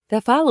The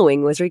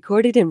following was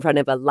recorded in front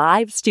of a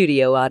live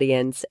studio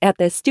audience at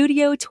the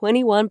Studio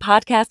 21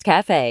 Podcast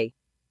Cafe.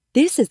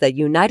 This is the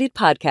United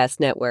Podcast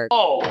Network.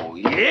 Oh,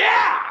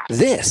 yeah!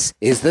 This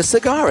is the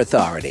Cigar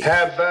Authority.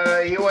 Have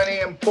you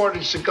any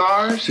imported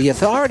cigars? The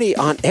authority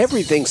on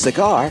everything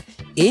cigar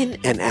in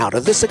and out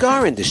of the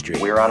cigar industry.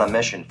 We're on a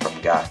mission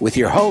from God. With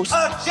your host,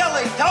 a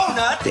jelly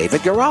donut? David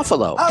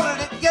Garofalo. How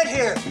did it get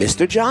here?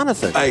 Mr.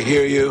 Jonathan. I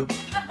hear you,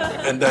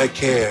 and I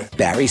care.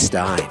 Barry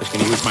Stein. I was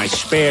going to use my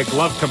spare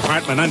glove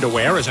compartment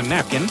underwear as a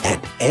napkin.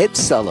 And Ed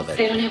Sullivan.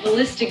 They don't have a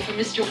listing for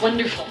Mr.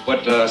 Wonderful.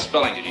 What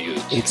spelling did you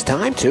use? It's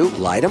time to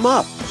light 'em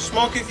up.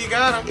 Smoke if you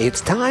got 'em. It's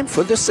time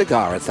for the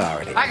Cigar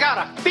Authority. I got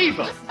a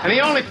fever, and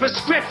the only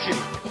prescription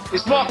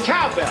is more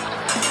cowbell.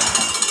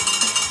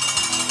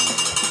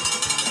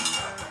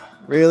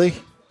 Really?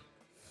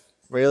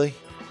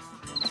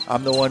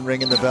 I'm the one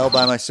ringing the bell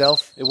by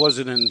myself? It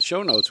wasn't in the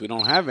show notes. We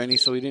don't have any,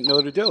 so we didn't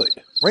know to do it.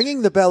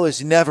 Ringing the bell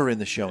is never in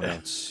the show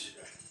notes.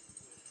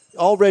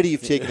 Already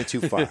you've taken it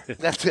too far.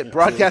 That's it.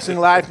 Broadcasting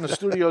live from the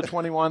Studio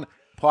 21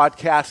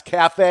 Podcast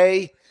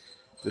Cafe.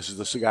 This is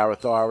the Cigar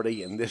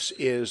Authority, and this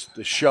is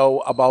the show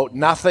about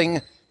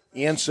nothing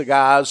and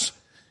cigars.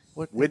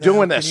 We're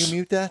doing this. Can you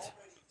mute that?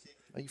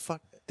 Are you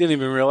Didn't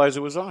even realize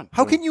it was on.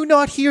 How can you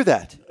not hear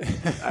that?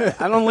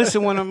 I don't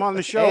listen when I'm on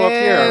the show up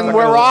here. And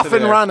we're off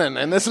and running,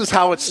 and this is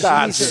how it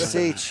starts.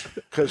 Jesus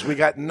Because we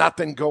got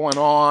nothing going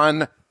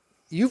on.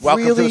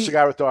 Welcome to the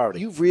Cigar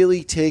Authority. You've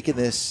really taken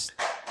this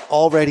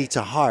already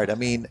to heart. I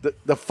mean,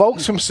 the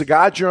folks from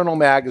Cigar Journal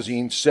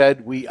magazine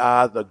said we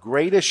are the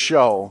greatest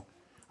show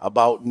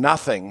about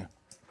nothing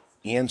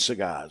and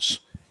cigars.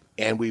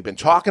 And we've been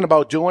talking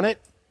about doing it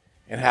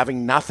and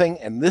having nothing,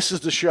 and this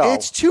is the show.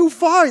 It's too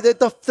far.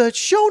 The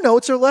show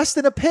notes are less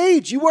than a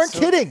page. You weren't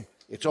kidding.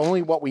 It's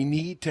only what we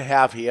need to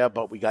have here,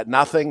 but we got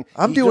nothing.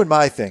 I'm doing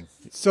my thing.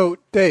 So,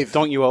 Dave.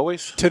 Don't you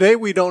always? Today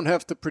we don't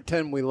have to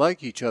pretend we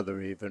like each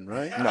other even,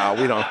 right? No,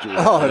 we don't do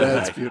that. Oh,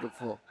 that's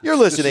beautiful. You're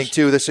listening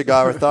to the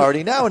Cigar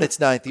Authority, now in its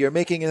ninth year,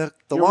 making the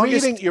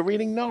longest... You're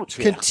reading notes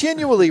here.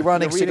 Continually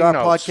running cigar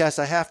notes. podcast.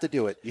 I have to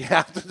do it. You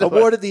have to do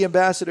Awarded the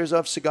Ambassadors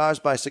of Cigars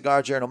by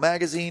Cigar Journal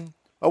magazine.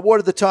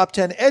 Awarded the top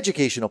 10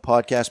 educational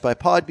podcast by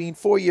Podbean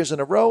 4 years in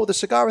a row. The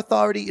Cigar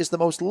Authority is the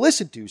most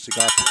listened to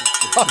cigar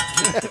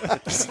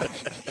podcast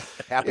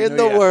in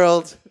the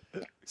world.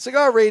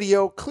 Cigar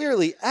radio,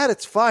 clearly at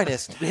its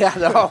finest. Yeah,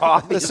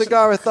 no, the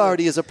Cigar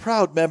Authority is a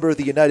proud member of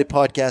the United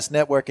Podcast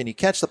Network, and you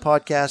catch the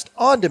podcast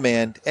on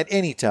demand at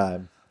any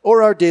time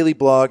or our daily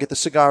blog at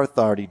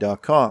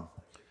thecigarauthority.com.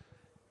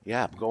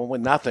 Yeah, I'm going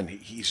with nothing.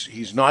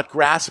 He's not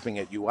grasping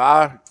it.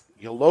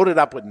 You're loaded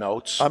up with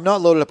notes. I'm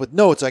not loaded up with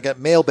notes. I got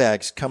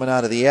mailbags coming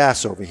out of the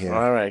ass over here.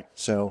 All right.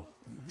 So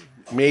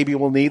maybe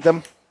we'll need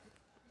them.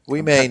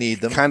 We may need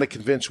them. Kind of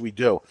convinced we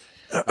do.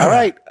 All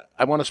right.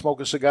 I want to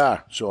smoke a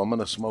cigar, so I'm going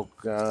to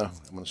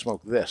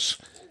smoke. This.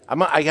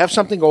 I have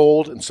something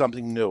old and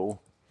something new,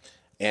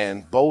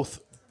 and both.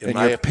 And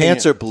your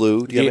pants are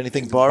blue. Do you have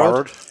anything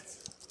borrowed?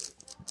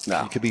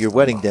 No. It could be your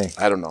wedding day.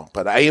 I don't know,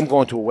 but I am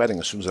going to a wedding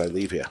as soon as I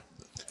leave here.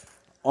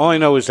 All I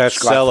know is that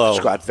cello.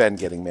 Scott Venn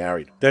getting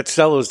married. That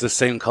cello is the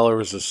same color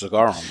as the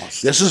cigar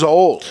almost. This is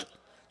old.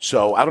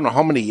 So I don't know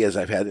how many years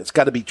I've had. It's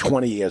got to be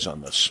 20 years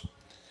on this.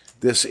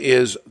 This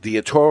is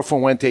the Toro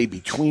Fuente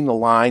Between the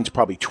Lines,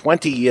 probably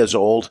 20 years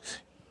old.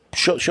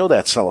 Show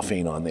that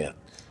cellophane on there.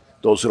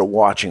 Those that are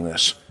watching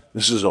this.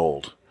 This is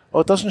old. Oh,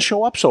 it doesn't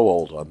show up so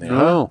old on there.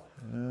 No.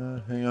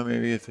 Hang on,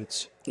 maybe if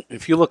it's...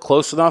 If you look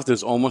close enough,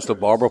 there's almost a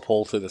barber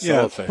pole to the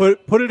cellophane.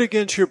 Put it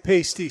against your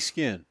pasty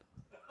skin.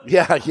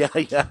 Yeah.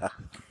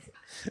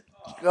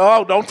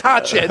 Oh, don't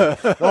touch it.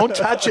 Don't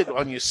touch it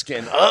on your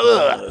skin.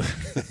 Ugh.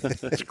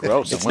 It's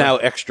gross. It's now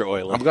extra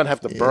oily. I'm going to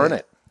have to burn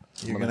it.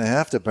 You're going to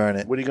have to burn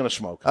it. What are you going to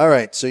smoke? All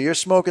right, so you're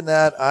smoking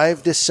that.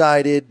 I've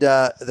decided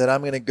that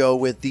I'm going to go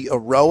with the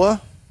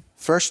Aroa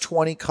First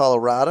 20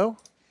 Colorado.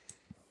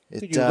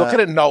 Look at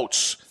the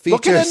notes.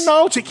 Look at the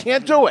notes. You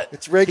can't do it.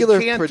 It's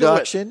regular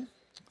production.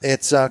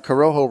 It's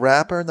Corojo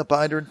wrapper, and the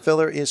binder and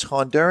filler is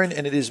Honduran,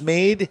 and it is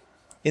made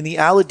in the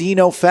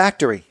Aladino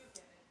factory.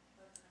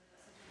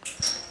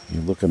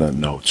 You're looking at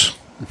notes.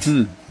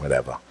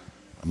 Whatever.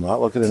 I'm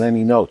not looking at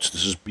any notes.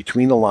 This is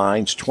Between the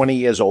Lines, 20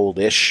 years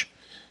old-ish.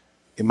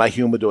 In my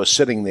humidor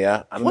sitting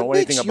there. I don't know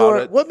anything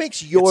about it. What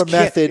makes your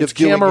method of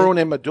doing Cameroon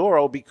and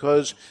Maduro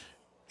because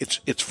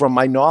it's from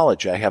my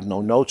knowledge. I have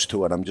no notes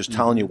to it. I'm just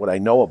telling you what I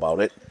know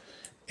about it.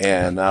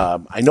 And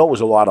I know it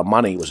was a lot of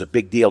money. It was a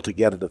big deal to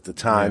get it at the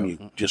time.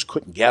 You just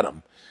couldn't get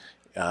them.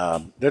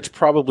 That's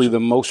probably the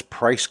most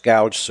price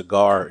gouged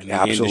cigar in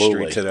the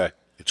industry today.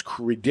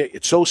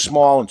 It's so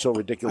small and so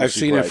ridiculous. I've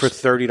seen it for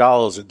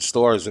 $30 in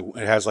stores. It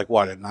has like,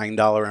 what, a $9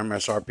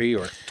 MSRP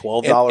or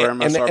 $12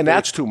 MSRP? And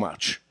that's too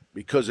much.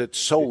 Because it's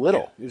so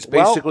little. It's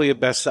basically a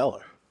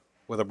bestseller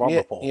with a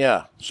barber pole.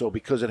 Yeah, so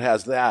because it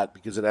has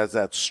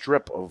that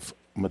strip of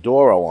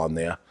Maduro on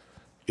there,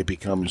 it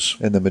becomes...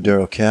 And the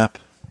Maduro cap.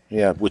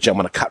 Yeah, which I'm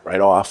going to cut right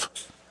off,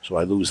 so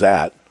I lose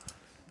that.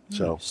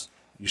 So,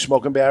 you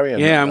smoking, Barry?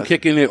 Yeah, I'm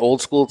kicking it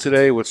old school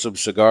today with some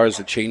cigars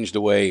that changed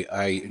the way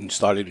I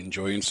started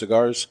enjoying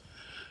cigars.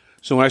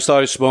 So when I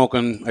started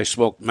smoking, I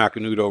smoked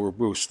Macanudo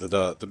Robusto,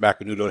 the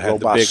Macanudo that had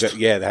Robust.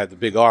 that had the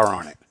big R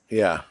on it.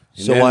 Yeah.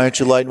 So why aren't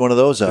you lighting one of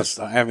those up?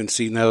 I haven't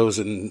seen those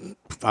in,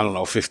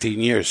 15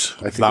 years,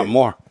 I think not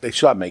more. They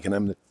stopped making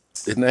them,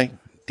 didn't they?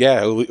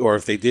 Yeah, or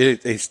if they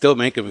did, they still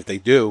make them. If they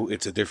do,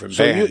 it's a different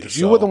band.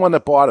 You were the one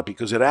that bought it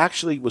because it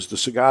actually was the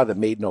cigar that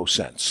made no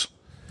sense.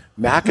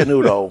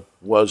 Macanudo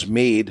was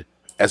made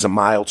as a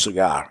mild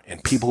cigar,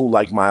 and people who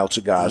like mild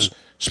cigars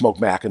smoke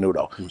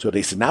Macanudo. So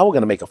they said, now we're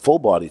going to make a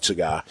full-bodied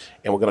cigar,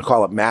 and we're going to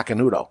call it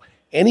Macanudo.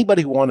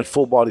 Anybody who wanted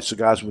full-bodied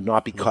cigars would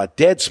not be caught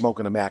dead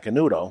smoking a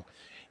Macanudo,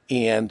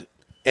 and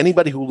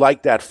anybody who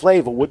liked that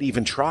flavor wouldn't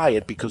even try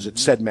it because it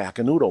said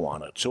Macanudo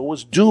on it. So it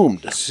was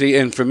doomed. See,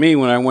 and for me,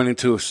 when I went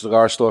into a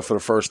cigar store for the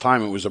first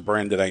time, it was a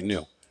brand that I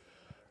knew.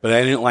 But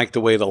I didn't like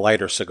the way the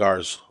lighter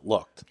cigars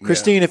looked.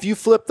 Christine, if you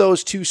flip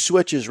those two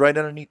switches right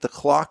underneath the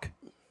clock,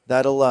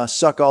 that'll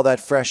suck all that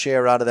fresh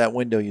air out of that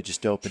window you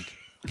just opened.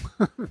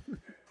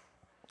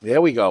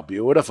 There we go.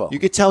 Beautiful. You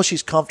could tell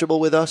she's comfortable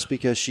with us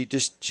because she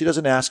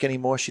doesn't ask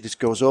anymore. She just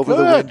goes over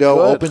the window,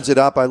 opens it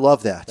up. I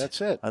love that.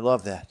 That's it. I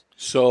love that.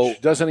 So if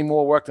she does any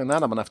more work than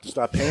that, I'm going to have to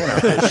stop paying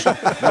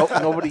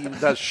her. Nobody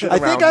does shit I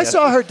around think I here.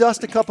 saw her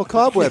dust a couple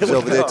cobwebs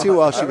over there, too,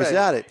 while she was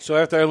at it. So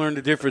after I learned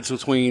the difference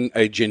between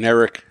a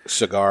generic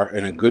cigar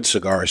and a good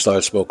cigar, I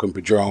started smoking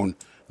Padron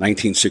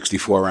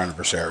 1964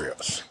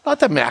 Anniversarios.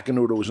 Not that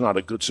Macanudo was not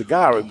a good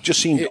cigar. It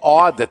just seemed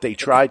odd that they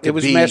tried to be... It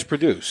was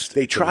mass-produced.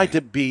 They tried to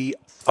be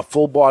a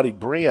full-bodied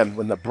brand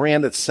when the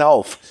brand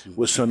itself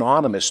was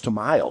synonymous to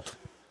mild.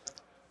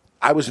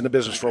 I was in the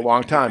business for a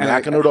long time.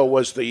 Macanudo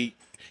was the...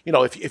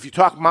 if you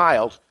talk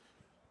mild,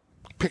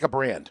 pick a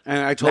brand.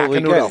 And I totally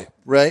Macanudo. get it.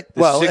 Right?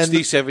 The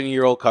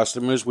 67-year-old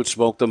customers would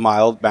smoke the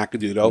mild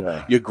Macanudo.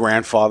 Right. Your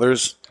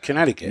grandfather's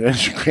Connecticut.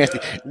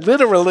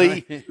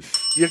 Literally,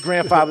 your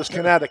grandfather's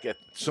Connecticut.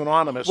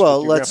 Synonymous with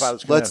your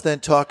grandfather's Connecticut. Let's then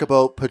talk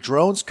about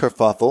Padron's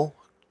kerfuffle,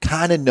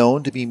 kind of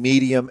known to be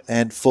medium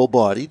and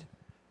full-bodied.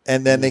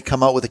 And then they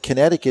come out with a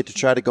Connecticut to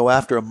try to go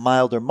after a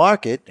milder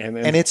market, and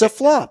it's a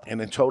flop.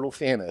 And in total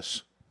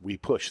fairness, we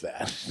pushed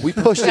that. We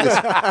pushed it as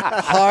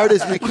hard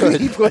as we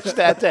could. We pushed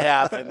that to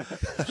happen.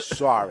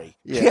 Sorry.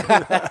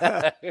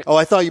 Yeah. Oh,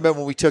 I thought you meant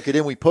when we took it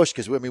in, we pushed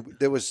because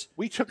there was.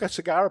 We took a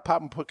cigar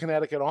pop and put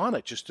Connecticut on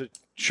it just to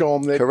show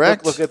them that.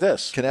 Correct. Look at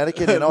this,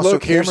 Connecticut, and also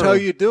look, here's how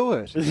you do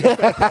it.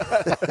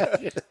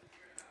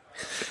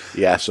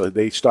 Yeah, so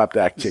they stopped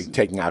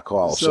taking our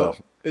calls. So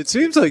it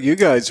seems like you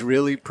guys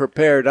really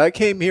prepared. I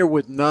came here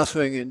with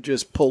nothing and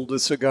just pulled a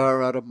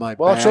cigar out of my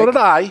bag. so did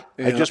I.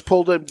 Yeah. I just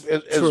pulled it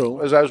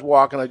as I was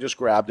walking. I just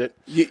grabbed it.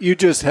 You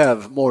just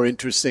have more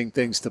interesting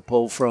things to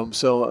pull from.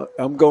 So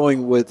I'm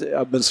going with,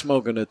 I've been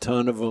smoking a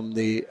ton of them,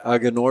 the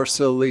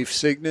Aganorsa Leaf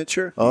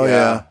Signature. Oh,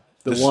 yeah.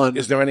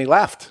 Is there any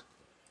left?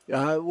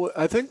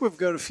 I think we've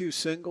got a few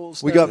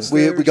singles. We got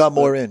downstairs,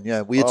 more in.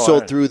 Yeah, we had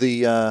sold through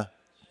the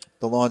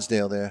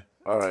Lonsdale there.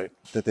 All right.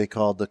 That they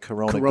called the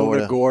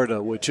Corona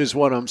Gorda, which is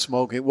what I'm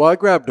smoking. Well, I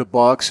grabbed a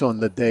box on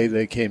the day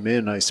they came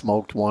in. I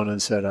smoked one and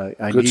said,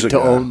 I need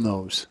to own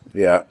those.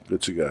 Yeah,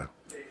 good cigar.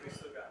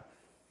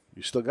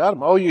 You still got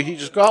them? Oh, he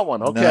just got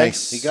one. Okay,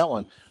 nice. He got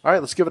one. All right,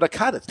 let's give it a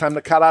cut. It's time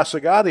to cut our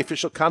cigar. The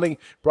official cutting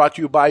brought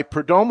to you by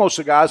Perdomo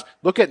Cigars.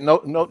 Look at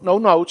no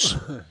notes.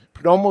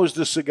 Perdomo is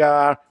the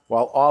cigar.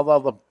 While all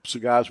other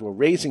cigars were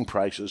raising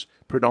prices,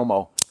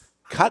 Perdomo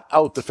cut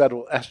out the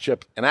federal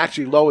S-chip and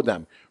actually lowered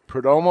them.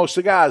 Perdomo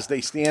Cigars,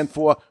 they stand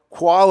for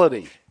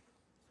quality.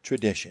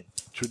 Tradition,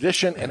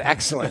 and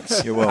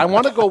excellence. You're welcome. I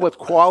want to go with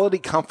quality,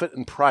 comfort,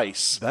 and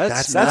price.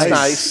 That's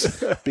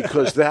nice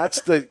because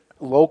that's the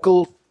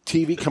local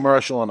TV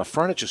commercial in a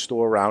furniture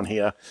store around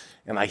here,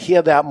 and I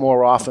hear that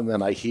more often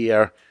than I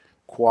hear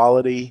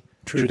quality,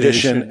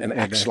 tradition and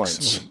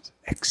excellence.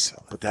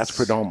 Excellent. But that's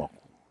Perdomo.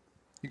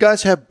 You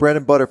guys have bread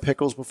and butter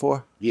pickles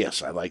before?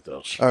 Yes, I like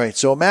those. All right,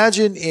 so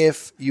imagine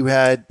if you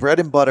had bread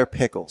and butter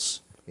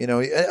pickles,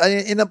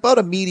 in about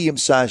a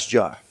medium-sized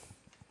jar.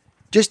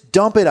 Just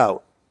dump it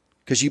out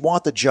because you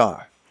want the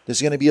jar.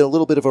 There's going to be a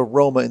little bit of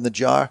aroma in the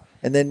jar,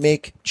 and then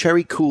make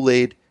cherry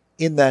Kool-Aid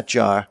in that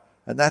jar,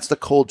 and that's the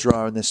cold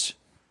draw in this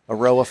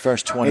Aroa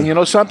First 20. And you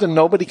know something?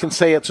 Nobody can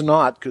say it's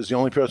not because the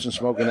only person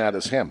smoking that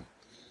is him.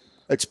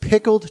 It's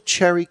pickled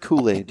cherry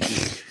Kool-Aid.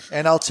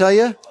 And I'll tell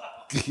you,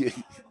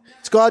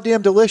 it's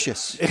goddamn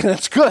delicious. And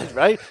it's good,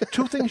 right?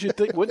 Two things you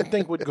wouldn't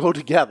think would go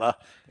together,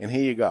 and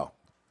here you go.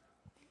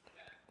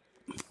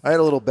 I had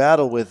a little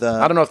battle with...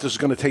 I don't know if this is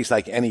going to taste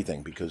like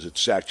anything because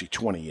it's actually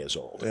 20 years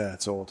old. Yeah,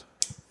 it's old.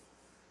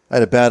 I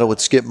had a battle with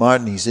Skip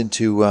Martin. He's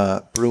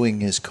into brewing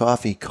his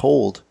coffee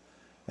cold.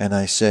 And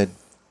I said,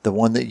 the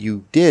one that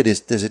you did,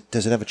 does it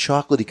have a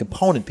chocolatey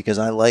component? Because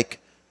I like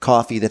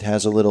coffee that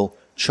has a little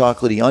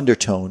chocolatey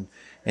undertone.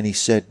 And he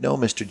said, no,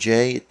 Mr.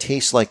 J, it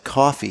tastes like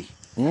coffee.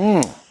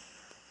 And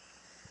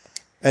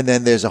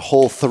then there's a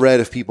whole thread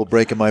of people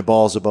breaking my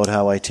balls about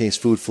how I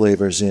taste food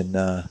flavors in...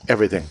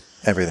 Everything.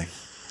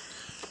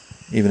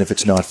 Even if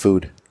it's not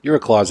food. You're a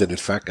closeted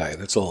fat guy.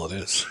 That's all it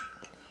is.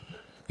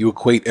 You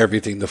equate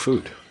everything to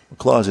food.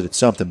 Closeted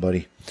something,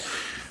 buddy.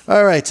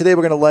 All right, today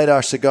we're going to light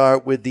our cigar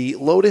with the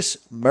Lotus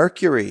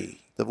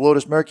Mercury. The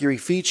Lotus Mercury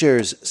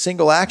features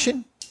single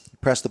action. You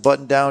press the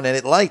button down and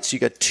it lights. You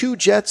got two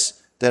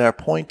jets that are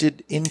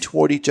pointed in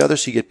toward each other,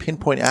 so you get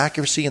pinpoint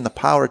accuracy and the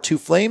power of two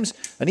flames,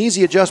 an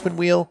easy adjustment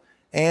wheel,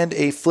 and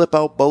a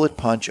flip-out bullet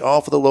punch, all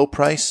for the low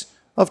price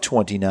of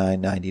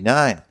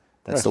 $29.99.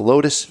 That's the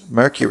Lotus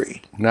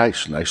Mercury.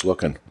 Nice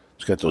looking.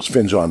 It's got those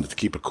fins on to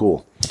keep it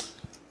cool.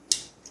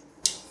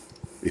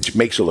 It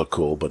makes it look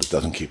cool, but it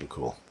doesn't keep it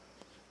cool.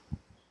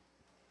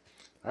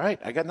 All right,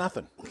 I got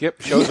nothing.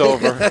 Yep, show's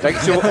over.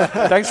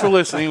 Thanks for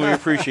listening. We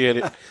appreciate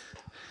it.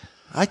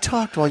 I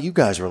talked while you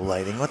guys were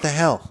lighting. What the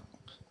hell?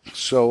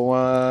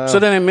 So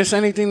did I miss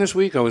anything this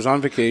week? I was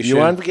on vacation.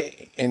 You're on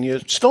vacation, and you're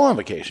still on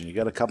vacation. You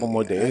got a couple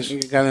more days.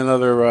 You got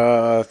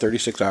another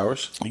 36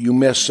 hours. You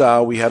miss.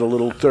 We had a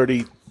little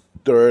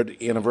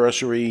 33rd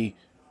anniversary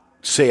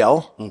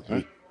sale.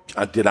 Okay.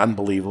 I did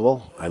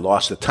unbelievable. I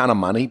lost a ton of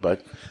money,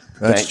 but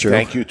That's true.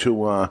 Thank you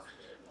to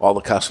all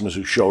the customers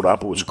who showed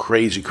up. It was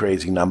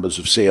crazy numbers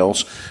of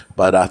sales.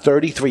 But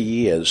 33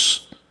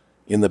 years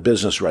in the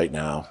business right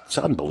now, it's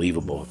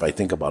unbelievable if I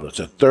think about it. It's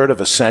a third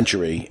of a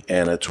century,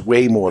 and it's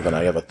way more than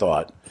I ever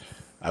thought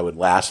I would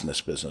last in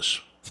this business.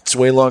 It's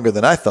way longer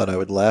than I thought I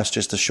would last,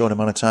 just the short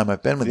amount of time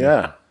I've been with you.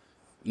 Yeah.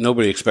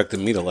 Nobody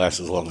expected me to last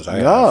as long as I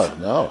have.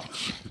 No.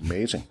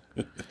 Amazing.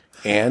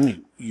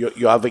 And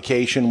your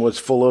vacation was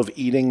full of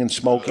eating and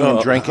smoking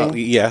and drinking?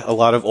 Yeah, a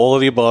lot of all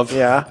of the above.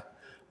 Yeah.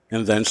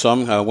 And then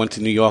some. I went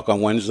to New York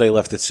on Wednesday,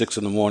 left at 6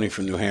 in the morning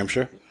from New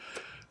Hampshire.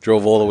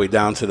 Drove all the way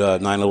down to the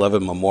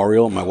 9/11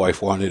 Memorial. My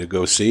wife wanted to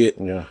go see it.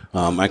 Yeah.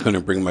 I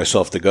couldn't bring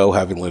myself to go,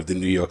 having lived in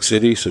New York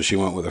City, so she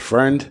went with a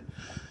friend.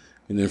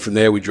 And then from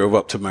there, we drove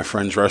up to my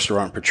friend's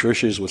restaurant,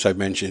 Patricia's, which I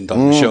mentioned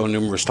on the show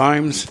numerous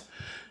times,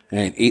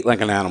 and ate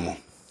like an animal.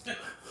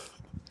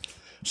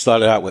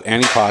 Started out with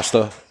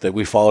antipasta, that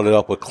we followed it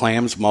up with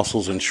clams,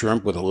 mussels, and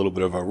shrimp with a little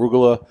bit of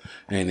arugula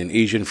and an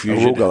Asian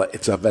fusion. Arugula,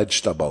 it's a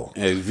vegetable.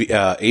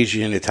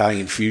 Asian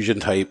Italian fusion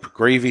type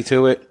gravy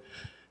to it.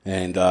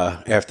 And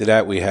after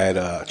that, we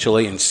had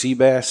Chilean sea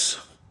bass.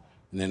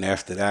 And then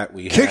after that,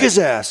 we Kick his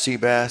ass, sea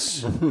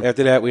bass.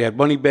 After that, we had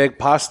bunny bag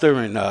pasta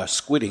and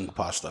squidding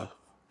pasta.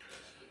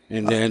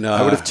 And then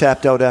I would have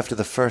tapped out after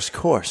the first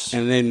course.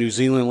 And then New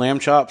Zealand lamb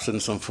chops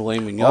and some filet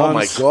mignons. Oh,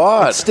 my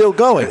God. It's still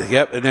going.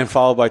 Yep. And then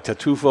followed by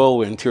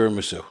tartufo and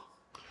tiramisu.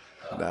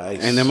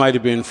 Nice. And there might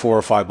have been 4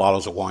 or 5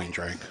 bottles of wine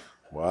drank.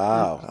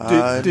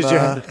 Wow. Did you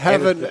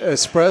have an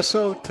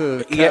espresso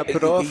to cap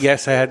it off?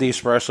 Yes, I had the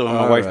espresso, and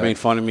my All wife right. made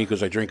fun of me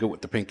because I drink it with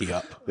the pinky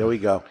up. There we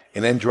go.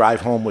 And then drive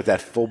home with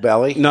that full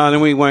belly? No,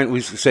 then we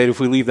said if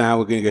we leave now,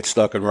 we're going to get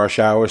stuck in rush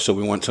hour, so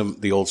we went to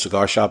the old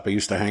cigar shop I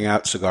used to hang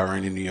out, Cigar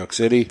Inn in New York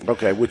City.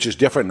 Okay, which is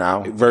different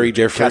now. Very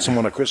different. Casa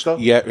Monte Cristo?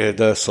 Yeah,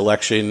 the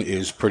selection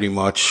is pretty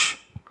much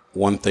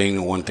one thing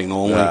and one thing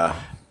only. Yeah.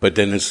 But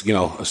then it's,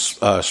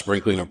 a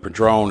sprinkling of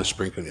Padron, a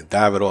sprinkling of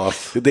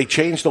Davidoff. Did they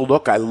change the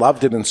look? I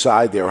loved it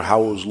inside there,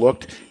 how it was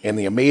looked. And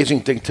the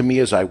amazing thing to me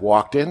is I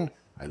walked in,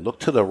 I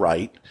looked to the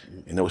right,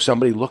 and there was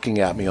somebody looking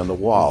at me on the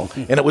wall.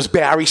 And it was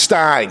Barry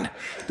Stein.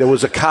 There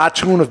was a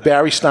cartoon of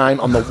Barry Stein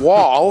on the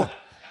wall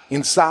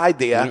inside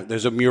there.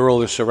 There's a mural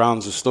that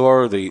surrounds the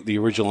store. The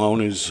original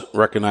owners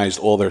recognized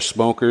all their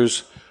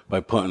smokers by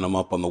putting them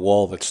up on the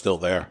wall that's still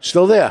there.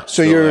 Still there.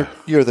 So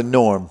you're the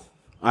norm.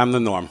 I'm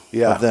the norm.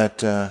 Yeah. Of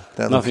that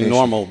Nothing location.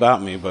 normal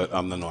about me, but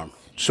I'm the norm.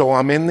 So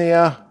I'm in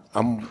there,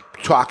 I'm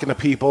talking to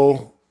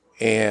people,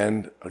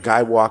 and a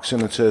guy walks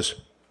in and says,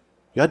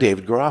 "You're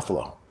David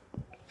Garofalo."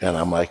 And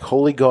I'm like,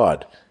 holy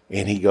God.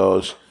 And he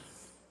goes,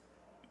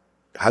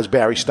 "How's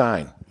Barry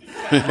Stein?"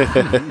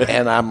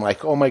 And I'm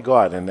like, oh my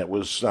God. And it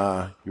was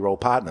your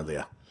old partner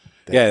there.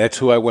 Yeah, that's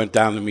who I went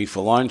down to meet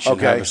for lunch and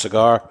Okay. have a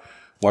cigar,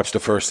 watched the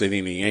first inning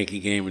of the Yankee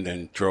game, and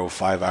then drove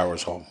 5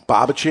 hours home.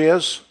 Barber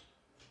chairs?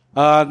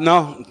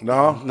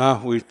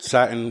 No. We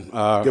sat in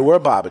There were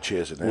barber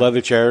chairs in there. leather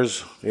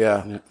chairs.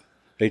 Yeah.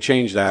 They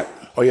changed that.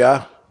 Oh,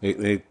 yeah?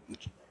 I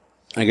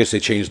guess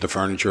they changed the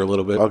furniture a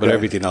little bit, but Okay.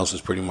 everything else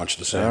is pretty much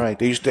the same. All right.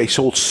 They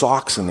sold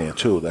socks in there,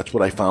 too. That's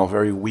what I found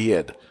very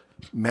weird.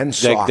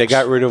 Men's They socks.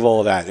 got rid of all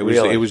of that.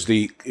 Really? It was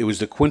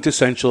the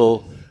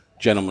quintessential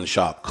gentleman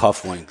shop: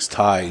 cufflinks,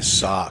 ties,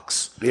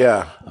 socks,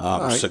 Yeah.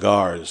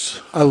 cigars.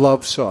 I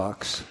love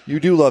socks. You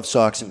do love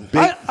socks.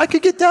 I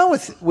could get down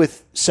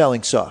with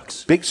selling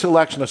socks. Big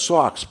selection of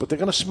socks, but they're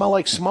going to smell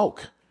like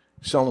smoke.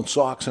 Selling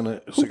socks in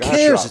a Who cigar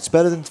cares? shop. It's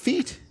better than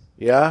feet.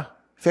 Yeah?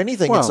 If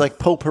anything, Well- it's like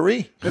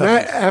potpourri. And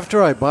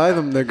after I buy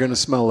them, they're going to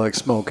smell like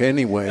smoke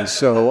anyway,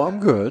 so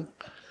I'm good.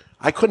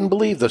 I couldn't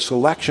believe the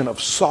selection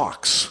of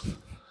socks.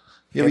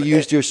 You ever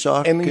used your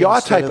sock? And your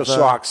instead type of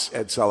socks,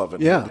 Ed Sullivan.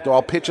 Yeah. With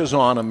all pictures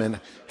on them. And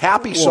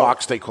happy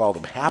socks, they call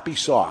them. Happy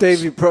socks.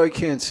 Dave, you probably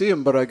can't see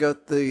them, but I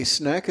got the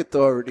Snack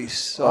Authority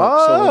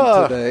socks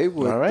on today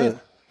with all right.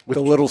 the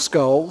little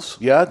skulls.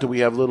 Yeah, do we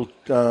have little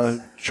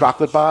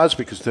chocolate bars?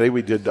 Because today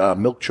we did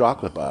milk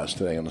chocolate bars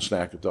today on the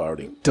Snack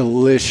Authority.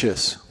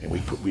 Delicious. And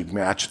we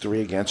matched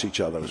 3 against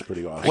each other. It was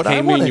pretty awesome. What I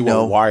Came wanna in, you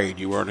know- were wired.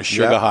 You were on a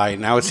sugar Yeah. high.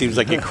 Now it seems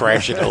like you're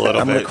crashing a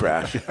little I'm going bit. to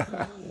crash.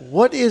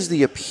 What is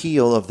the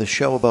appeal of the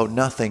show about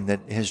nothing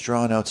that has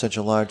drawn out such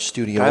a large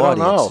studio I don't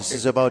audience? know. This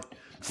is about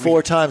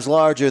 4 times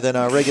larger than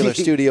our regular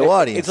studio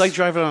audience. It's like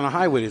driving on a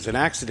highway. There's an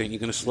accident. You're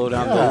going to slow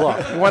down to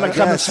look. You want to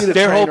come and see the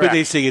They're train hoping wreck.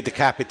 they see a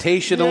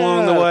decapitation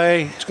along the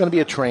way. It's going to be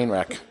a train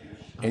wreck,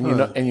 and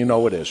you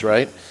know it is,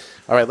 right?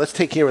 All right, let's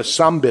take care of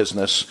some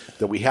business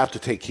that we have to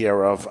take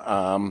care of.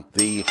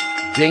 The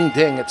ding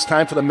ding. It's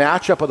time for the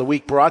matchup of the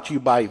week, brought to you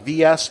by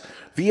VS.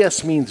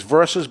 VS means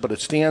versus, but it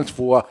stands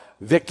for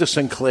Victor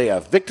Sinclair.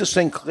 Victor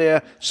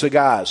Sinclair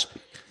Cigars.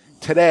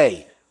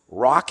 Today,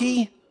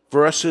 Rocky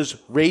versus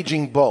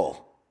Raging Bull.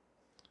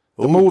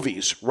 The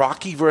movies,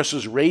 Rocky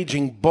versus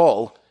Raging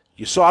Bull.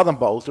 You saw them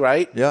both,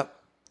 right? Yep.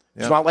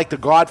 It's not like The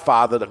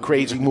Godfather, the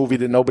crazy movie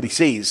that nobody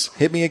sees.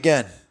 Hit me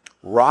again.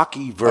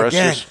 Rocky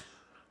versus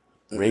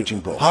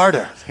Raging Bull.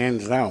 Harder.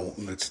 Hands down.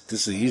 This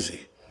is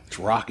easy. It's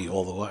Rocky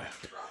all the way.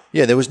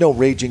 Yeah, there was no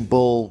Raging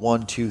Bull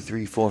 1, 2,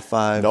 3, 4,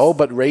 5. No,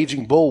 but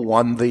Raging Bull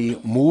won the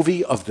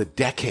movie of the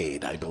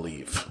decade, I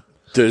believe.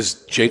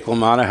 Does Jake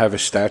LaMotta have a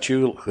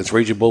statue? Because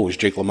Raging Bull was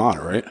Jake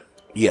LaMotta, right?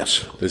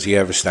 Yes. Does he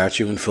have a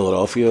statue in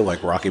Philadelphia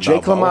like Rocky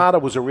Jake Balboa? LaMotta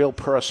was a real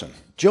person.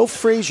 Joe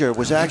Frazier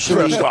was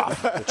actually First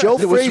off, Joe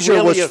it was Frazier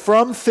really was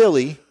from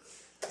Philly,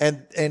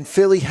 and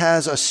Philly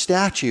has a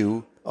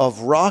statue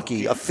of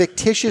Rocky, a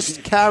fictitious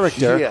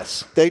character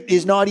Yes. that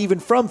is not even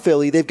from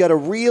Philly. They've got a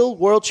real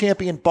world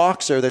champion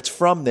boxer that's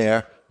from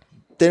there.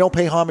 They don't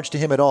pay homage to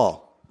him at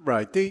all.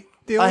 Right.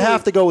 I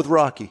have to go with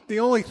Rocky.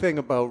 The only thing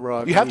about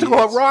Rocky, You have to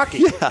go with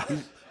Rocky.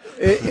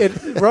 Yeah,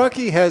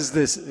 Rocky has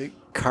this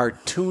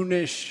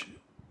cartoonish.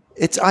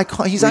 he's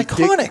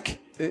iconic.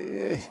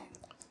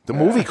 The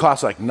movie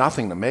cost like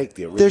nothing to make.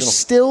 The original. They're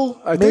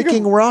still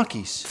making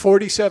Rockies.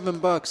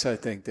 $47, I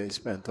think they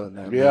spent on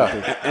that. Yeah.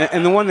 movie.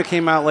 And the one that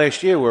came out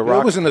last year where It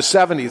Rocky... was in the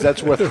 70s.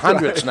 That's worth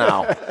hundreds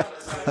now.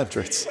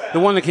 Hundreds. The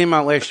one that came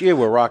out last year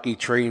where Rocky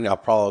trained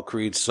Apollo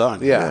Creed's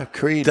son. Yeah.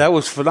 Creed. That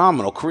was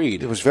phenomenal.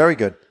 Creed. It was very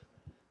good.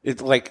 It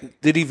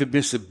didn't even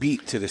miss a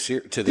beat to the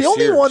series. The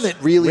only one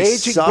that really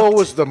Raging sucked. Bull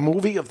was the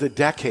movie of the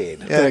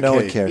decade. Yeah, no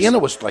one cares. And it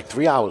was like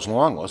 3 hours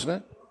long,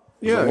 wasn't it?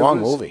 It was a long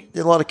movie.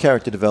 A lot of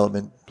character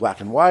development. Black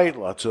and white,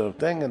 lots of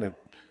thing. And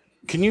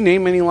Can you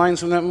name any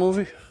lines from that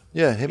movie?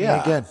 Yeah, hit me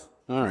again.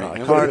 All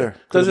right. Carter.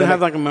 Doesn't have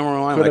like a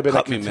memorable line could like have been a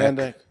cut me, Mick.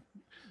 contender.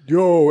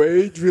 Yo,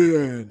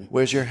 Adrian.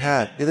 Where's your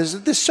hat? Yeah,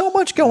 there's so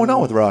much going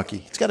on with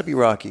Rocky. It's got to be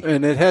Rocky.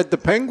 And it had the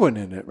penguin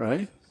in it,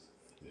 right?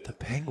 The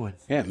Penguin.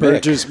 Yeah, Mick.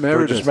 Burgess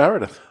Meredith. Burgess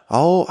Meredith.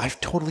 Oh, I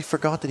totally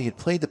forgot that he had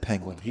played the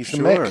Penguin. He's the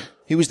Mick.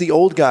 He was the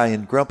old guy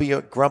in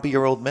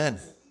Grumpier Old Men.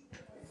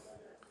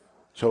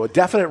 So a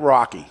definite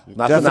Rocky. Nothing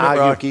to Definite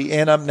argue. Rocky.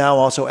 And I'm now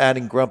also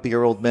adding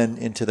Grumpier Old Men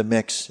into the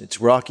mix.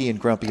 It's Rocky and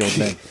Grumpy Old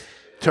Men.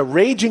 To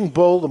Raging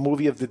Bull, the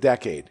movie of the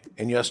decade.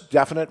 And yes,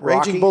 definite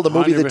Rocky. Raging Bull, the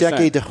movie of the 100%.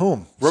 decade to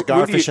whom?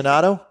 Cigar Rudy-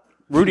 aficionado?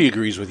 Rudy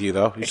agrees with you,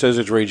 though. He says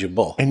it's Raging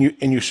Bull. And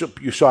you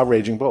saw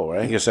Raging Bull,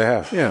 right? Yes, I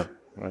have. Yeah.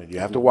 Right. You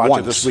have to watch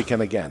Once. it this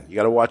weekend again. You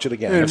got to watch it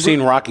again. I've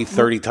seen Rocky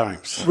 30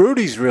 times.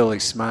 Rudy's really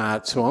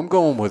smart, so I'm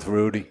going with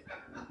Rudy.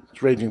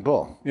 It's Raging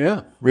Bull.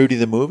 Yeah. Rudy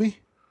the movie?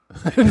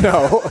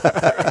 No.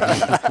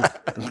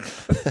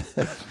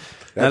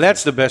 Now,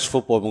 that's the best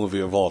football movie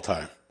of all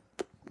time.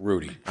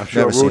 Rudy. I'm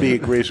sure Never seen Rudy it.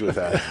 agrees with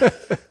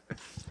that.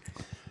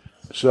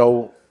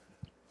 So,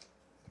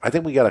 I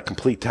think we got a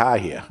complete tie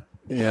here.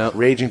 Yeah.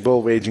 Raging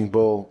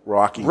Bull,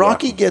 Rocky.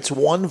 Rocky gets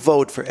 1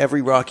 vote for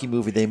every Rocky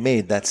movie they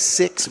made. That's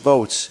 6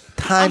 votes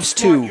times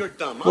 2.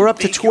 We're up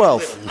to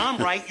 12.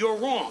 I'm right, you're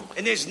wrong.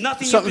 And there's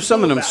nothing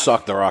Some of them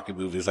suck, the Rocky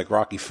movies. Like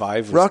Rocky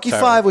 5 was Rocky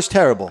terrible. 5 was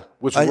terrible.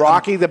 Was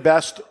Rocky the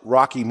best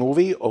Rocky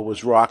movie, or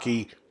was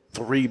Rocky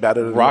 3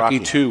 better than Rocky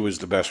 2 was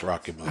the best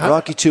Rocky movie.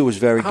 Rocky 2 was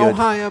very How good.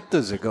 high up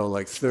does it go?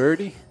 Like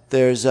 30?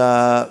 There's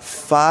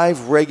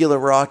 5 regular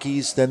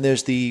Rockies. Then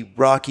there's the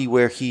Rocky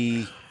where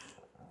he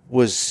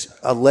was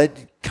a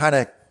lead kind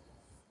of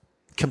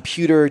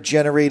computer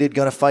generated,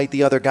 going to fight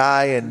the other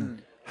guy,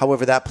 and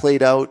however that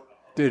played out.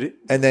 Did it?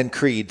 And then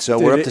Creed. So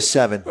we're up to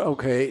 7.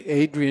 Okay.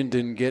 Adrian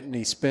didn't get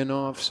any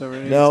spin-offs or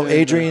anything? No,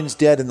 Adrian's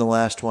dead in the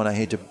last one. I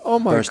hate to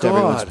burst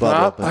everyone's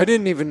bubble. but- I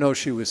didn't even know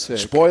she was sick.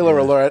 Spoiler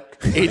alert,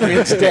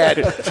 Adrian's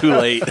dead. Too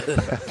late.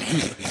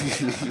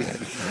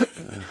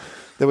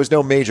 There was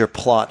no major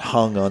plot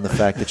hung on the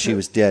fact that she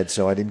was dead,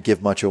 so I didn't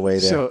give much away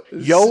there. So,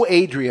 Yo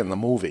Adrian, the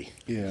movie.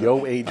 Yeah.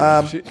 Yo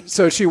Adrian.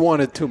 so she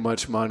wanted too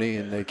much money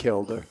and they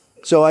killed her.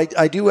 So I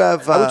do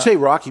have... I would say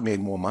Rocky made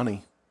more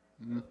money.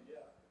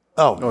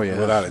 Oh, yeah.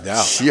 Without a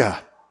doubt. yeah.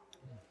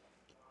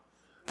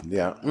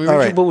 Yeah. I mean, All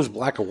Raging right. Bull was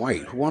black and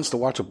white. Who wants to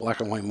watch a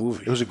black and white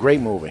movie? It was a great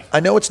movie. I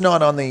know it's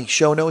not on the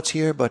show notes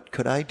here, but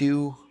could I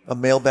do a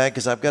mailbag?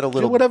 Because I've got a Do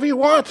little... whatever you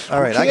want.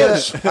 All right, Who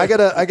cares? I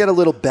got a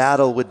little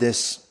battle with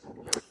this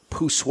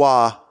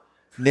Poussoir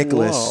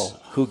Nicholas, Whoa.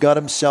 who got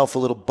himself a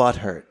little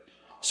butthurt.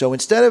 So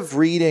instead of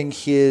reading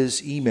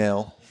his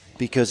email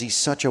because he's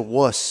such a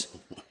wuss,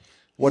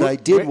 what I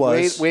did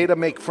was way to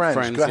make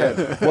friends. Go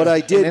ahead. what I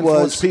did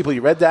Influence was people.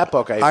 You read that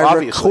book, I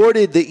obviously.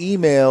 recorded the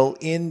email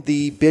in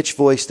the bitch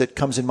voice that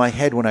comes in my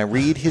head when I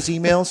read his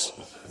emails.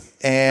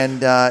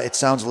 And it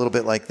sounds a little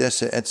bit like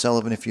this, Ed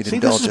Sullivan, if you'd See,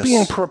 indulge this is us.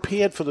 being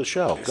prepared for the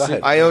show. Go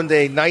ahead. I owned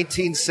a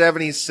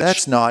 1976.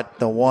 That's not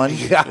the one.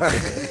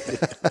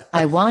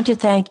 I want to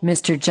thank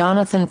Mr.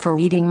 Jonathan for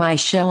reading my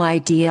show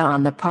idea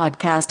on the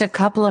podcast a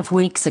couple of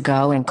weeks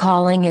ago and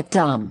calling it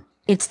dumb.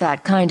 It's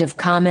that kind of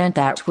comment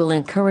that will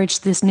encourage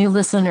this new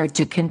listener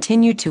to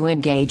continue to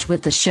engage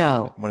with the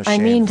show. What a I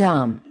shame. mean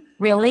dumb.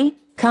 Really?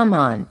 Come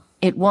on.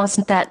 It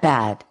wasn't that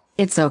bad.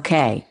 It's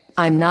okay.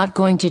 I'm not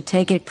going to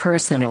take it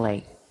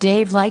personally.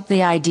 Dave liked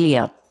the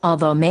idea,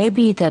 although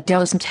maybe that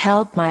doesn't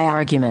help my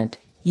argument.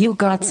 You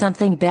got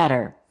something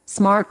better.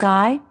 Smart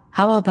guy?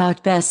 How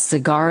about best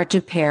cigar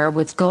to pair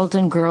with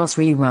Golden Girls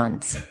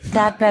reruns?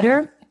 That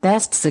better?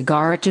 Best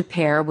cigar to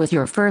pair with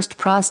your first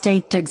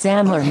prostate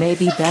exam, or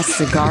maybe best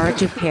cigar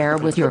to pair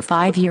with your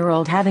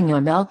 5-year-old having a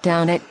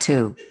meltdown at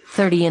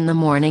 2:30 in the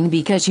morning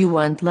because you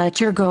won't let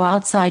her go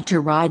outside to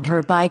ride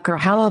her bike? Or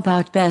how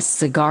about best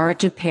cigar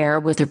to pair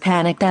with the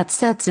panic that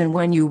sets in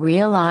when you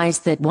realize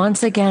that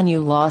once again you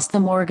lost the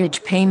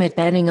mortgage payment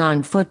betting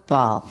on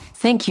football?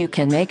 Think you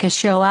can make a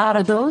show out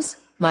of those?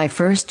 My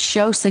first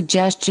show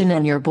suggestion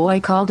and your boy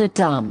called it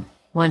dumb.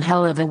 One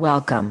hell of a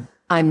welcome.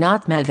 I'm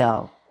not mad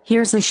though.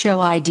 Here's a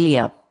show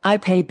idea. I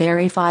pay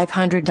Barry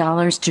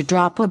 $500 to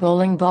drop a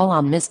bowling ball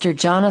on Mr.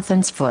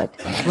 Jonathan's foot.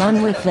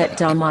 Run with that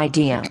dumb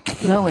idea.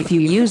 Though if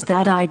you use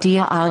that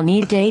idea, I'll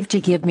need Dave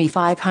to give me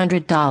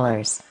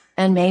 $500.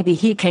 And maybe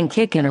he can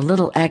kick in a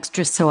little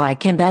extra so I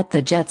can bet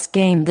the Jets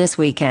game this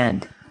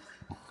weekend.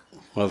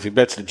 Well, if he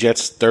bets the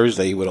Jets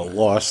Thursday, he would have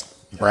lost.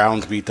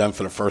 Browns beat them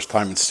for the first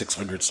time in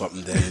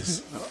 600-something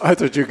days. I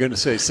thought you were going to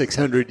say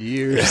 600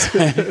 years.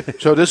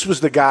 So this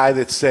was the guy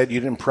that said, you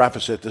didn't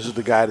preface it, this is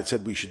the guy that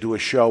said we should do a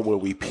show where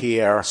we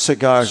pair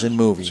Cigars and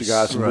movies.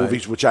 Cigars and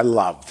movies, which I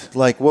loved.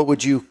 Like, what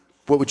would you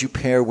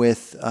pair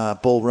with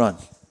Bull Run?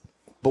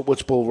 But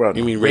what's Bull Run?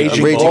 You mean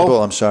Raging Raging Bull?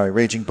 Bull, I'm sorry.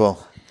 Raging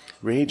Bull.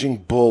 Raging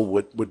Bull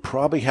would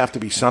probably have to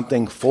be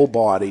something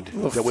full-bodied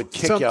that would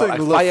kick you out.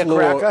 something A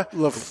firecracker,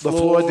 LaFleur,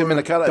 LaFleur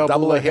Dominicana,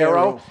 double a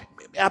hero. Ajero.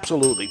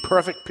 Absolutely.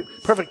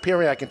 Perfect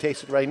pairing. I can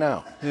taste it right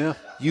now. Yeah.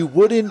 You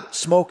wouldn't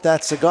smoke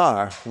that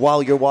cigar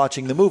while you're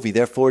watching the movie.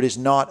 Therefore, it is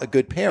not a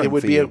good pairing It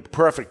would for be you. a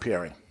perfect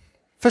pairing.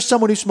 For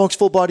someone who smokes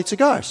full-bodied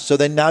cigars. So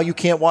then now you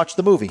can't watch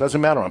the movie.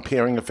 Doesn't matter. I'm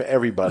pairing it for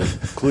everybody,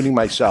 including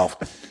myself.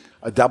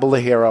 A double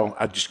Ajero.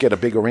 I'd just get a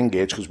bigger ring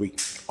gauge because we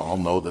all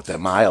know that they're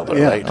milder,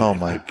 right? Oh,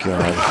 my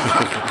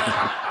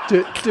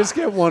God. Just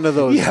get one of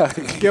those. Yeah.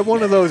 Get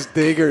one of those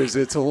diggers.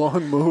 It's a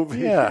long movie.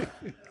 Yeah.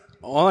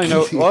 All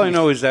I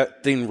know is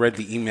that thing read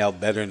the email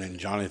better than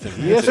Jonathan.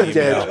 Yes, it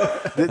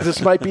did. This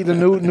might be the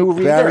new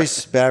reader.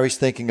 Barry's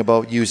thinking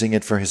about using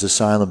it for his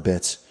asylum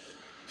bits.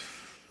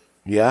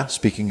 Yeah?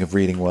 Speaking of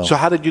reading well. So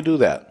how did you do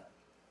that?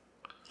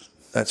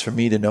 That's for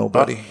me to know,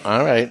 buddy.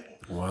 All right.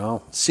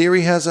 Wow.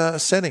 Siri has a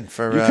setting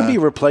for... You can be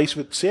replaced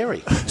with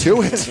Siri.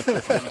 Do it.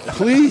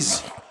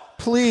 Please.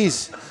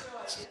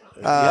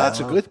 Yeah, that's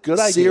a good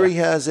idea. Siri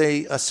has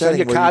a setting Send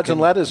your where cards you and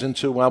can, letters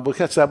into. Well, we'll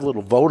have to have a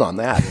little vote on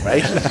that,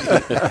 right?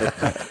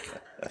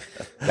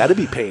 That'd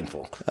be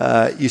painful.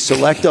 You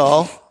select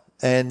all,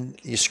 and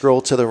you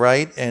scroll to the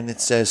right, and it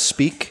says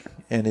 "speak,"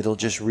 and it'll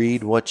just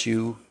read what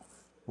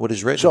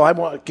is written.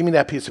 So give me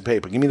that piece of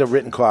paper. Give me the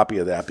written copy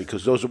of that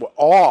because those are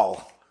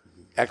all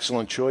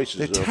excellent choices.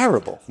 They're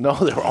terrible. No,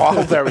 they're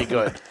all very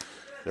good.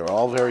 They're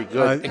all very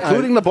good,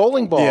 including the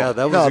bowling ball. Yeah,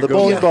 that was the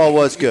bowling ball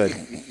was good.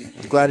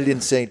 I'm glad he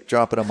didn't say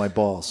drop it on my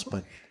balls,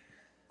 but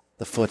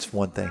the foot's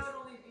one thing.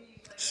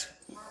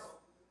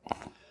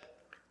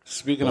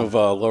 Speaking of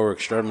lower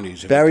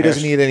extremities, Barry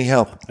doesn't need any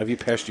help. Have you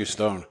passed your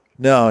stone?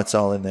 No, it's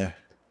all in there.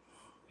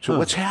 So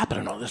what's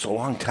happening? Oh, this is a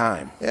long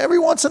time. Every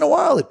once in a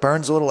while, it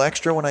burns a little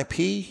extra when I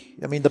pee.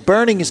 I mean, the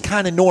burning is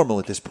kind of normal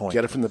at this point.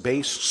 Get it from the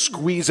base,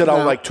 squeeze it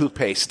out like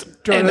toothpaste,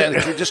 and then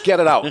just get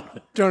it out.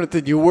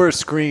 Jonathan, you were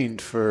screened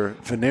for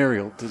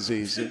venereal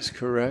diseases,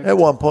 correct? At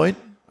one point.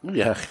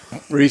 Yeah.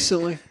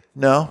 Recently?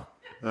 No.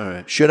 All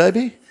right. Should I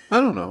be? I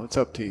don't know. It's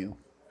up to you.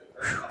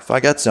 If I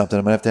got something,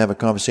 I'm going to have to have a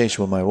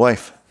conversation with my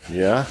wife.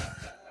 Yeah?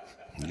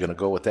 You're going to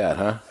go with that,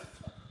 huh?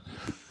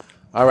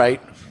 All right.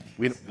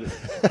 We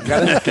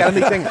got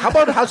anything?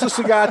 How's the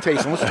cigar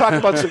tasting? Let's talk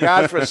about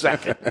cigars for a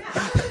second.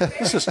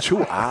 This is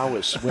 2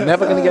 hours. We're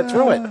never going to get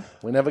through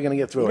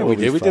it.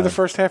 Yeah, we did the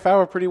first half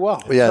hour pretty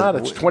well. Yeah,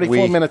 it's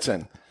 24 minutes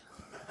in.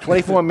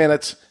 24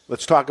 minutes.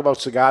 Let's talk about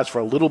cigars for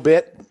a little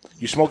bit.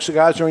 You smoke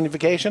cigars during your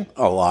vacation?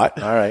 A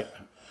lot. All right.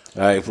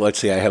 Let's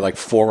see. I had like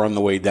 4 on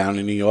the way down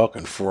to New York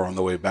and 4 on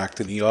the way back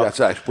to New York. That's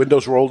right.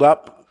 Windows rolled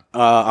up?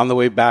 On the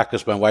way back,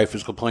 because my wife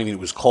was complaining it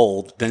was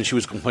cold. Then she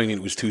was complaining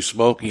it was too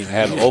smoky and I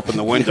had to open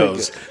the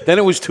windows. Then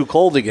it was too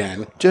cold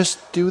again.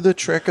 Just do the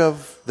trick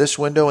of this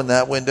window and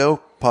that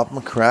window, pop them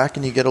a crack,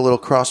 and you get a little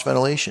cross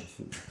ventilation.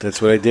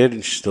 That's what I did,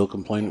 and she still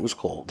complained it was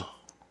cold.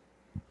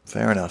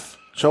 Fair enough.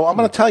 So I'm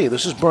going to tell you,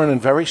 this is burning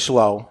very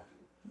slow.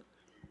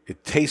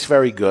 It tastes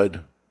very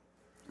good.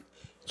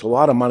 It's a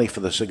lot of money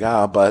for the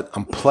cigar, but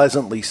I'm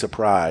pleasantly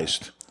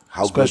surprised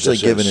how good this is.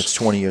 Especially given it's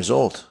 20 years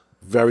old.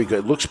 Very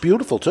good. Looks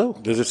beautiful, too.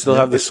 Does it still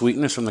have the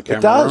sweetness from the Cameroon?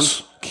 It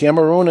does.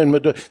 Cameroon and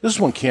Maduro. This is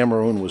when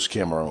Cameroon was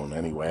Cameroon,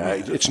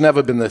 anyway. It's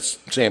never been the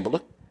same, but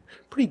look,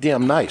 pretty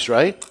damn nice,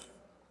 right?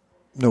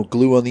 No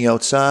glue on the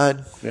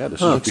outside. Yeah,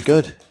 this looks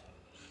good.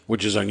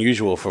 Which is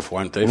unusual for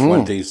Fuente.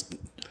 Fuente's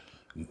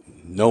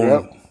known.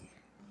 Yep.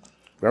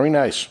 Very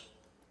nice.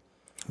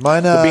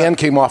 Mine, the band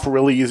came off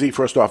really easy.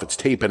 First off, it's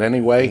taping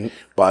anyway,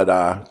 but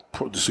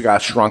the cigar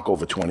shrunk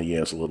over 20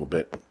 years a little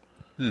bit.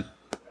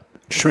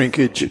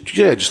 Shrinkage.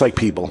 Yeah, just like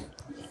people.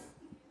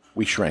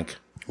 We shrink.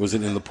 Was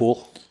it in the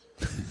pool?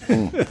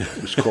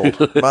 It was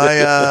cold.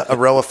 My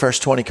Aroa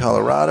First 20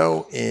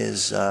 Colorado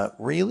is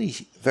really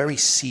very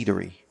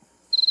cedary.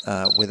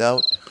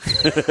 Without...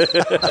 He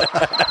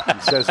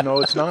says no,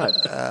 it's not.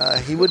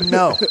 He wouldn't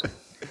know.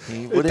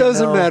 It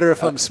doesn't matter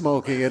if I'm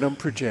smoking it. I'm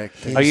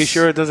projecting. Are you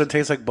sure it doesn't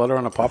taste like butter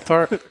on a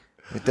Pop-Tart?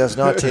 It does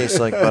not taste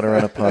like butter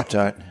on a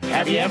Pop-Tart.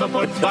 Have you ever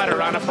put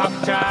butter on a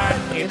Pop-Tart?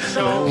 It's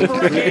so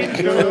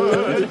freaking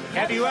good.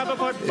 Have you ever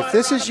put butter? If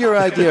this is your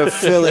idea of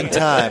filling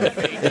time,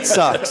 it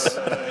sucks.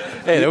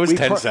 Hey, that was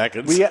 10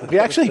 seconds. We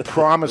actually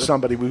promised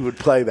somebody we would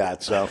play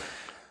that, so...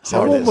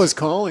 Someone was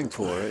calling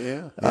for it,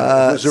 yeah.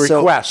 It was a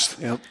request.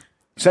 Yep.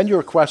 Send your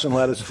requests and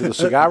letters to the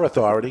Cigar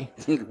Authority.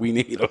 We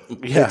need them.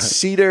 Yeah. It's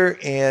cedar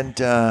and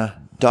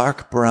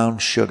dark brown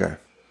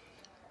sugar.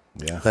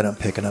 Yeah. That I'm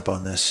picking up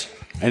on this.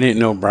 I didn't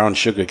know brown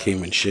sugar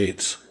came in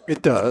shades.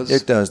 It does.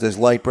 It does. There's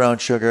light brown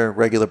sugar,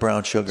 regular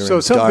brown sugar, So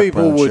and some dark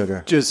people brown would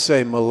sugar. just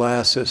say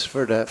molasses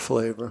for that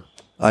flavor.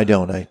 I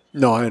don't.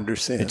 No, I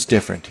understand. It's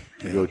different.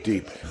 You go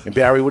deep. And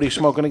Barry, what are you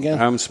smoking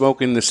again? I'm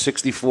smoking the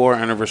 64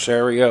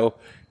 Anniversario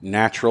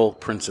Natural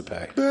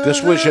Principe.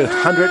 This was your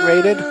 100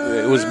 rated?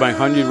 It was my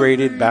 100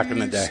 rated back in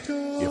the day.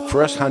 Your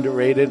first 100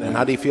 rated, and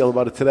how do you feel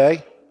about it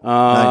today?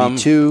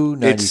 92,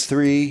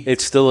 93.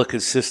 It's still a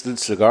consistent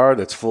cigar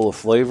that's full of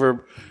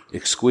flavor,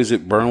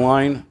 exquisite burn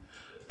line,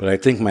 but I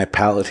think my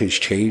palate has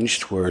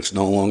changed where it's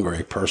no longer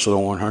a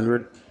personal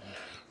 100,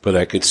 but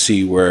I could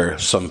see where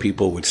some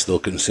people would still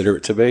consider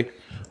it to be.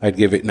 I'd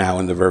give it now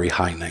in the very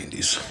high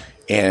 90s.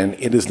 And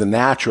it is the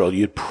natural.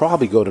 You'd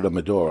probably go to the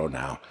Maduro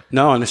now.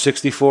 No, on the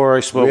 64, I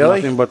smoke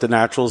Really? nothing but the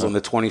naturals. On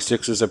the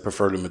 26s, I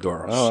prefer the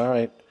Maduros. Oh, all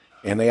right.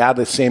 And they are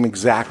the same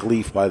exact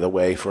leaf, by the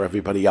way, for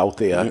everybody out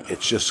there. Yep.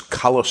 It's just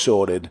color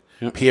sorted,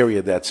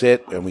 period. That's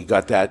it. And we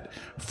got that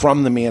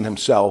from the man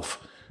himself.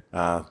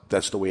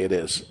 That's the way it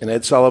is. And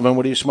Ed Sullivan,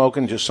 what are you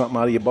smoking? Just something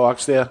out of your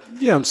box there?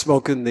 Yeah, I'm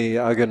smoking the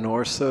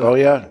Aganorsa. Oh,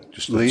 yeah?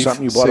 Just leaf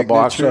something you bought a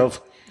box signature.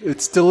 of?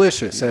 It's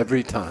delicious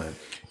every time.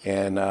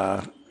 And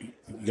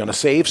you're going to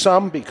save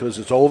some because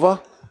it's over?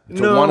 It's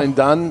a one and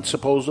done,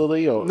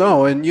 supposedly? Or?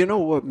 No, and you know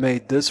what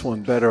made this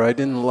one better? I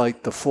didn't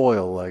like the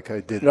foil like I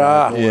did. You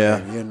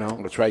know.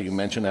 That's right. You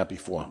mentioned that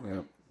before.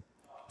 Yeah.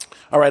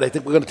 All right. I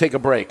think we're going to take a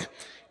break.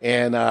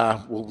 And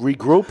we'll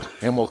regroup,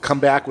 and we'll come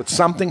back with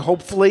something,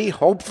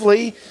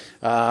 hopefully.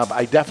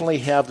 I definitely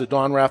have the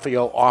Don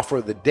Raphael offer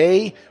of the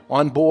day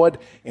on board.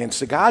 And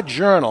Cigar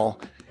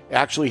Journal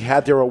actually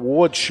had their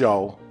awards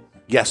show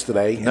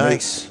yesterday.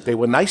 Nice. They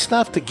were nice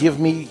enough to give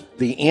me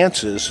the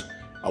answers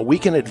a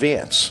week in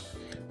advance.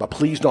 But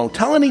please don't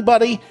tell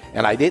anybody,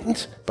 and I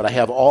didn't, but I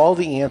have all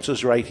the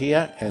answers right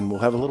here, and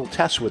we'll have a little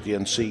test with you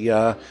and see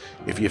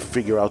if you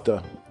figure out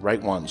the right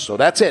ones. So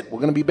that's it. We're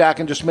going to be back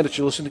in just a minute.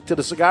 You're listening to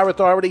the Cigar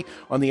Authority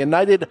on the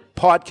United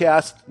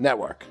Podcast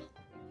Network.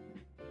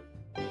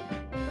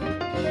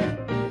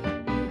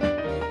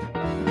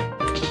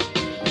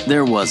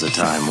 There was a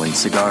time when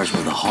cigars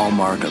were the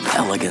hallmark of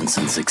elegance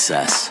and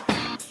success.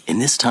 In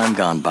this time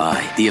gone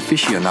by, the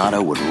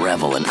aficionado would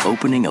revel in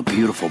opening a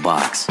beautiful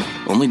box,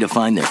 only to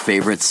find their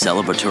favorite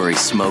celebratory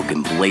smoke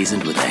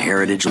emblazoned with a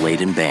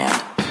heritage-laden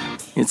band.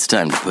 It's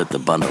time to put the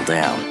bundle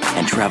down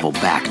and travel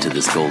back to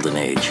this golden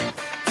age.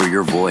 For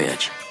your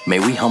voyage, may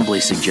we humbly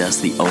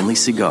suggest the only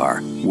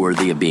cigar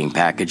worthy of being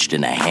packaged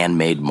in a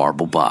handmade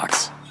marble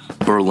box.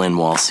 Berlin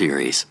Wall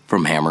Series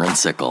from Hammer &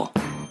 Sickle.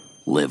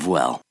 Live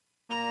well.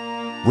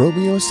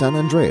 Romeo San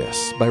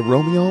Andreas by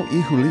Romeo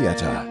y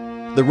Julieta.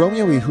 The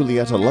Romeo y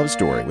Julieta love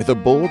story with a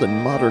bold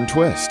and modern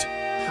twist.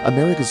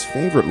 America's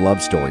favorite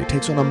love story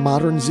takes on a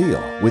modern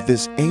zeal with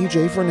this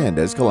A.J.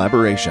 Fernandez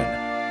collaboration.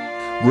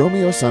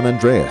 Romeo San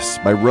Andreas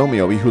by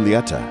Romeo y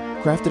Julieta,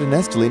 crafted in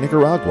Esteli,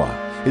 Nicaragua,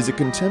 is a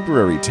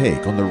contemporary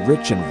take on the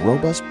rich and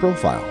robust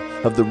profile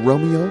of the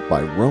Romeo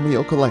by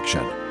Romeo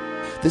collection.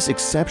 This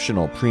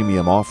exceptional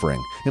premium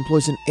offering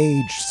employs an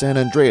aged San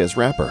Andreas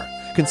wrapper,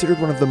 considered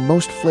one of the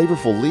most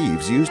flavorful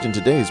leaves used in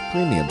today's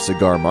premium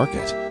cigar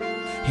market.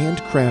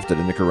 Handcrafted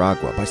in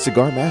Nicaragua by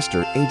cigar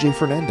master A.J.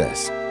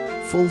 Fernandez.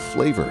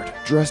 Full-flavored,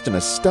 dressed in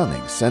a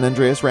stunning San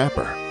Andreas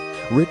wrapper.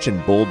 Rich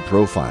and bold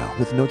profile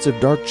with notes of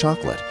dark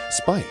chocolate,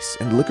 spice,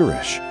 and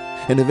licorice.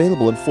 And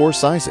available in 4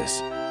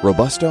 sizes: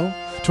 Robusto,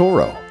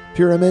 Toro,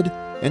 Pyramid,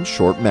 and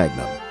Short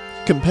Magnum.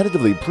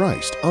 Competitively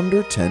priced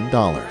under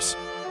 $10.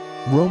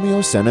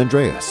 Romeo San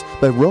Andreas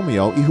by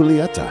Romeo y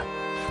Julieta.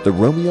 The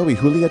Romeo y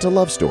Julieta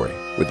love story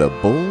with a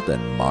bold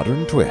and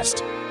modern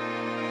twist.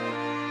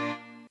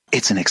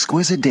 It's an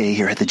exquisite day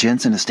here at the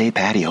Jensen Estate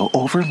patio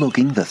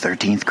overlooking the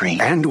 13th green.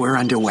 And we're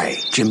underway.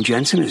 Jim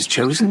Jensen has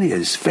chosen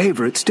his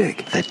favorite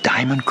stick. The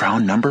Diamond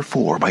Crown No.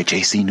 4 by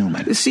J.C.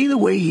 Newman. See the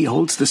way he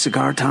holds the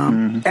cigar,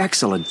 Tom?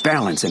 Excellent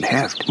balance and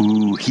heft.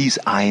 Ooh, he's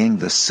eyeing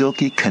the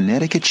silky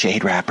Connecticut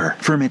shade wrapper.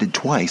 Fermented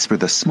twice for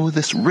the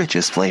smoothest,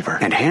 richest flavor.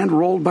 And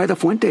hand-rolled by the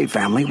Fuente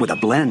family with a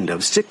blend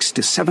of 6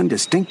 to 7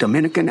 distinct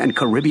Dominican and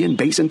Caribbean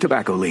basin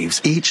tobacco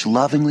leaves. Each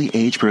lovingly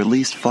aged for at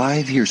least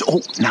 5 years. Oh,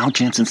 now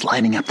Jensen's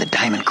lighting up the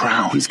Diamond Crown.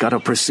 He's got a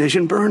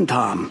precision burn,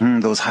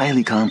 Tom. Those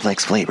highly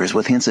complex flavors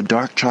with hints of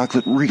dark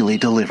chocolate really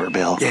deliver,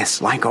 Bill.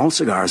 Yes, like all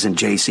cigars in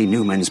J.C.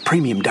 Newman's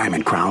premium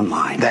Diamond Crown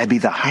line. That'd be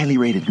the highly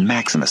rated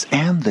Maximus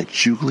and the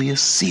Julius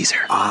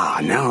Caesar.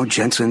 Ah, now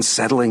Jensen's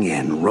settling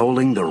in,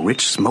 rolling the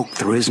rich smoke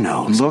through his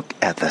nose. Look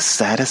at the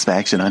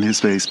satisfaction on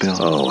his face, Bill.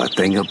 Oh, a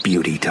thing of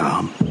beauty,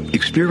 Tom.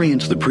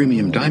 Experience the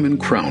premium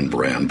Diamond Crown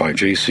brand by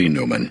J.C.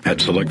 Newman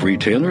at select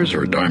retailers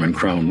or Diamond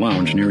Crown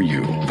Lounge near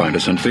you. Find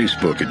us on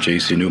Facebook at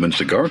J.C. Newman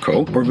Cigar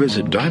Co. or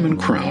visit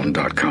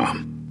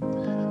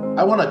diamondcrown.com.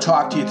 I want to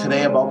talk to you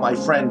today about my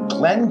friend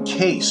Glenn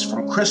Case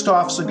from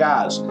Christoph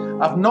Cigars.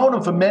 I've known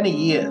him for many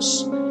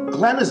years.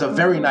 Glenn is a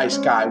very nice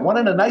guy, one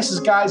of the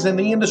nicest guys in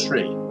the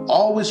industry.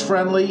 Always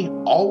friendly,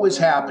 always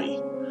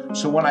happy.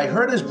 So when I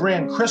heard his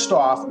brand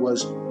Christoph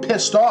was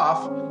pissed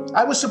off,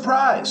 I was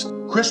surprised.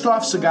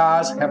 Christoph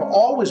Cigars have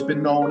always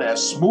been known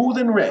as smooth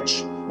and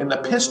rich, and the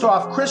pissed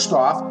off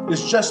Christoph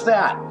is just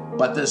that.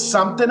 But there's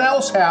something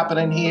else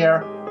happening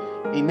here.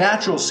 A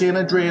natural San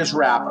Andreas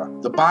wrapper,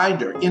 the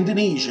binder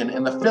Indonesian,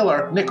 and the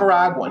filler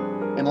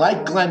Nicaraguan. And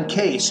like Glenn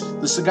Case,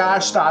 the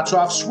cigar starts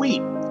off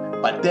sweet,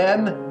 but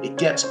then it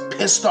gets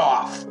pissed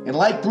off. And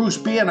like Bruce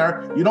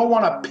Banner, you don't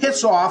want to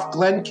piss off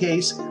Glenn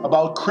Case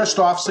about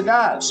Christoph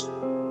Cigars.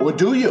 Or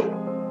do you?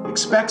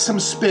 Expect some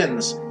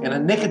spins and a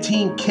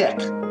nicotine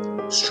kick.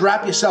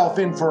 Strap yourself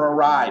in for a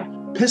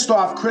ride. Pissed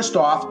off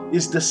Christoph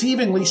is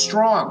deceivingly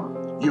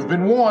strong. You've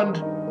been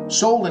warned.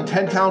 Sold in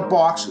 10-count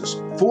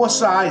boxes, 4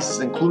 sizes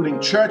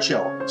including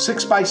Churchill,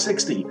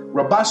 6x60,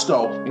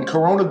 Robusto, and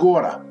Corona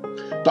Gorda.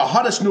 The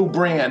hottest new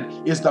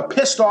brand is the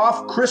Pissed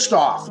Off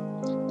Christoph.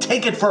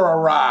 Take it for a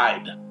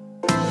ride.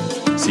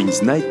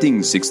 Since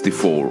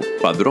 1964,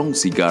 Padron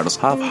Cigars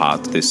have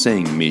had the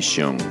same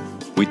mission.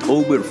 With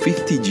over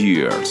 50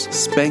 years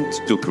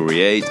spent to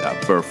create a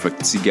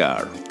perfect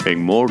cigar,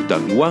 and more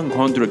than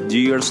 100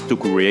 years to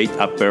create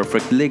a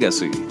perfect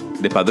legacy,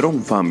 the Padron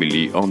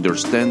family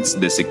understands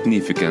the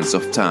significance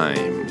of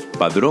time.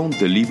 Padron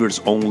delivers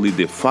only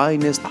the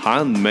finest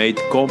handmade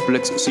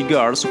complex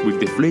cigars with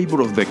the flavor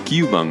of the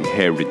Cuban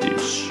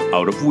heritage,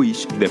 out of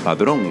which the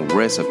Padron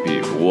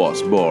recipe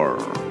was born.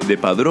 The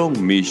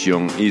Padron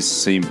mission is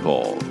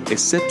simple: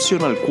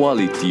 exceptional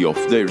quality of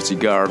their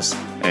cigars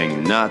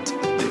and not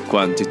the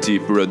quantity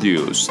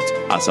produced.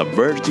 As a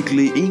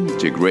vertically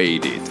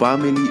integrated,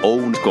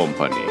 family-owned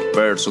company,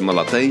 personal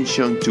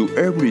attention to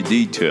every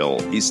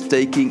detail is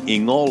taken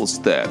in all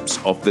steps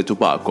of the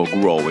tobacco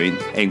growing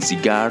and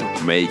cigar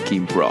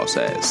making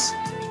process.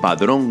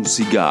 Padron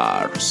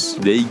Cigars.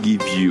 They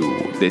give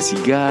you, the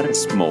cigar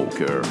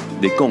smoker,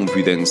 the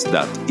confidence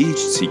that each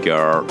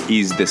cigar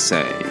is the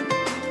same.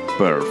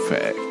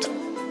 Perfect.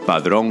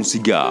 Padron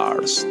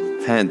Cigars.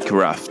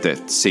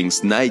 Handcrafted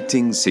since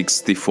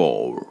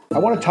 1964. I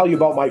want to tell you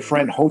about my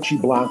friend Hochi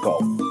Blanco,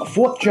 a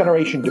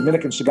 4th-generation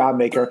Dominican cigar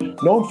maker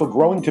known for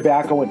growing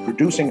tobacco and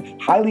producing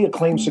highly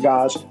acclaimed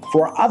cigars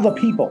for other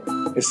people.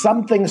 As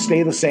some things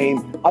stay the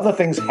same, other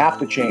things have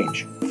to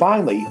change.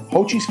 Finally,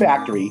 Hochi's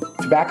factory,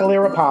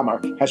 Tabacalera Palmer,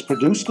 has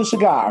produced a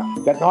cigar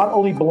that not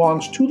only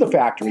belongs to the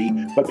factory,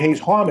 but pays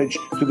homage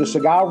to the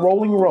cigar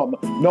rolling room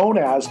known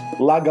as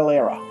La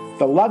Galera.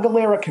 The La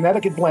Galera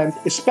Connecticut blend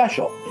is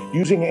special,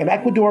 using an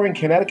Ecuadorian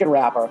Connecticut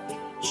wrapper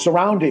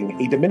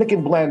surrounding a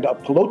Dominican blend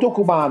of Piloto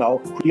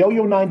Cubano,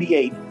 Criollo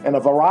 98, and a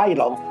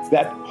varietal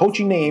that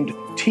Hochi named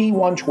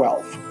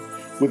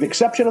T112. With the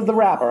exception of the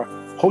wrapper,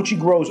 Hochi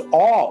grows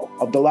all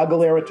of the La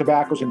Galera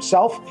tobaccos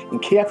himself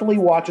and carefully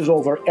watches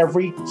over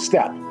every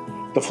step.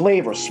 The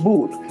flavor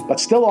smooth,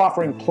 but still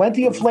offering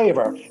plenty of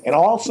flavor in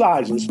all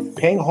sizes,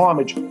 paying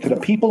homage to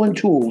the people and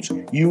tools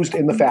used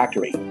in the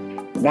factory.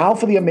 Now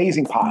for the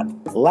amazing part.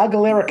 La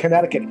Galera,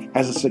 Connecticut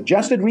has a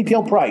suggested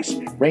retail price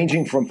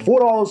ranging from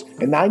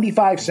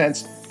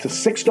 $4.95 to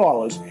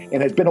 $6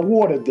 and has been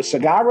awarded the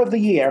Cigar of the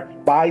Year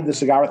by the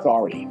Cigar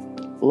Authority.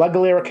 La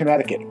Galera,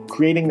 Connecticut,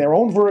 creating their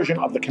own version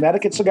of the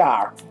Connecticut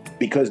cigar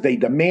because they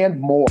demand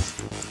more.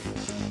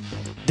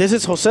 This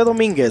is Jose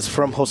Dominguez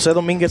from Jose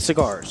Dominguez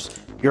Cigars.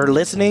 You're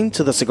listening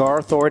to the Cigar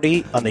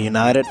Authority on the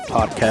United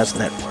Podcast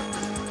Network.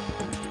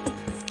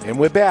 And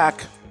we're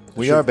back.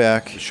 We are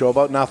back. Show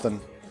about nothing.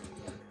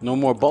 No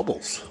more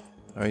bubbles.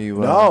 Are you?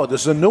 No,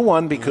 this is a new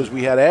one because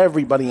we had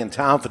everybody in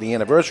town for the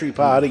anniversary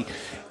party,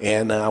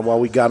 and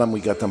while we got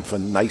them for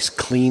nice,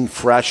 clean,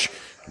 fresh,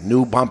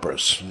 new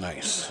bumpers.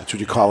 Nice. That's what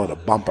you call it, a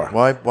bumper.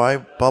 Why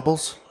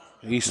bubbles?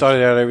 He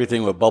started out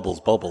everything with bubbles.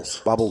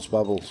 Bubbles. That was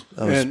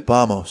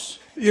Bamos.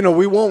 You know,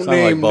 we won't Sound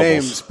like name bubbles.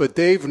 names, but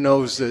Dave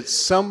knows that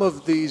some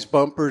of these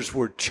bumpers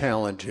were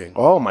challenging.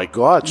 Oh, my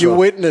God. You So-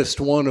 witnessed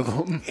one of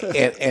them.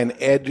 and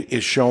Ed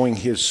is showing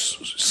his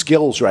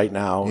skills right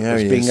now Yeah,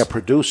 as he being is. a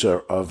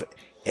producer of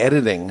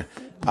editing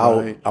out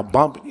Right. a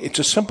bump. It's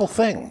a simple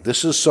thing.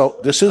 This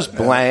is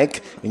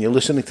blank, and you're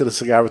listening to the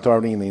Cigar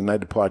Authority and the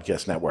United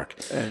Podcast Network.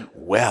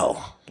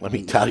 Well, let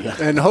me tell you.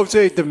 And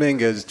Jose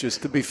Dominguez,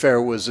 just to be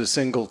fair, was a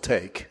single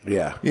take.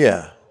 Yeah.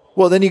 Yeah.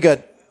 Well, then you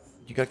got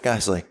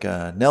guys like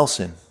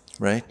Nelson,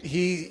 right?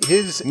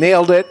 His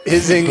nailed it.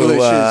 His English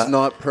Who, is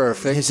not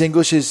perfect. His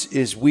English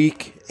is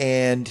weak,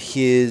 and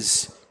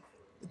his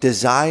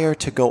desire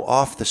to go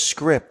off the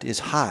script is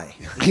high.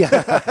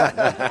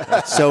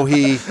 Yeah. So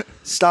he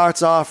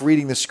starts off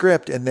reading the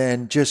script and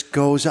then just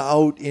goes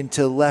out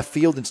into left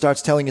field and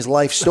starts telling his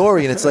life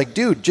story. And it's like,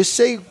 dude, just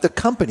say the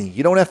company.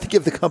 You don't have to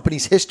give the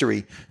company's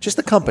history, just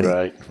the company.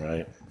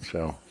 Right.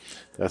 So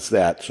that's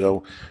that.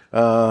 So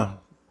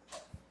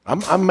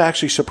I'm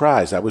actually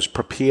surprised. I was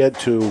prepared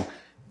to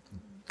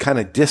kind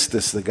of diss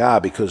this cigar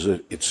because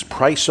it's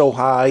priced so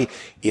high.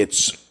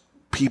 It's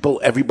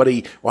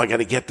everybody, I got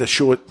to get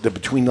the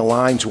Between the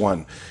Lines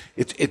one.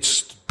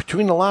 It's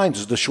Between the Lines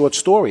is the short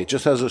story. It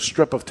just has a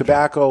strip of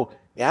tobacco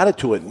added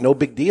to it. No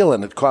big deal,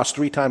 and it costs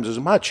 3 times as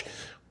much.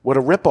 What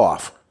a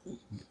ripoff.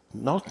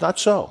 No, not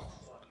so.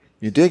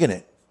 You're digging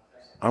it.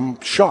 I'm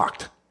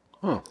shocked.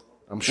 Huh.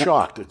 I'm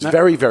shocked. It's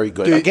very, very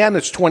good. Again,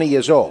 it's 20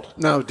 years old.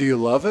 Now, do you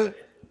love it?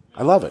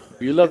 I love it.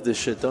 You love this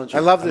shit, don't you?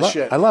 I love this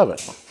shit. I love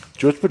it.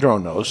 George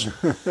Padron knows.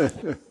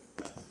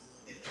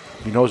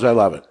 He knows I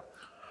love it.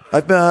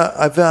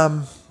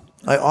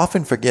 I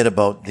often forget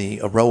about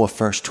the Aroa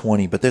First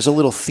 20, but there's a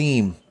little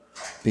theme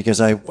because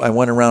I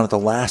went around at the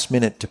last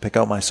minute to pick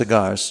out my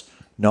cigars,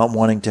 not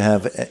wanting to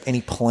have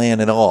any plan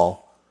at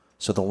all.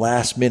 So the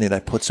last minute I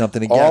put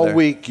something together. All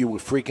week you were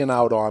freaking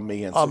out on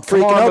me. And I'm said, "Come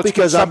freaking on, out let's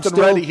because get I'm something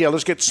still- ready here.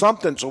 Let's get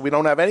something so we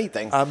don't have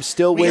anything. I'm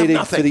still We have waiting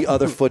nothing.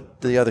 for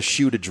the other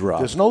shoe to drop.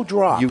 There's no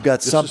drop. You've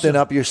got This is something it.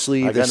 up your I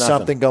sleeve. got There's nothing.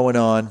 something going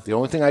on. The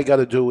only thing I got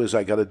to do is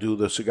I got to do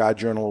the Cigar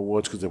Journal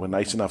Awards because they were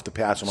nice enough to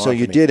pass them on So to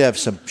you me. did have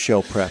some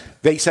show prep.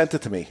 They sent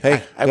it to me. Hey,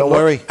 I haven't don't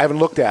worry. I haven't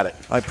looked at it.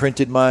 I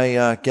printed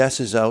my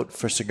guesses out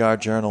for Cigar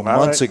Journal All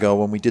months right. ago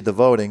when we did the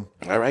voting.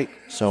 All right.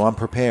 So I'm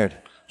prepared.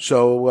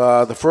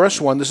 So the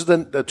first one, this is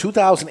the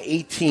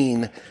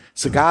 2018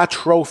 Cigar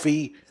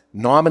Trophy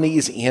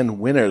nominees and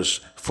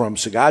winners from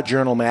Cigar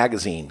Journal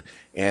magazine.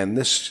 And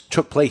this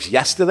took place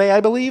yesterday,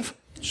 I believe.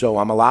 So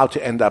I'm allowed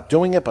to end up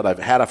doing it, but I've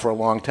had it for a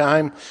long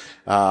time.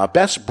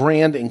 Best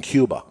brand in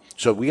Cuba.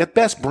 So we got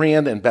best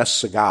brand and best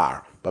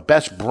cigar. But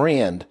best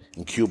brand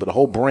in Cuba, the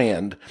whole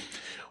brand,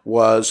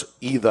 was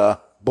either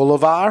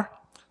Bolivar,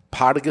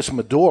 Partagas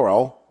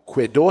Maduro,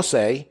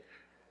 Quedorce,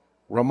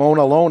 Ramon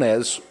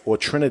Alones, or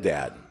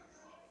Trinidad.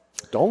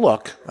 Don't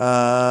look.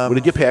 What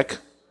did you pick?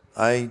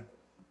 I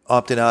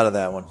opted out of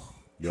that one.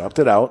 You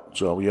opted out,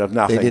 so you have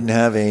nothing. They didn't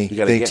have a. You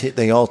gotta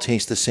They all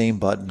taste the same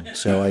button.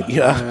 So I.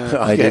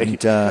 I okay. didn't.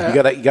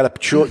 You got a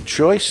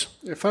choice.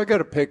 If I got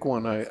to pick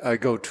one, I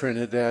go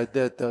Trinidad.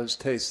 That does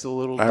taste a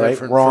little All right,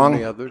 different wrong.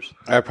 from the others.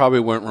 I probably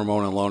went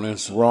Ramon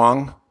Alones.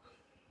 Wrong.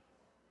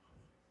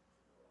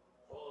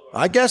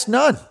 I guess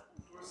none.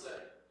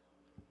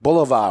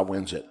 Bolivar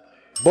wins it.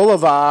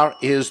 Bolivar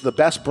is the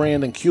best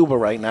brand in Cuba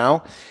right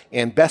now,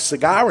 and best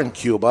cigar in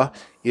Cuba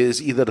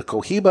is either the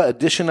Cohiba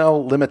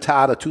Edicional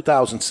Limitada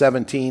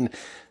 2017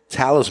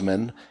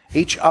 Talisman,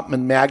 H.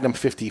 Upman Magnum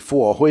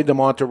 54, Hoy de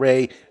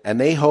Monterrey,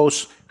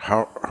 Anejos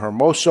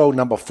Hermoso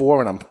No.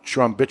 4, and I'm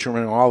sure I'm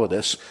butchering all of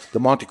this, the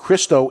Monte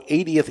Cristo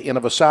 80th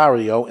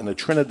Aniversario, and the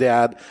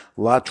Trinidad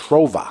La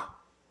Trova.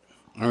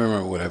 I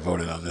remember what I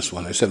voted on this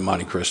one. I said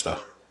Monte Cristo.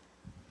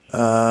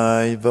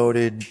 I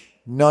voted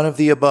none of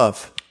the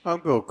above. I'll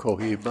go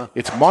Cohiba.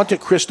 It's Monte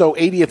Cristo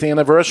 80th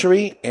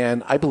Anniversary,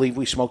 and I believe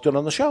we smoked it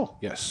on the show.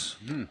 Yes.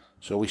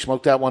 So we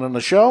smoked that one on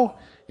the show,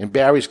 and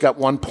Barry's got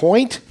 1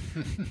 point.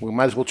 We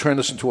might as well turn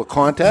this into a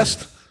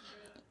contest.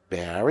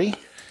 Barry.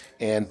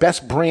 And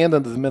best brand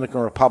in the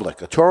Dominican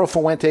Republic. A Toro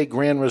Fuente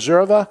Gran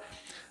Reserva,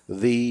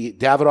 the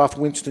Davidoff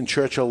Winston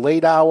Churchill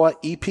Late Hour,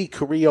 EP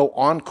Carrillo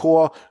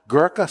Encore,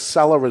 Gurkha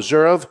Cellar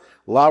Reserve,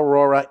 La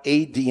Aurora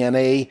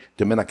ADNA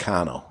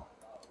Dominicano.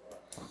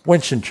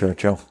 Winston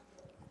Churchill.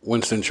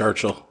 Winston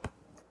Churchill.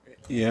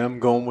 Yeah, I'm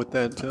going with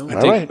that too.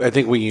 I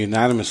think we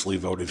unanimously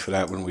voted for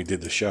that when we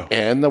did the show.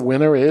 And the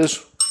winner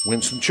is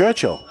Winston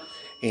Churchill.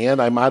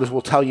 And I might as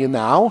well tell you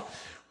now,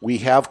 we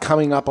have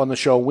coming up on the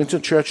show,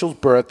 Winston Churchill's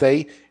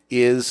birthday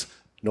is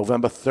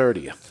November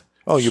 30th.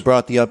 Oh, you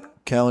brought the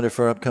calendar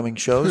for upcoming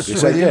shows?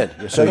 Yes, I did.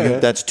 Yes, I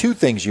did. That's 2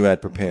 things you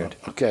had prepared.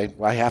 Okay,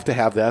 well, I have to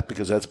have that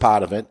because that's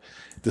part of it.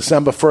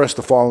 December 1st,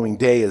 the following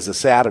day, is a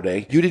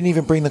Saturday. You didn't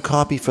even bring the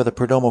copy for the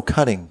Perdomo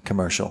cutting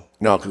commercial.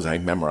 No, because I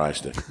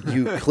memorized it.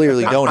 You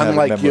clearly don't have it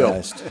Unlike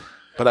memorized. you.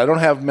 But I don't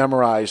have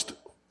memorized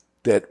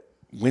that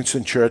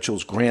Winston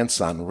Churchill's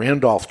grandson,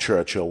 Randolph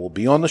Churchill, will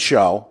be on the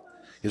show.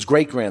 His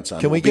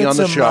great-grandson Can we will be get on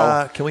some? the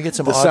show. Can we get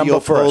some December audio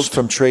polls 1st.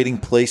 from Trading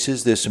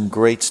Places? There's some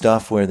great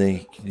stuff where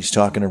he's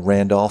talking to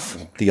Randolph,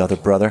 the other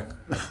brother.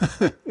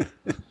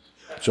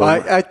 So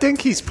I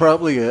think he's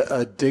probably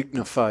a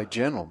dignified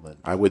gentleman.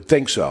 I would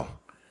think so.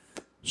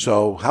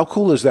 So how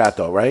cool is that,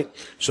 though, right?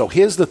 So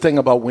here's the thing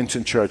about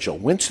Winston Churchill.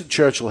 Winston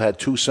Churchill had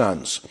two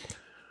sons,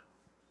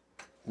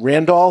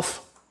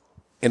 Randolph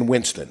and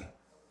Winston.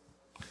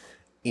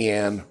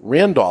 And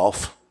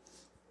Randolph,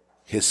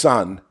 his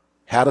son,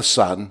 had a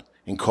son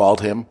and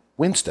called him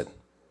Winston.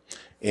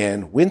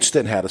 And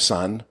Winston had a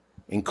son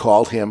and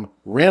called him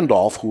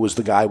Randolph, who was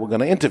the guy we're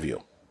going to interview.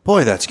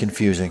 Boy, that's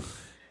confusing.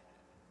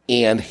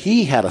 And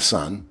he had a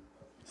son,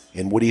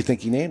 and what do you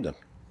think he named him?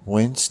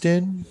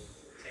 Winston?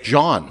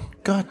 John.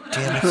 God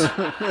damn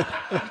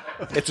it.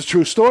 It's a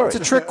true story. It's a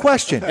trick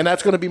question. And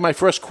that's going to be my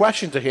first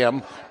question to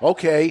him.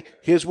 Okay,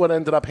 here's what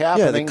ended up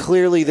happening. Yeah,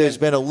 clearly there's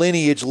been a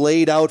lineage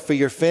laid out for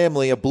your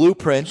family, a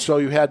blueprint. So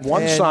you had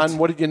one son.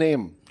 What did you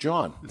name him?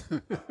 John.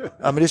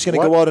 I'm just going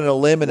to go out on a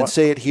limb and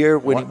say it here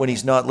when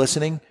he's not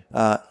listening.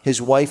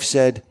 His wife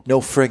said,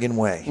 no friggin'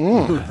 way.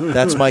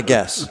 That's my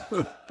guess.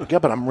 Yeah,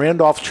 but I'm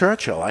Randolph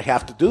Churchill. I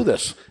have to do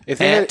this.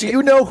 Do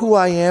you know who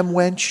I am,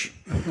 wench?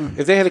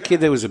 If they had a kid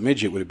that was a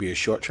midget, would it be a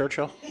short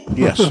Churchill?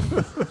 Yes.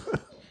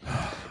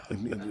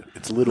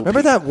 It's little.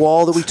 Remember that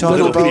wall that we talked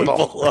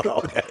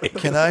about? Okay.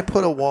 Can I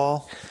put a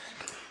wall?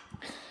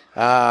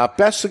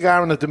 Best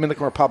cigar in the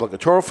Dominican Republic: a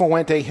Toro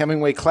Fuente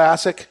Hemingway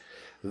Classic,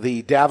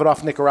 the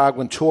Davidoff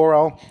Nicaraguan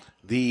Toro,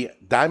 the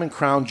Diamond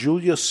Crown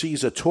Julius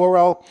Caesar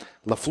Toro,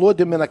 La Flor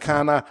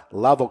Dominicana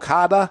La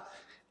Vocada,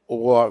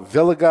 or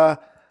Villiga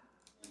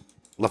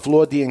La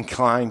Flor de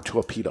Incline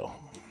Torpedo.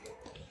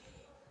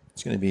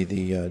 It's going to be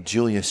the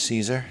Julius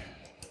Caesar.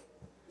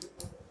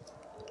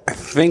 I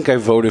think I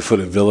voted for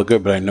the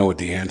Villiger, but I know what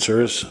the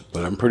answer is.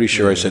 But I'm pretty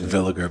sure I said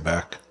Villiger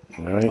back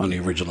on the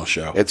original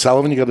show. Ed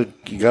Sullivan,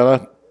 you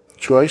got a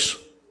choice?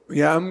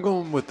 Yeah, I'm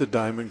going with the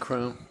Diamond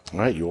Crown. All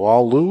right, you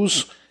all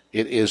lose.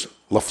 It is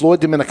La Flor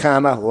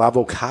Dominicana La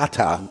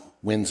Vocata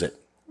wins it.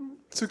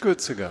 It's a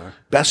good cigar.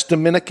 Best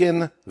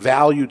Dominican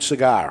valued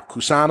cigar: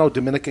 Cusano,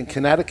 Dominican,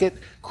 Connecticut;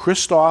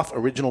 Christoph,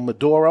 Original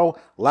Maduro;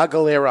 La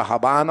Galera,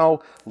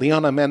 Habano;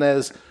 Leon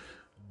Jimenez,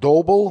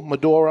 Doble,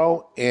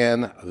 Maduro;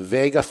 and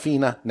Vega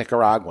Fina,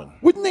 Nicaraguan.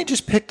 Wouldn't they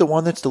just pick the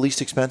one that's the least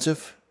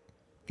expensive?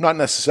 Not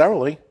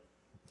necessarily.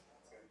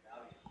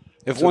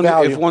 If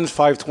one's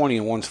 520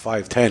 and one's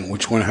 510,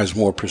 which one has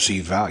more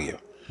perceived value?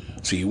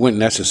 So you wouldn't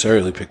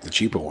necessarily pick the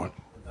cheaper one.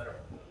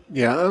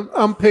 Yeah,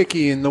 I'm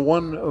picky, and the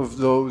one of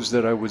those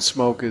that I would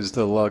smoke is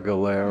the La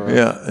Galera.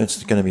 Yeah,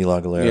 it's going to be La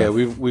Galera. Yeah,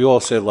 we all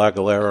said La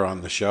Galera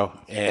on the show.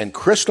 And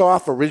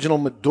Christoph, Original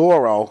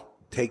Maduro,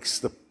 takes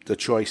the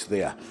choice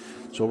there.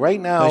 So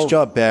right now... Nice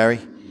job, Barry.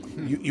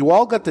 You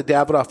all got the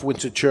Davidoff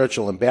Winston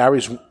Churchill, and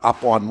Barry's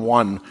up on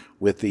one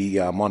with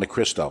the Monte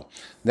Cristo.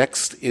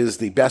 Next is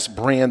the best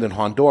brand in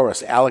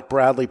Honduras: Alec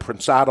Bradley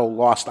Prensado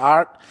Lost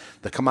Art,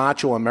 the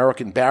Camacho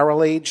American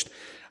Barrel Aged,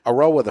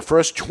 Aroa, the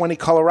first 20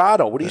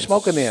 Colorado. What are you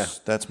smoking there?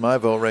 That's my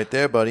vote right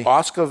there, buddy.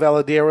 Oscar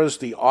Valadares,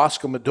 the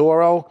Oscar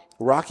Maduro,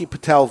 Rocky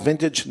Patel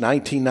Vintage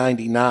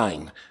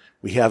 1999.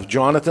 We have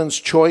Jonathan's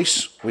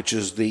choice, which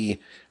is the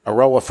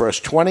Aroa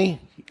first 20.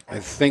 I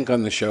think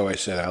on the show I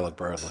said Alec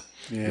Bradley.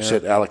 Yeah. You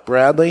said Alec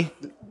Bradley.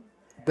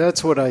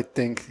 That's what I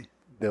think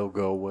they'll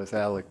go with,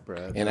 Alec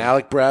Bradley. And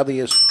Alec Bradley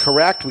is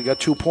correct. We got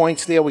 2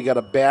 points there. We got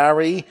a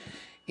Barry,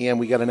 and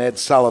we got an Ed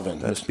Sullivan.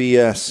 That's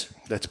BS.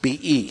 That's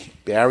BE,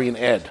 Barry and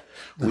Ed.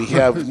 We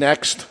have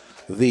next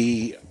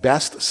the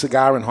best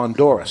cigar in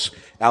Honduras: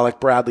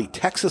 Alec Bradley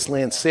Texas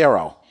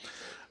Lancero,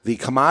 the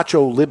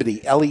Camacho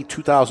Liberty LE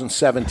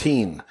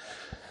 2017,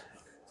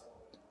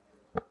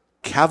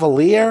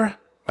 Cavalier.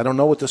 I don't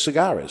know what the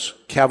cigar is.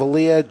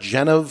 Cavalier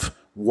Genevieve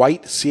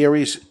White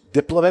Series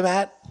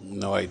Diplomat.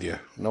 No idea.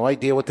 No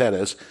idea what that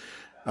is.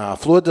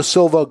 Flor de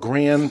Silva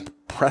Grand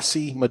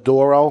Presi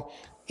Maduro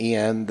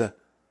and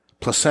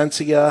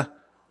Plasencia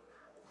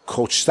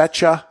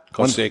Cosecha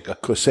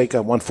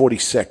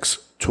 146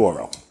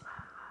 Toro.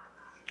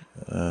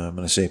 I'm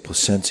going to say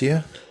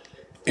Plasencia.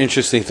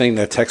 Interesting thing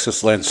that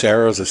Texas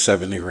Lancero is a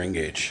 70 ring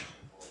gauge.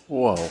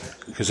 Whoa.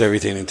 Because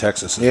everything in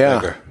Texas is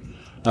bigger.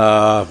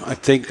 I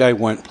think I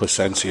went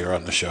Plasencia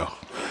on the show.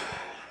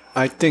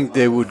 I think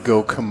they would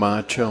go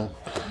Camacho.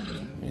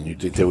 And you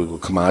think they would go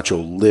Camacho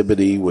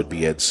Liberty would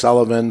be Ed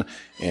Sullivan,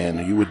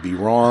 and you would be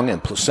wrong,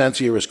 and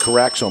Plasencia is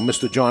correct. So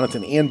Mr.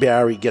 Jonathan and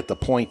Barry get the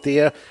point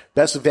there.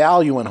 Best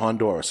value in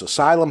Honduras: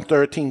 Asylum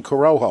 13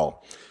 Corojo,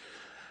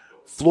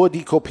 Flor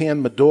de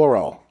Copan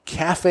Maduro,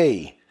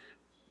 Cafe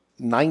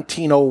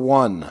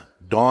 1901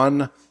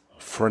 Don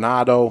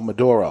Fernando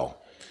Maduro,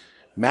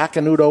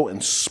 Macanudo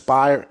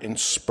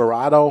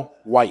Inspirado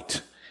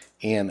White,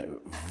 and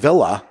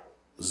Villa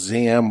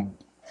Zamorano.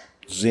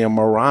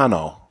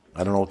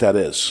 I don't know what that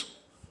is.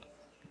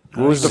 I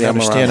don't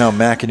understand how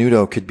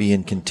Macanudo could be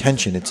in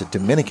contention. It's a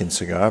Dominican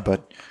cigar,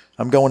 but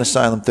I'm going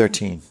Asylum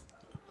 13.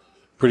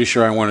 Pretty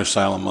sure I went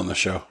Asylum on the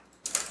show.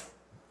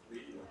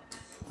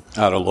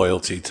 Out of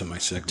loyalty to my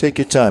segment. Take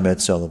your time, Ed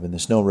Sullivan.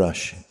 There's no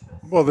rush.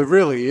 Well, there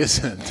really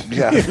isn't.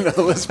 Yeah.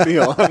 Let's be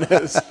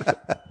honest.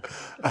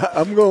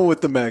 I'm going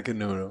with the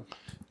Macanudo.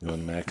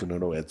 Ewan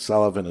Macanudo, Ed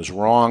Sullivan is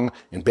wrong.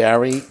 And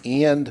Barry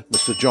and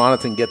Mr.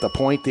 Jonathan get the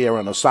point there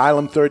on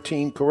Asylum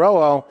 13.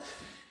 Carollo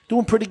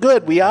doing pretty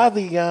good. We are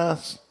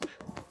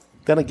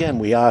then again,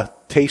 we are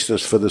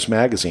tasters for this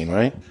magazine,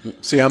 right?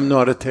 See, I'm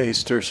not a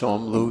taster, so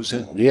I'm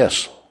losing.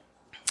 Yes.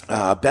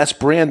 Best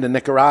brand in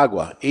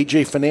Nicaragua.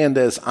 AJ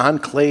Fernandez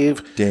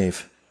Enclave.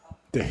 Dave.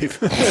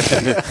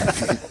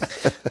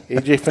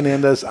 AJ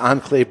Fernandez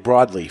Enclave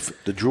Broadleaf.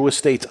 The Drew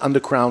Estates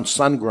Undercrown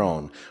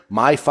Sungrown.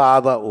 My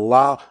Father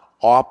La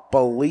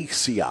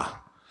Opalicia.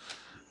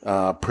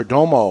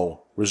 Perdomo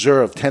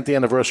Reserve 10th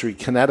Anniversary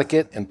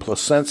Connecticut. And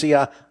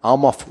Placencia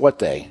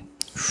Almafuerte.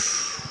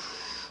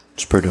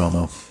 It's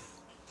Perdomo.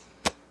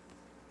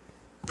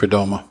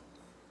 Perdomo.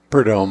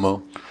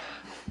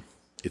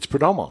 It's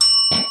Perdomo.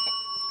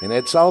 And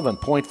Ed Sullivan,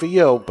 point for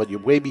you, but you're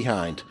way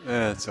behind.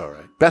 That's all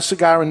right. Best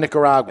cigar in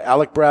Nicaragua,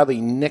 Alec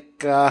Bradley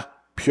Nica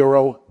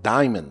Puro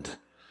Diamond.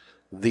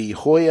 The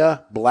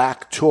Hoya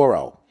Black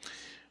Toro.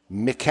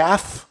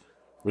 McCaff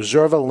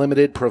Reserva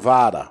Limited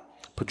Privada.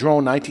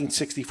 Padron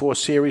 1964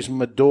 Series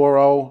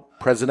Maduro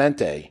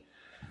Presidente.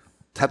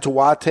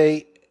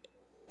 Tatuate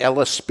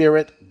El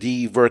Spirit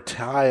de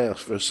Versailles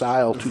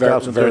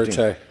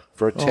 2013.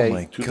 Oh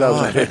my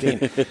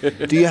 2015.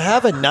 God. Do you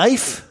have a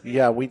knife?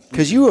 Yeah,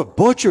 because you were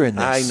butchering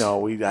this. I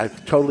know. I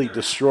totally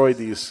destroyed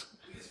these.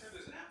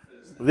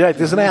 Yeah,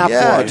 there's an app for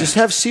Yeah, it. just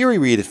have Siri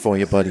read it for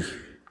you, buddy.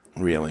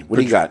 Really? What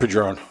do you got?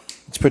 Padron.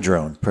 It's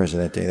Padron,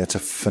 Presidente. That's a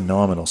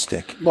phenomenal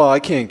stick. Well, I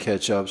can't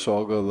catch up, so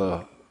I'll go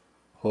La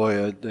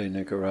Joya de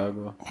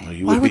Nicaragua.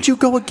 Why would you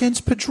go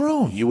against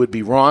Padron? You would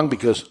be wrong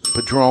because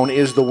Padron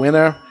is the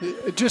winner.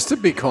 Just to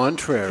be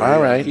contrary.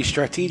 All right. He's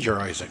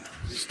strategizing.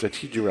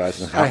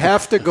 I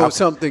have to go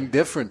something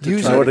different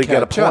to try to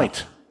get a catch up.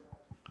 point.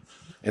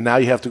 And now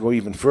you have to go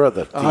even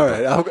further. All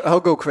right, I'll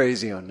go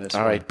crazy on this.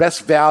 All right,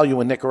 best value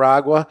in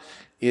Nicaragua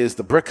is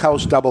the Brick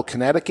House Double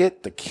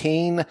Connecticut, the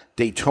Cane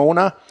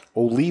Daytona,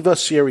 Oliva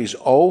Series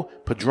O,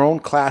 Padron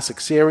Classic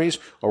Series,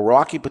 or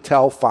Rocky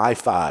Patel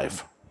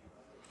 5.5.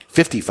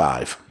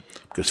 55,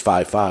 because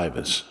 5.5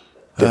 is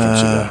different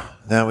cigar.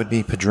 That would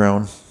be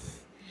Padron.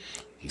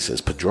 He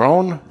says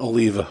Padron.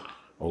 Oliva.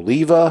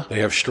 They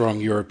have strong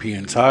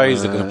European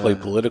ties. They're going to play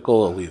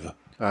political. Oliva.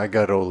 I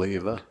got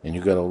Oliva. And you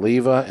got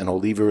Oliva, and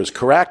Oliva is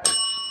correct.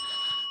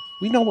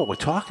 We know what we're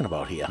talking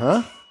about here,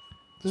 huh?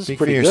 This Speak is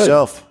pretty for good.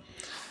 yourself.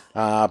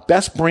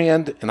 Best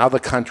brand in other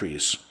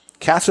countries.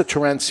 Casa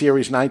Torrent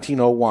Series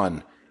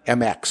 1901,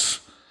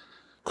 MX.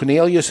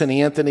 Cornelius and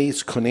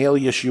Anthony's,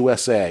 Cornelius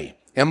USA.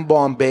 M.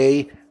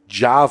 Bombay,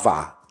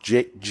 Java,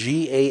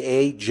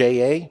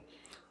 Gaaja,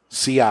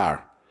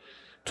 CR.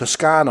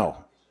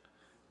 Toscano,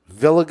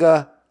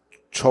 Villiga,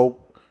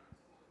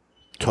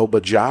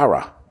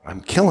 Tobajara.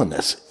 I'm killing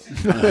this.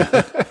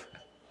 What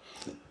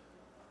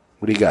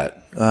do you got?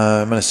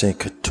 I'm going to say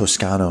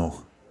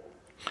Toscano.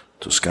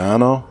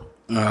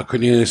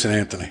 Cornelius and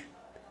Anthony.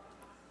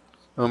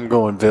 I'm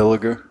going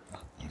Villiger.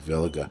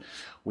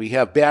 We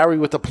have Barry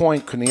with the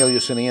point,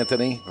 Cornelius and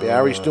Anthony.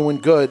 Barry's doing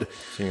good.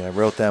 See, I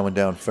wrote that one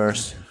down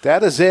first.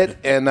 That is it.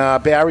 And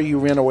Barry, you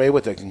ran away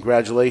with it.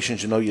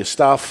 Congratulations. You know your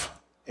stuff.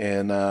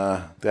 And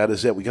that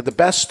is it. We got the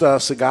best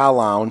cigar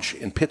lounge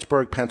in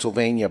Pittsburgh,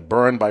 Pennsylvania,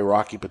 burned by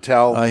Rocky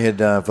Patel. I had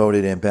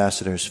voted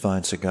Ambassador's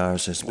Fine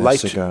Cigars as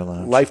best cigar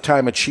lounge.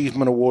 Lifetime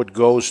Achievement Award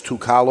goes to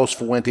Carlos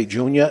Fuente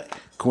Jr.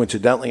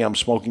 Coincidentally, I'm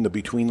smoking the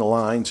Between the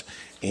Lines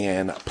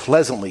and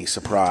pleasantly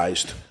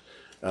surprised.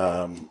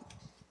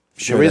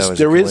 There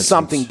is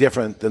something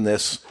different than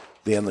this,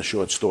 than the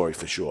short story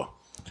for sure.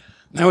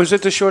 Now, is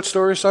it the short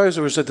story size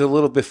or is it a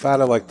little bit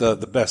fatter like the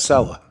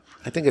bestseller?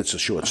 I think it's a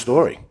short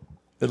story.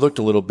 It looked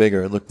a little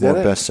bigger. It looked more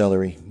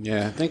bestsellery.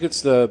 Yeah, I think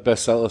it's the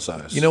bestseller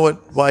size. You know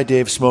what? Why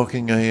Dave's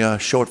smoking a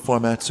short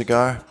format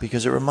cigar?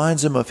 Because it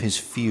reminds him of his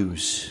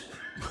fuse.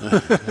 He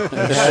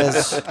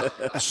has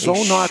So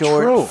a not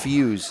short true.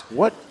 fuse.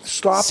 What?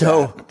 Stop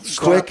So that.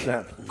 Stop quick,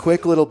 that.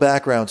 quick little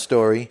background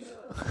story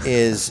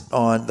is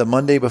on the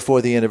Monday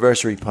before the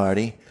anniversary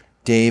party.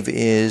 Dave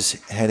is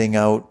heading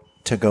out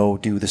to go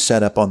do the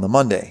setup on the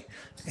Monday,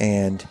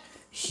 and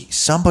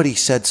somebody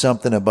said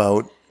something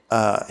about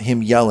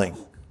him yelling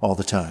all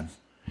the time.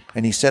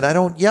 And he said, I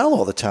don't yell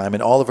all the time.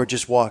 And Oliver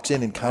just walks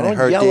in and kind of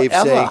heard Dave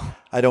say,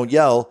 I don't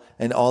yell.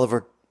 And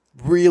Oliver,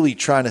 really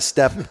trying to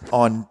step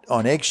on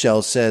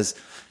eggshells, says,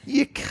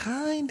 you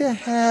kind of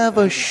have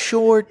a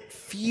short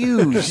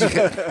fuse.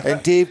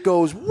 And Dave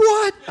goes,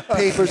 what?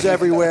 Papers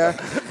everywhere.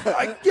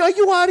 Are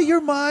you out of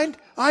your mind?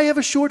 I have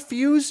a short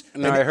fuse?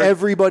 No, and I heard-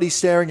 everybody's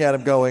staring at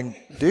him going,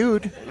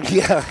 dude.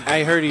 Yeah.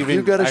 I heard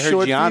You got a I heard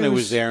short Gianna fuse.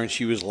 was there and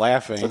she was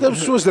laughing. So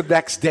this was the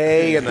next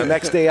day, and the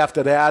next day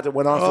after that, it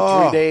went on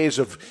for 3 days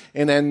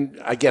and then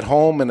I get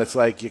home, and it's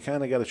like, you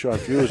kind of got a short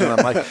fuse, and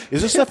I'm like,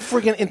 is this a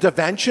friggin'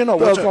 intervention, or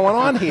what's going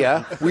on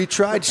here? We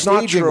tried It's not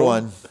staging true.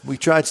 one.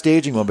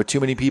 But too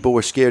many people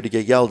were scared to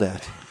get yelled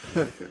at.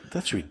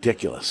 That's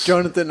ridiculous.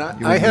 Jonathan,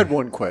 I had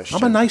one question.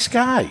 I'm a nice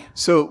guy.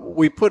 So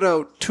we put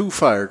out 2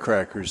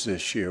 firecrackers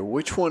this year.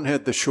 Which one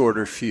had the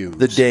shorter fuse?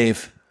 The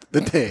Dave.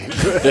 The Dave.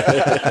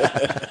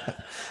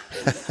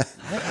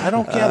 I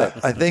don't get it.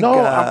 I think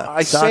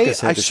I say Sakis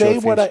had the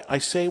what short I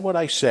say what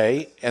I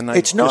say, and I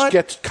It's just not-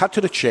 get cut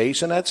to the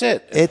chase, and that's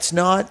it. It's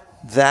not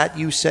that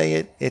you say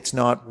it. It's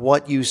not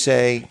what you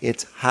say.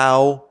 It's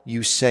how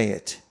you say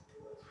it.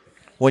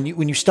 When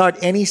you start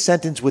any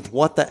sentence with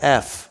 "what the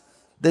f,"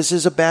 this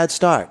is a bad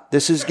start.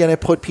 This is going to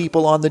put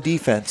people on the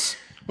defense.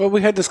 Well,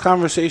 we had this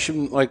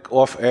conversation like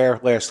off air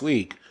last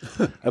week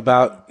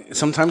about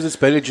sometimes it's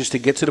better just to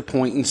get to the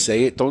point and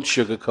say it. Don't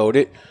sugarcoat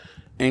it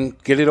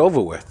and get it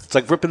over with. It's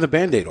like ripping the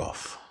Band-Aid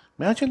off.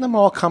 Imagine them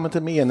all coming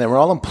to me, and they're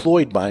all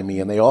employed by me,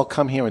 and they all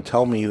come here and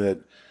tell me that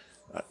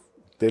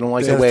they don't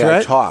like the way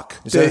I talk.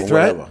 Is that a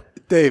threat? Whatever.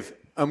 Dave,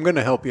 I'm going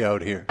to help you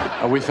out here.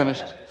 Are we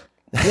finished?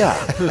 Yeah,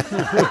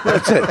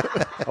 that's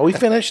it. Are we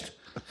finished?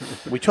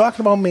 We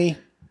talking about me?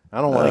 I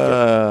don't like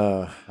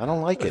it. I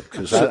don't like it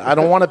because I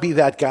don't want to be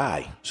that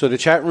guy. So the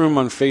chat room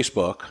on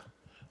Facebook,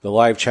 the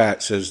live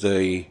chat says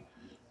the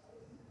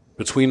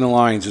Between the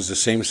Lines is the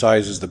same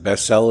size as the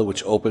bestseller,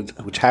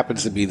 which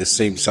happens to be the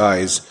same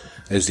size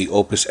as the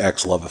Opus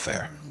X Love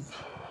Affair.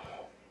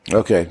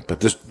 Okay,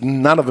 but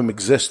none of them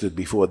existed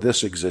before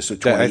this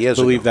existed 20 years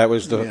ago. I believe that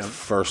was the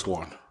first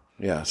one.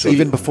 Yeah. So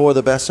Even before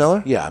the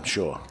bestseller? Yeah, I'm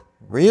sure.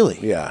 Really?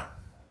 Yeah.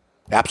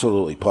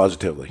 Absolutely,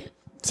 positively.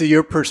 So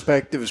your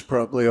perspective is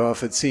probably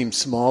off. It seems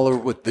smaller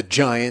with the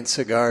giant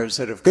cigars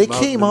that have come They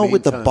out. came out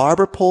with the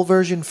barber pole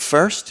version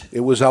first? It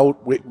was out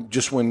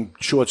just when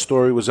Short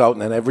Story was out,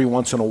 and then every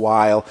once in a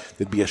while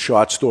there'd be a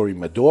Short Story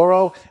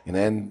Maduro, and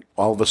then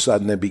all of a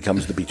sudden there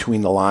becomes the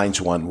Between the Lines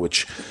one,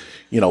 which,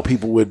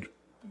 people would,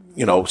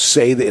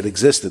 say that it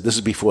existed. This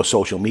is before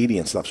social media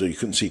and stuff, so you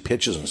couldn't see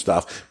pictures and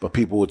stuff, but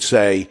people would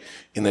say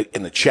in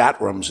the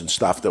chat rooms and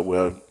stuff that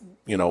were,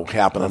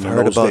 happening I've in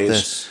heard those about days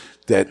this.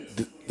 that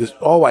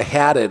I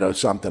had it or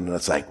something, and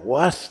it's like,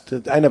 what?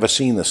 I never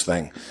seen this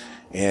thing,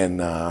 and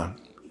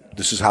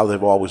this is how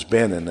they've always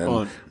been. And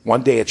then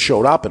one day it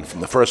showed up, and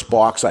from the first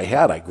box I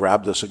had, I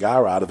grabbed a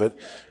cigar out of it.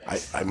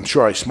 I'm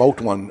sure I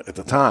smoked one at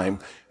the time,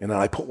 and then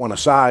I put one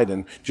aside,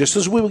 and just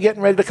as we were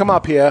getting ready to come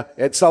up here,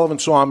 Ed Sullivan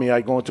saw me. I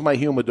go into my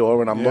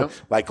humidor, and I'm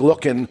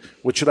looking,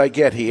 what should I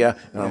get here?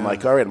 And I'm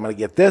like, all right, I'm going to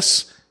get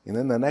this, and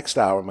then the next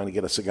hour I'm going to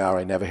get a cigar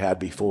I never had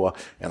before,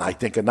 and I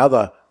think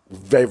another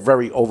very,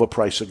 very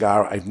overpriced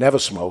cigar I've never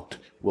smoked.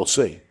 We'll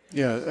see.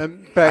 Yeah,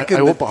 I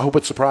hope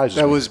it surprises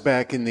me. That was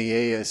back in the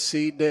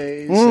ASC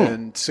days,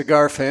 and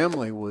Cigar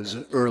Family was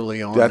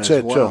early on. That's as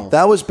it, well. too.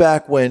 That was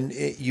back when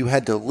you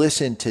had to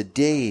listen to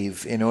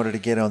Dave in order to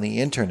get on the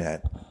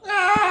internet.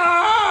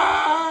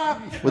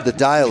 With the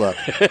dial-up.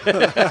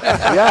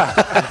 Yeah.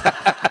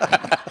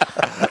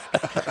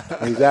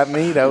 Is that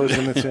me? That was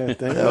in the same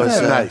thing. That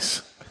was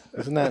nice.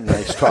 Isn't that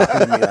nice talking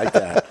to me like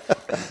that?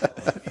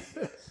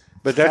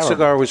 But that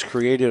cigar was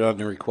created on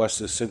the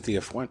request of Cynthia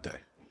Fuente.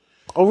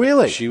 Oh,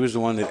 really? She was the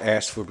one that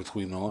asked for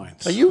Between the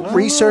Lines. Are you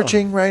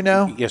researching right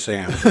now? Yes, I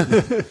am.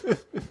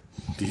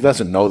 He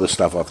doesn't know the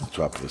stuff off the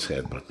top of his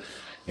head, but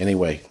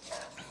anyway,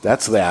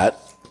 that's that.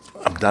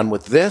 I'm done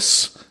with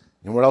this.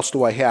 And what else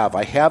do I have?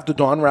 I have the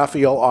Don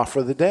Raphael offer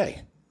of the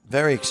day.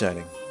 Very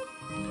exciting.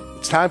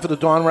 It's time for the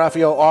Don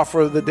Raphael offer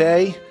of the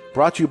day,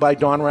 brought to you by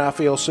Don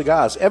Raphael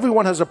Cigars.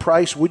 Everyone has a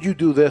price. Would you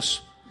do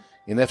this?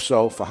 And if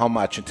so, for how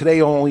much? And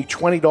today only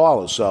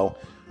 $20, so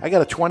I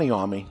got a 20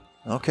 on me.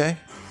 Okay.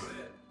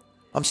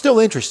 I'm still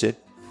interested.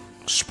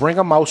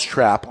 Springer mouse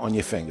trap on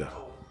your finger.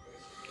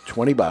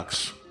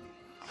 $20.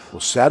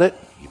 We'll set it.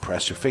 You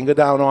press your finger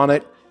down on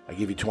it. I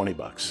give you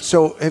 $20.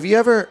 So have you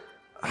ever...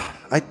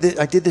 I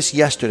did this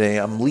yesterday.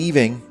 I'm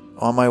leaving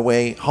on my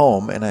way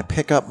home, and I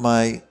pick up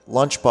my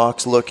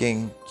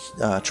lunchbox-looking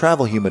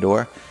travel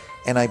humidor,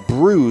 and I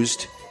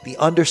bruised the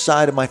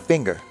underside of my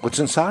finger. What's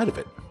inside of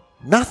it?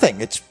 Nothing.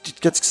 It's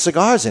got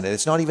cigars in it.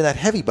 It's not even that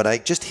heavy, but I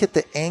just hit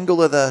the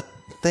angle of the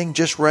thing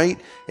just right.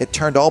 It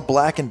turned all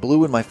black and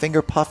blue, and my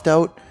finger puffed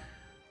out.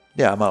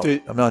 Yeah, I'm out.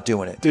 I'm not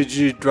doing it. Did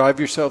you drive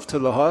yourself to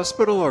the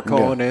hospital or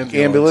call an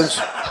ambulance?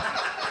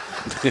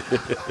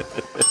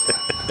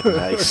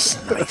 Nice.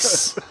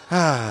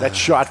 That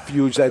shot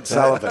fused Ed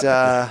Sullivan.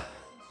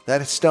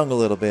 That stung a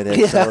little bit,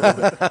 Ed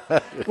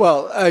Sullivan.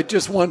 Well, I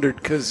just wondered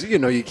because,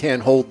 you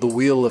can't hold the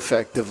wheel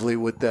effectively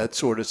with that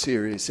sort of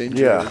serious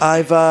injury.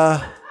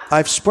 Yeah.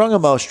 I've sprung a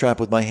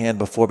mousetrap with my hand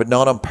before, but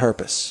not on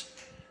purpose.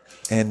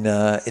 And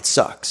it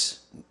sucks.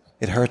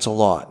 It hurts a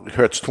lot. It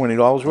hurts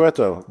 $20 worth,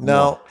 or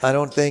no? I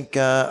don't think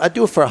I'd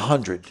do it for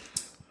 $100,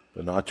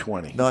 but not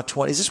 20. Not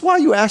 20. Is this why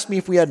you asked me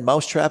if we had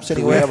mousetraps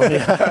anywhere?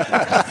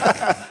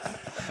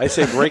 I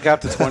say break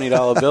out the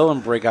 $20 bill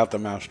and break out the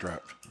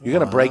mousetrap. You're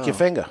going to break your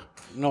finger.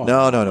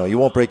 No. You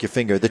won't break your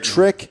finger. The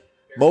trick,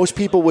 most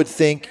people would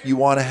think you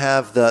want to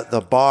have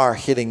the bar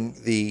hitting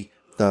the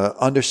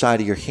underside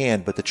of your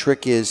hand, but the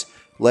trick is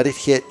let it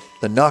hit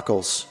the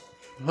knuckles.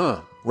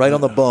 Right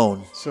on the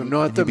bone. So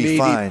not the be meaty.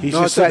 fine. He's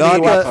just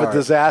setting you up for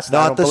disaster.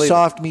 Not the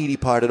soft, meaty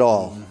part at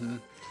all. Mm-hmm.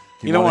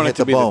 You don't want it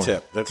to be the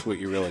tip. That's what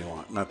you really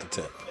want, not the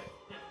tip.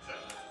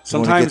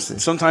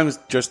 Sometimes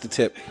just the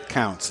tip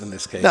counts in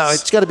this case. No,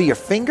 it's got to be your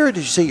finger. Or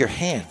did you say your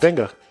hand?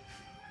 Finger.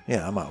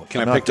 Yeah, I'm out.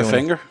 Can I pick the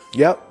finger?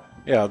 Yep.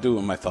 Yeah, I'll do it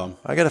with my thumb.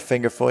 I got a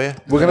finger for you.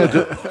 We're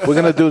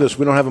gonna do this.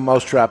 We don't have a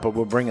mousetrap, but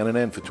we're bringing it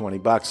in for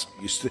 $20.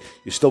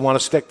 You still want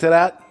to stick to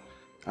that?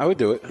 I would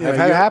do it. Yeah, I've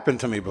had it happen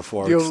to me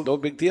before. It's no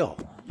big deal.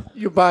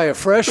 You buy a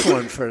fresh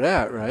one for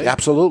that, right?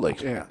 Absolutely.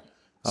 Yeah.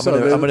 I'm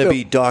going to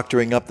be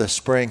doctoring up the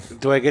spring.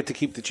 Do I get to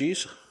keep the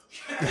cheese?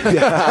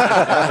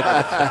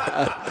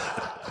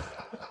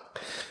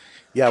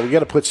 Yeah, we got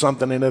to put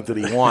something in it that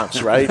he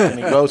wants, right? And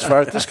he goes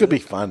for it. This could be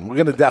fun. We're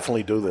going to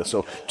definitely do this.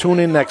 So tune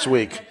in next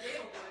week.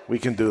 We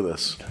can do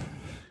this.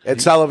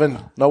 Ed Sullivan,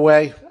 no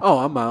way. Oh,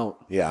 I'm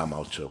out. Yeah, I'm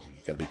out too.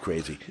 You got to be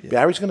crazy.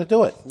 Barry's going to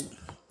do it.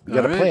 We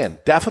got All a right. plan.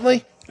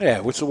 Definitely.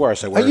 Yeah, what's the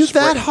worst? I wear Are you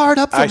that hard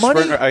up for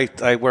money?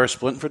 I wear a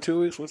splint for 2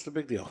 weeks. What's the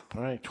big deal?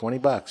 All right,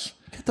 $20.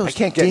 Get those I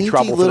can't get in dainty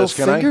trouble for little this,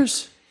 can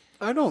fingers.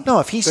 I don't. No,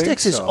 if he think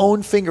sticks his so.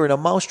 own finger in a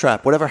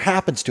mousetrap, whatever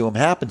happens to him,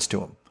 happens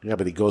to him. Yeah,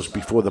 but he goes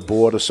before the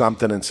board or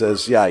something and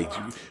says, "Yeah,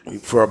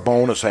 for a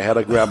bonus, I had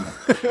to go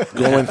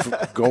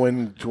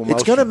into a mouse."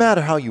 It's going to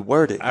matter how you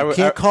word it. You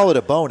can't call it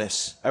a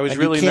bonus. I was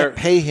and really you can't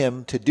pay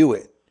him to do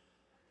it.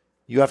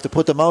 You have to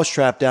put the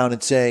mousetrap down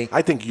and say,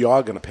 I think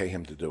you're going to pay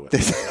him to do it.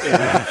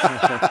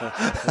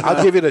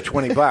 I'll give you the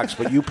 $20,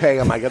 but you pay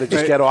him. I got to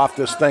just get off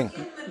this thing.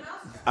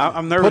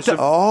 I'm nervous.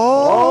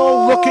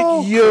 Oh, look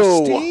at you.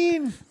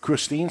 Christine.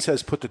 Christine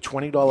says put the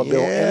 $20 bill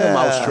in the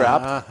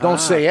mousetrap.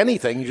 Don't say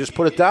anything. You just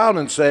put it down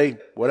and say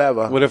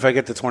whatever. What if I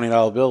get the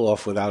 $20 bill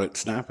off without it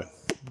snapping?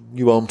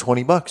 You owe him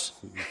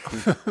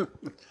 $20.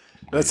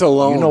 That's a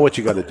loan. You know what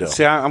you got to do.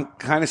 See, I'm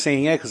kind of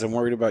saying yeah because I'm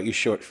worried about your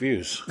short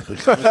fuse.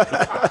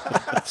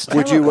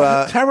 Would you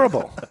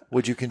terrible?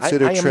 Would you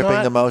consider I am tripping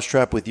not- the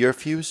mousetrap with your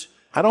fuse?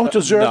 I don't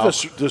deserve No.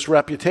 this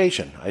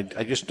reputation.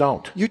 I just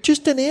don't. You're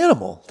just an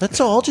animal. That's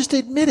all. Just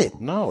admit it.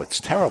 No,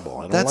 it's terrible.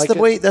 I don't That's like the it.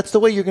 way. That's the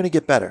way you're going to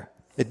get better.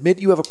 Admit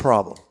you have a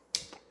problem.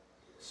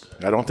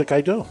 I don't think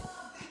I do.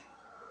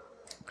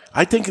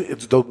 I think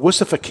it's the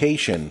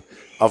wussification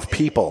of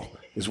people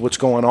is what's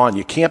going on.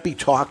 You can't be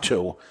talked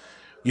to.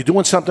 You're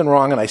doing something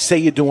wrong, and I say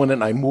you're doing it,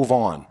 and I move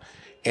on.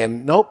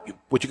 And nope,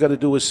 what you got to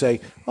do is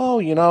say, oh,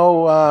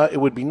 it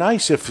would be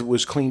nice if it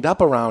was cleaned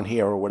up around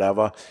here or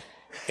whatever.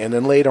 And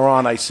then later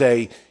on I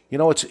say,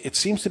 it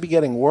seems to be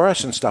getting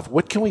worse and stuff.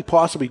 What can we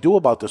possibly do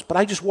about this? But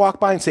I just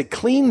walk by and say,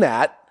 clean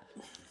that.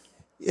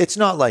 It's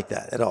not like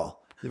that at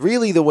all.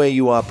 Really, the way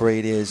you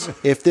operate is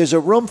if there's a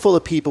room full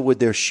of people with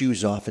their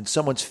shoes off and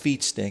someone's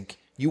feet stink,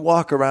 you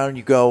walk around and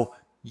you go,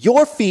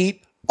 your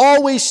feet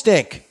always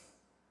stink.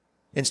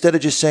 Instead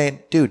of just saying,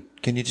 dude,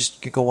 can you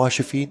just go wash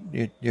your feet?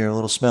 You're a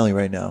little smelly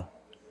right now.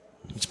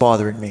 It's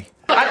bothering me.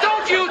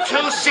 Don't you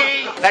two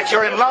see that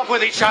you're in love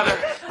with each other?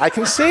 I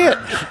can see it.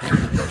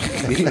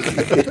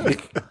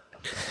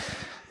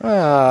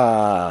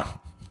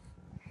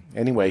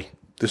 Anyway,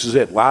 this is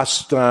it.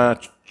 Last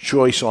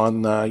choice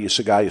on your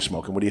cigar you're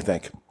smoking. What do you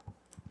think?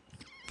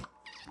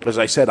 As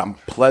I said, I'm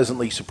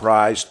pleasantly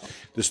surprised.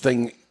 This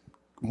thing,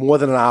 more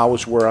than an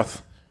hour's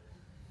worth.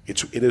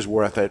 It is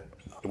worth it.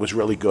 It was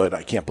really good.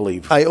 I can't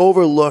believe. I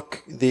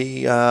overlook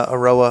the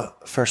Aroa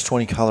First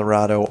 20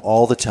 Colorado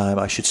all the time.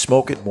 I should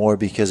smoke it more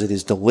because it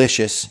is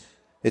delicious.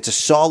 It's a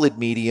solid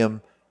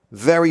medium,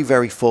 very,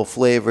 very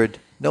full-flavored.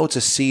 Notes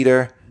of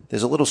cedar.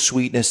 There's a little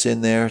sweetness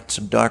in there,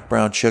 some dark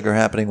brown sugar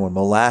happening, or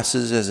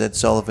molasses, as Ed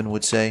Sullivan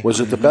would say.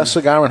 Was it the best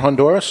cigar in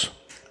Honduras?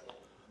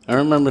 I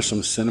remember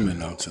some cinnamon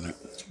notes in it.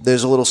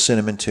 There's a little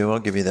cinnamon, too. I'll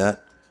give you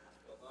that.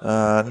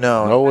 No.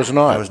 No, it was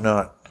not. It was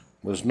not.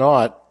 It was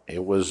not.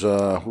 It was...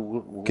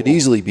 Could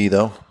easily be,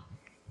 though.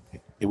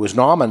 It was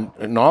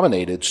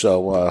nominated,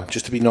 so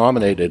just to be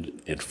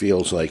nominated, it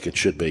feels like it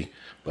should be,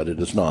 but it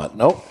is not.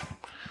 Nope.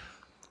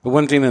 The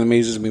one thing that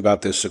amazes me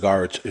about this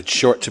cigar, it's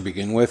short to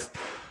begin with,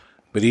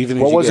 but even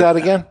What as you was get- that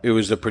again? It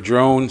was the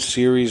Padron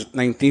Series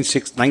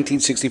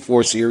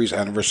 1964 Series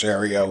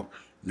Anniversario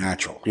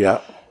Natural.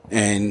 Yeah.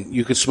 And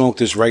you could smoke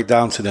this right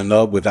down to the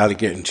nub without it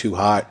getting too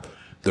hot.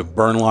 The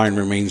burn line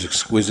remains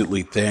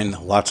exquisitely thin,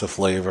 lots of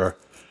flavor.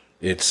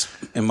 It's,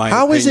 in my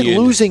How opinion... is it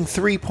losing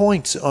 3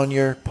 points on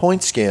your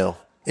point scale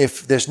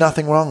if there's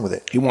nothing wrong with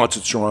it? He wants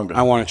it stronger.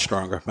 I want it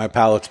stronger. My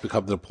palate's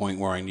become to the point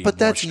where I need But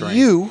more that's strength.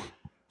 you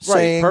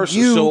saying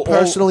you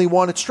personally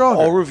want it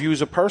stronger. All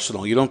reviews are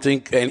personal. You don't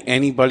think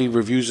anybody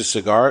reviews a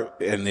cigar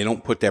and they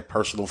don't put their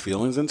personal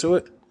feelings into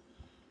it?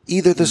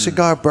 Either the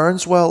cigar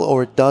burns well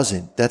or it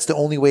doesn't. That's the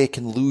only way it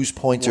can lose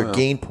points or Wow.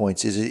 gain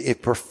points. Is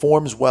it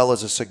performs well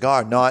as a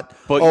cigar, not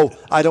But-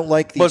 I don't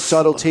like the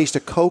subtle taste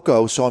of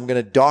cocoa, so I'm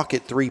going to dock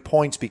it 3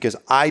 points because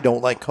I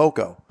don't like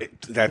cocoa.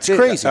 That's It's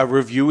crazy. A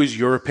review is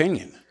your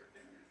opinion.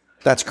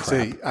 That's crap.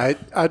 See,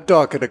 I'd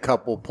dock it a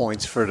couple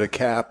points for the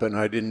cap, and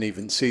I didn't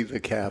even see the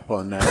cap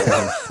on that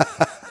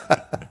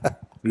one.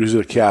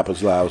 Usually the cap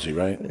is lousy,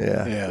 right?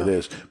 Yeah. It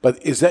is.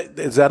 But is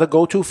that a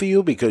go-to for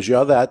you because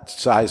you're that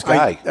size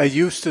guy? I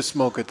used to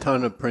smoke a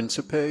ton of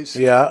Principes.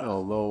 Yeah.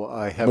 Although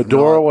I have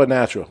Maduro not. or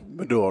natural?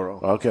 Maduro.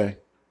 Okay.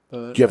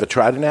 But- Do you ever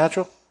try the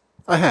natural?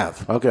 I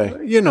have. Okay.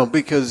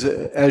 Because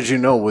as you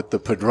know, with the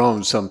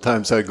Padron,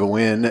 sometimes I go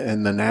in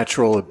and the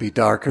natural would be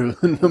darker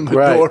than the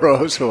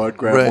Maduro, so I'd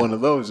grab one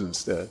of those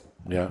instead.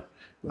 Yeah.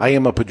 I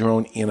am a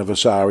Padron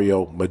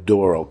Anniversario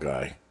Maduro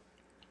guy.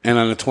 And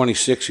on the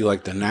 26, you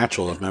like the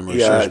natural, if memory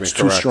Yeah, serves me it's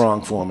correct. too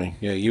strong for me.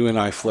 Yeah, you and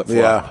I flip-flop.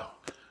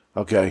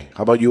 Yeah. Okay.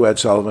 How about you, Ed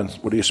Sullivan?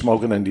 What are you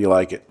smoking, and do you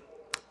like it?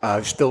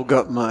 I've still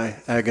got my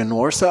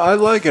Aganorsa. I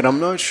like it. I'm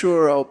not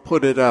sure I'll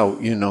put it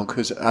out,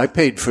 because I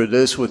paid for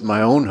this with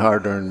my own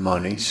hard-earned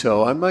money,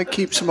 so I might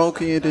keep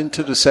smoking it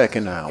into the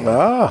second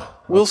hour.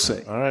 We'll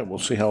see. All right, we'll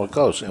see how it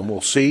goes, and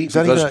we'll see. Is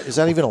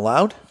that even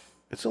allowed?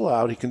 It's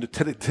allowed. He can do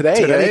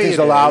today anything's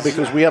allowed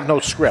because we have no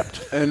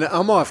script. And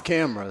I'm off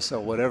camera, so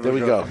whatever. There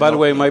we go. By the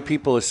way, my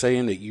people are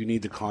saying that you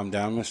need to calm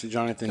down, Mr.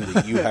 Jonathan,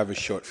 that you have a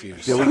short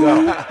fuse. There we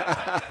go.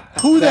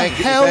 Who the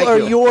hell are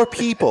your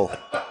people?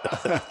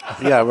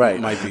 Yeah, right.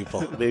 My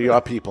people. They're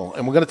your people.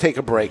 And we're going to take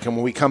a break. And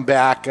when we come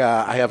back,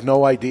 I have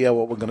no idea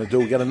what we're going to do.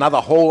 We got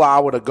another whole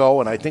hour to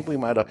go, and I think we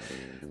might have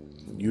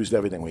used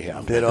everything we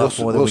have. Bit off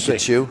more than we could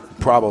chew?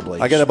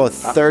 Probably. I got about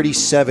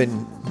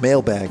 37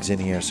 mailbags in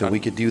here, so we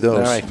could do those.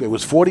 All right. It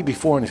was 40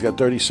 before, and he's got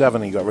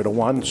 37. He got rid of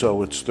one,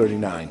 so it's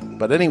 39.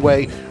 But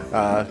anyway,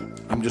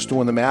 I'm just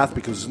doing the math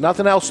because there's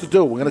nothing else to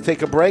do. We're going to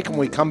take a break, and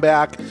when we come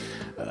back,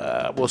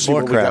 we'll see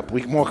More what crap.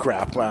 we got. More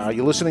crap.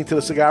 You're listening to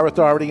the Cigar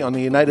Authority on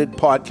the United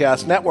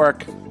Podcast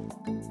Network.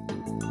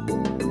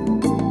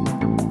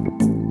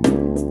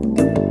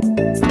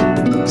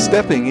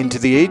 Stepping into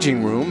the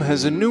aging room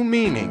has a new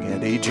meaning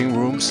at Aging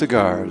Room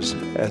Cigars,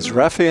 as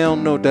Rafael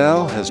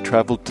Nodal has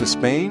traveled to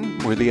Spain,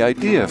 where the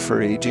idea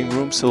for Aging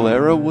Room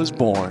Solera was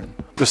born.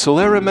 The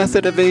Solera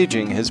method of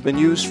aging has been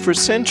used for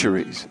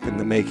centuries in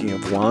the making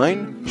of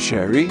wine,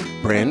 sherry,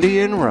 brandy,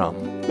 and rum.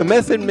 The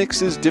method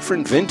mixes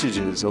different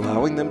vintages,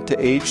 allowing them to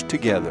age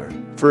together.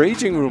 For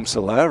Aging Room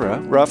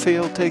Solera,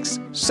 Rafael takes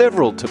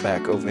several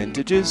tobacco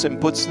vintages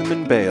and puts them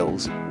in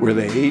bales, where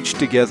they age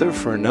together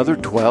for another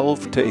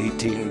 12 to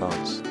 18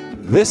 months.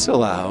 This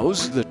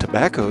allows the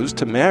tobaccos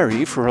to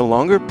marry for a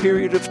longer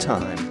period of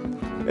time.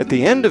 At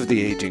the end of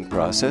the aging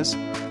process,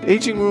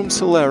 Aging Room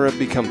Solera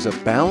becomes a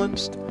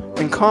balanced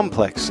and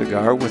complex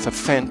cigar with a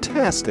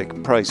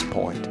fantastic price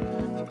point.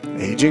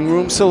 Aging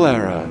Room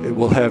Solera, it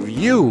will have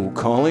you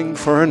calling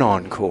for an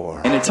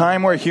encore. In a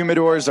time where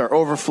humidors are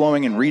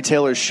overflowing and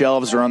retailers'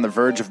 shelves are on the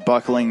verge of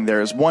buckling, there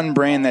is one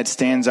brand that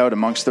stands out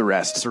amongst the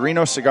rest.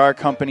 Sereno Cigar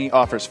Company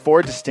offers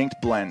 4 distinct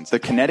blends: the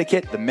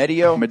Connecticut, the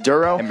Medio,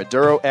 Maduro, and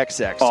Maduro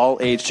XX, all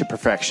aged to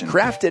perfection.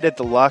 Crafted at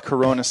the La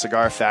Corona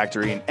Cigar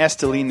Factory in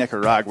Esteli,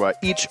 Nicaragua,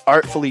 each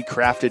artfully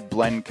crafted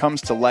blend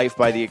comes to life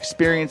by the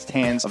experienced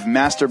hands of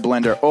master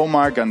blender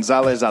Omar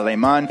Gonzalez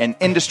Aleman and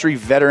industry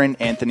veteran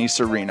Anthony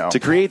Sereno. To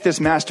create this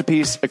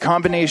masterpiece, a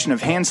combination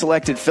of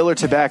hand-selected filler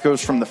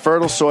tobaccos from the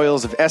fertile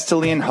soils of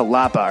Esteli and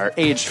Jalapa are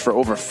aged for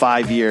over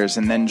 5 years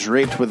and then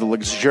draped with a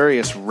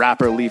luxurious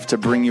wrapper leaf to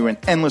bring you an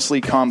endlessly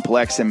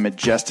complex and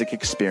majestic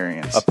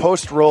experience. A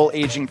post-roll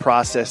aging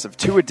process of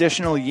 2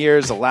 additional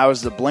years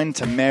allows the blend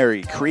to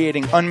marry,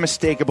 creating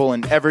unmistakable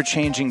and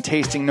ever-changing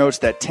tasting notes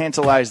that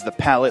tantalize the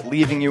palate,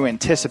 leaving you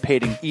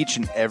anticipating each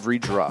and every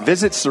drop.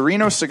 Visit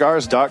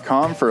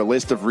SerenoCigars.com for a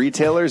list of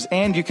retailers,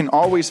 and you can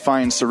always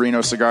find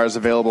Sereno Cigars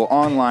available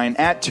online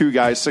at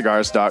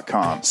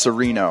twoguyscigars.com.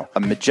 Sereno, a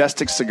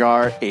majestic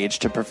cigar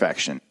aged to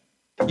perfection.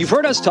 You've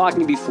heard us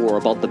talking before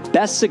about the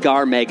best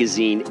cigar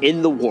magazine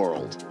in the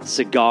world,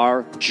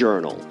 Cigar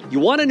Journal. You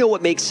want to know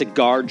what makes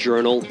Cigar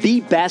Journal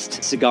the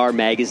best cigar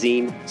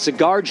magazine?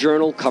 Cigar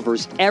Journal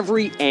covers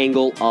every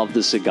angle of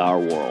the cigar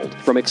world.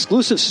 From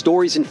exclusive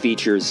stories and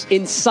features,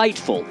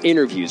 insightful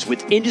interviews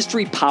with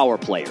industry power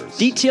players,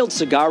 detailed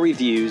cigar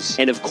reviews,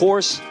 and of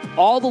course,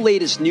 all the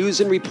latest news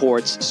and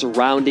reports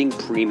surrounding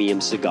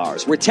premium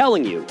cigars. We're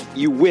telling you,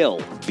 you will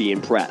be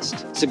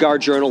impressed. Cigar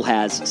Journal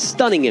has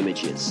stunning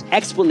images,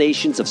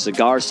 explanations of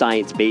cigar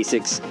science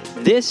basics.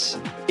 This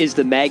is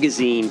the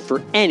magazine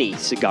for any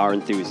cigar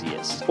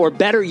enthusiast, or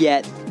better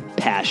yet,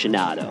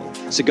 passionado.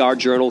 Cigar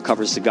Journal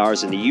covers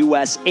cigars in the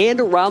U.S. and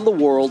around the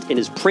world and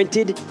is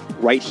printed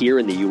right here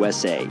in the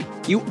USA.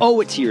 You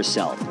owe it to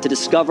yourself to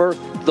discover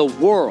the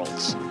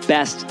world's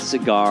best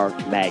cigar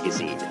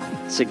magazine,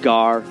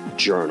 Cigar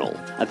Journal.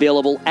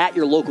 Available at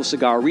your local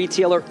cigar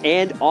retailer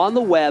and on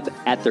the web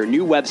at their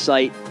new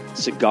website,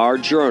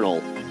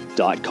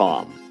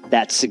 cigarjournal.com.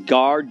 That's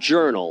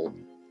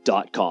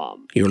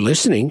cigarjournal.com. You're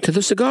listening to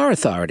the Cigar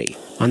Authority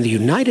on the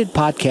United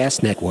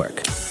Podcast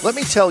Network. Let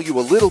me tell you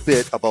a little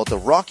bit about the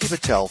Rocky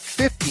Patel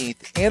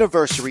 15th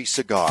Anniversary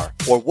Cigar,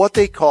 or what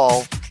they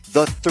call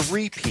the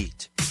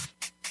Three-Peat.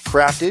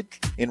 Crafted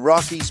in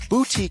Rocky's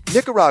boutique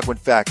Nicaraguan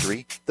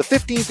factory, the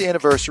 15th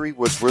anniversary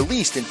was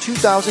released in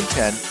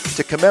 2010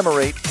 to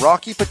commemorate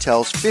Rocky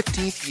Patel's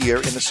 15th year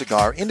in the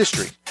cigar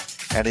industry,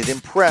 and it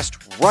impressed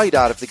right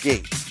out of the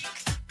gate.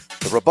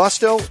 The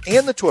Robusto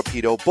and the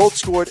Torpedo both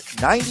scored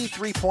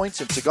 93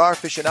 points in Cigar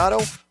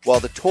Aficionado, while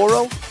the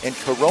Toro and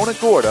Corona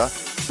Gorda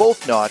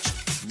both notched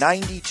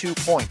 92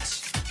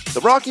 points. The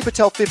Rocky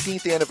Patel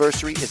 15th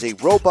Anniversary is a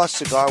robust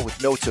cigar with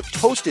notes of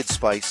toasted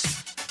spice,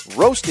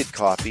 roasted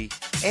coffee,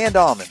 and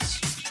almonds.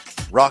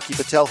 Rocky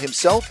Patel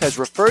himself has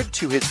referred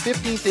to his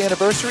 15th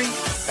anniversary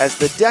as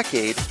the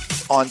decade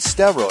on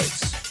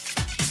steroids.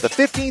 The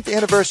 15th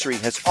anniversary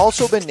has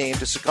also been named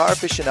to Cigar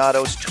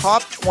Aficionado's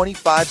top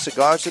 25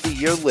 cigars of the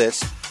year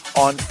list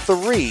on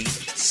 3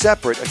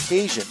 separate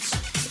occasions.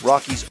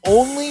 Rocky's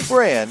only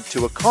brand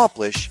to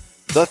accomplish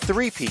the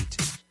three-peat.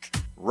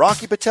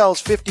 Rocky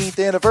Patel's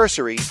 15th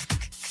anniversary.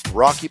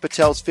 Rocky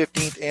Patel's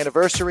 15th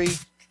anniversary.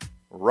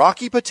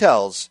 Rocky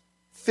Patel's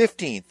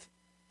 15th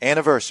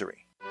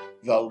anniversary.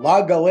 The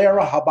La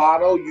Galera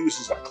Habano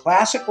uses a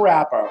classic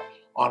wrapper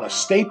on a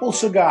staple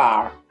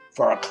cigar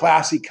for a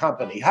classy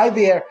company. Hi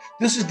there,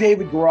 this is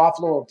David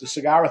Garofalo of the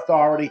Cigar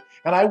Authority,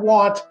 and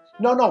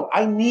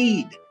I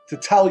need to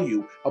tell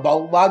you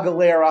about La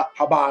Galera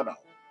Habano.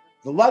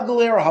 The La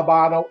Galera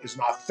Habano is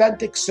an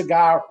authentic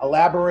cigar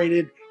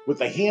elaborated with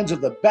the hands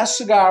of the best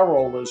cigar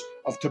rollers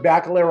of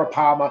Tabacalera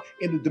Palma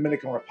in the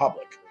Dominican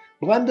Republic.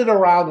 Blended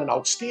around an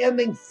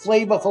outstanding,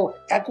 flavorful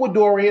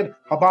Ecuadorian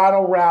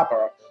Habano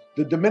wrapper,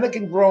 the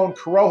Dominican-grown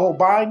Corojo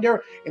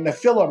binder, and the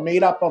filler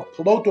made up of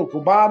Piloto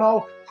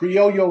Cubano,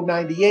 Criollo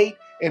 98,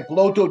 and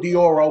Piloto de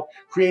Oro,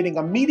 creating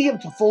a medium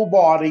to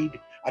full-bodied,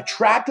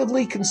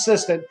 attractively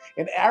consistent,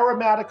 and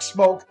aromatic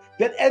smoke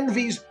that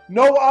envies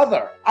no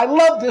other. I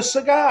love this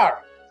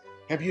cigar.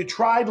 Have you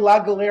tried La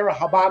Galera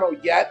Habano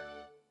yet?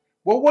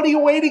 Well, what are you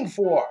waiting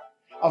for?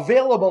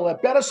 Available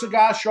at better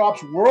cigar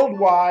shops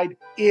worldwide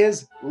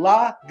is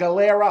La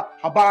Galera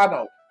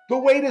Habano. The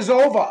wait is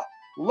over.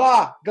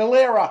 La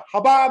Galera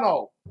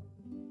Habano.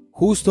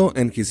 Justo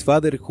and his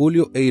father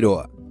Julio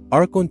Eiroa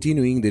are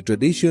continuing the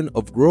tradition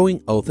of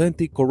growing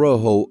authentic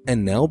Corojo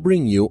and now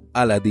bring you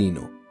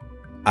Aladino.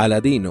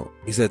 Aladino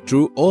is a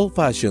true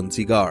old-fashioned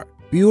cigar,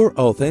 pure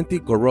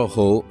authentic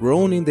Corojo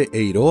grown in the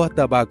Eiroa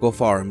tobacco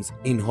farms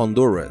in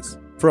Honduras,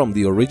 from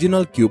the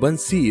original Cuban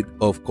seed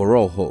of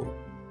Corojo.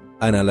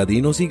 An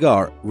Aladino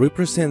cigar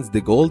represents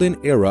the golden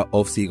era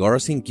of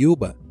cigars in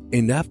Cuba,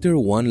 and after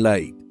one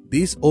light,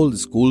 this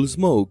old-school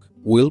smoke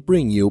will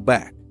bring you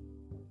back.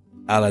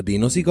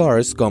 Aladino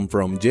cigars come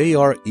from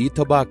J.R.E.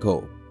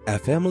 Tobacco, a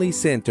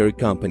family-centered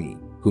company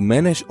who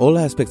manage all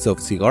aspects of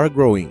cigar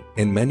growing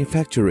and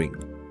manufacturing.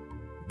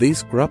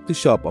 This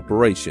crop-to-shop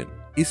operation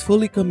is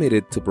fully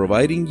committed to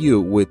providing you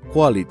with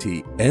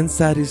quality and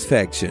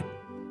satisfaction.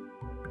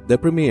 The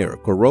premier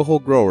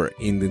Corojo grower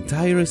in the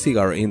entire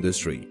cigar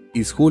industry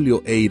is Julio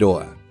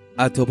Eiroa,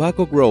 a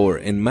tobacco grower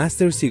and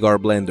master cigar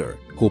blender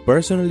who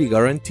personally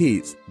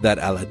guarantees that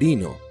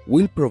Aladino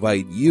will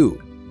provide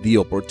you the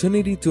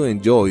opportunity to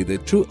enjoy the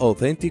true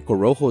authentic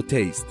Corojo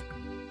taste.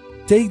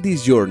 Take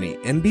this journey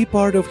and be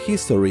part of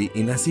history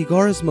in a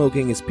cigar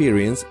smoking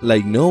experience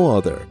like no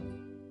other.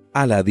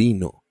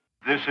 Aladino.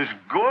 This is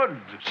good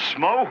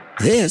smoke.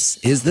 This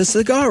is the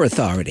Cigar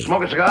Authority.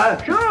 Smoke a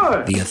cigar?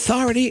 Sure. The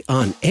authority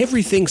on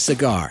everything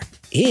cigar,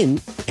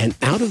 in and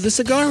out of the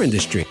cigar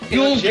industry.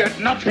 You'll get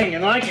nothing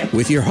like it.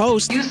 With your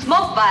host, You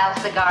smoke vile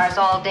cigars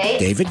all day.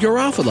 David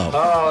Garofalo.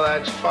 Oh,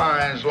 that's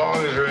fine, as long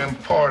as they're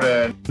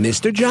imported.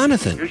 Mr.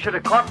 Jonathan. You should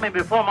have caught me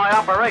before my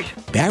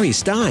operation. Barry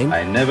Stein.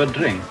 I never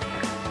drink.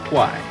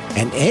 Why?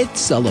 And Ed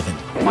Sullivan.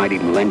 Might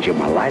even lend you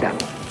my lighter.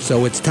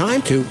 So it's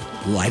time to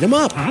light 'em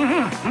up.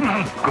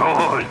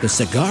 Good. The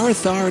Cigar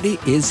Authority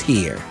is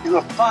here. You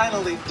have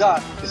finally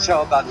done the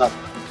show about nothing.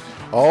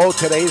 Oh,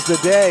 today's the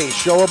day.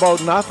 Show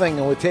about nothing,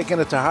 and we're taking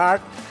it to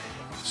heart.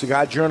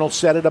 Cigar Journal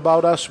said it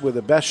about us. We're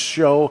the best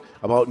show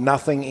about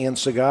nothing and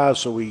cigars,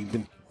 so we've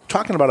been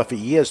talking about it for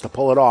years to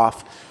pull it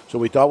off. So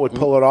we thought we'd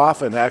pull it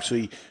off and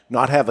actually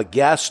not have a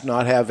guest,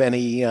 not have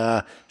any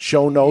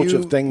show notes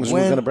of things we're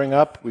going to bring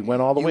up. We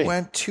went all the way. You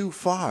went too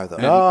far, though.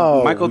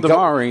 No, Michael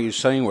Damari is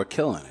saying we're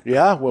killing it.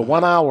 Yeah, we're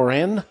 1 hour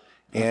in,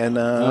 and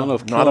I don't know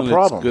if not a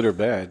problem. it's good or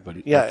bad,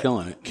 but Yeah. we're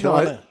killing it.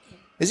 Killing it.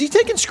 Is he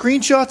taking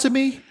screenshots of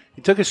me?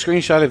 He took a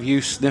screenshot of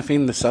you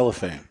sniffing the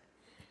cellophane.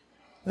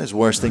 There's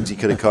worse things he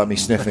could have caught me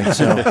sniffing.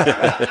 So.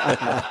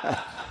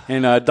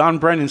 And Don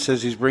Brennan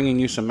says he's bringing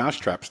you some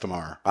mousetraps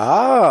tomorrow.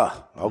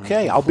 Ah,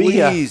 okay. I'll be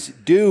here. Please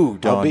do,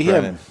 Don I'll be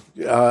Brennan.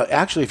 here.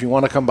 Actually, if you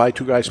want to come by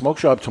Two Guys Smoke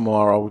Shop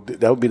tomorrow,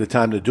 that would be the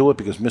time to do it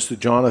because Mr.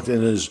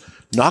 Jonathan is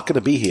not going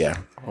to be here.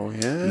 Oh,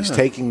 yeah. He's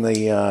taking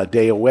the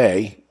day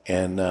away,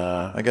 and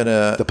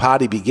the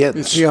party begins.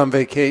 Is he on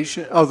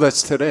vacation? Oh,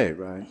 that's today,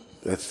 right?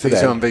 That's today.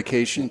 He's on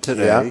vacation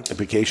today. Yeah,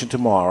 vacation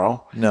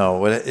tomorrow. No,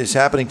 what is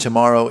happening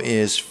tomorrow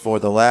is for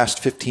the last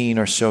 15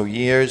 or so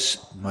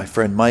years, my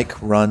friend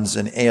Mike runs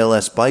an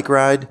ALS bike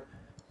ride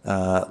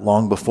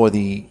long before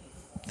the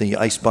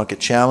Ice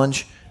Bucket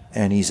Challenge,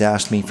 and he's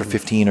asked me for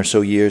 15 or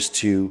so years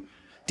to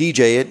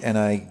DJ it, and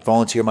I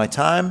volunteer my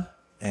time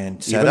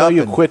and set Even up. though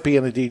you quit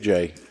being a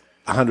DJ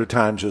 100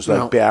 times, just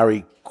like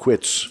Barry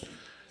quits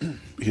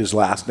his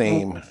last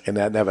name, and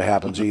that never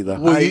happens either.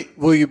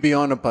 Will you be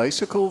on a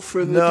bicycle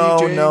for the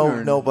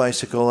DJing? No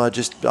bicycle.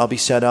 I'll be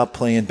set up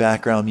playing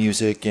background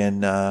music.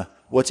 And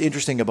what's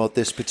interesting about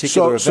this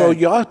particular event? So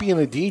you're being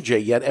a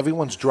DJ, yet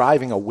everyone's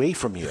driving away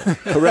from you.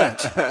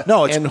 Correct.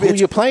 No, and who are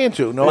you playing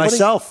to? Nobody?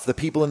 Myself, the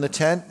people in the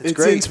tent. It's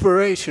great.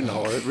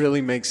 Inspirational. It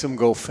really makes them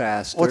go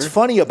faster. What's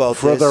funny about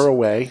further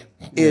away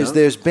is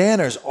there's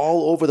banners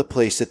all over the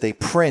place that they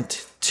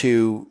print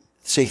to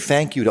say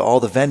thank you to all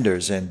the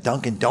vendors, and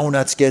Dunkin'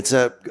 Donuts gets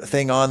a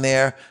thing on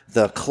there.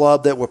 The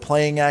club that we're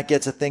playing at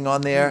gets a thing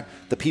on there.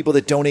 The people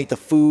that donate the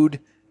food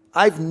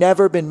I've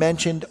never been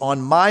mentioned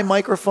on my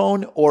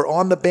microphone or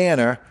on the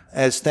banner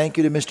as thank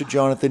you to Mr.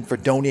 Jonathan for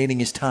donating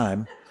his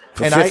time.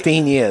 For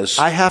 15 years.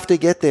 I have to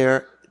get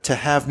there to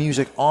have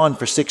music on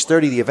for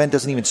 6:30. The event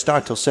doesn't even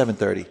start till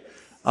 7:30.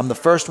 I'm the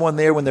first one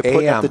there when they're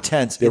putting up the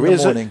tents in the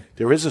morning.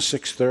 There is a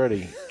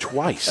 6:30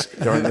 twice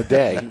during the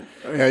day.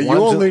 Yeah, you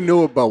only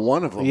knew about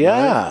one of them.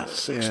 Yeah, right?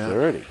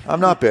 6:30. I'm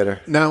not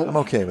bitter. Now, I'm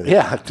okay with it.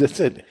 Yeah, that's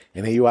it.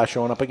 And here you are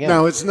showing up again.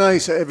 Now, it's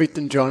nice,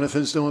 everything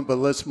Jonathan's doing, but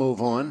let's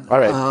move on. All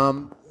right.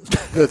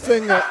 The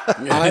thing that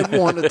I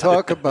want to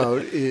talk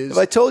about is... Have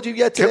I told you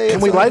yet today? Can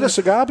we light a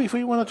cigar before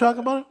you want to talk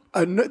about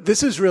it? No,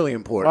 this is really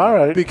important. All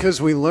right. Because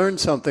we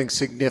learned something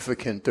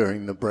significant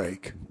during the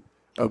break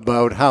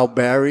about how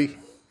Barry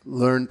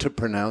learned to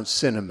pronounce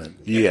cinnamon.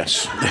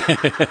 Yes.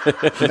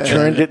 He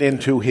turned it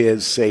into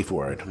his safe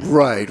word.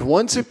 Right.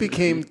 Once it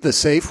became the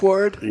safe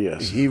word,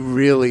 yes, he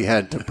really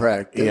had to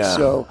practice. Yeah.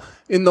 So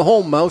in the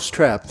whole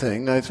mousetrap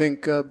thing, I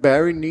think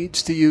Barry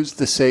needs to use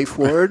the safe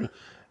word,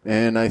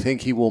 and I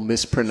think he will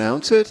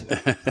mispronounce it.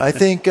 I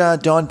think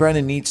Don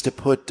Brennan needs to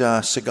put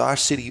Cigar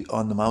City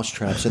on the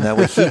mousetraps, and that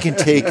way he can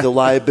take the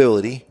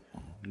liability,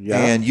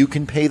 and you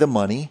can pay the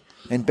money,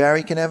 and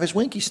Barry can have his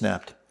winky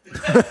snapped.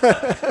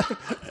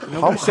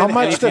 How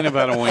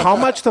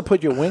much to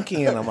put your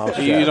winky in a mouth?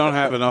 You don't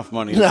have enough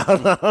money.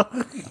 No.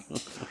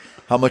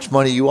 How much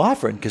money are you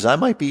offering? Because I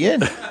might be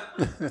in.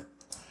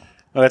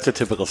 Well, that's a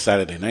typical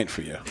Saturday night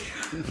for you.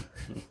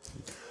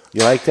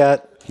 You like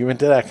that? You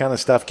into that kind of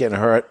stuff, getting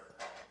hurt?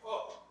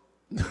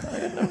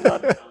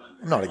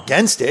 I'm not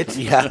against it.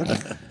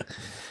 Yeah.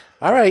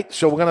 All right,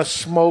 so we're going to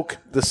smoke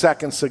the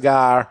second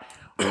cigar.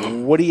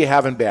 What are you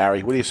having,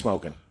 Barry? What are you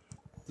smoking?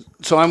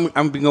 So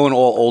I'm been going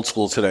all old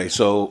school today.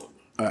 So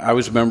I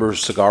was a member of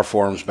cigar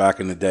forums back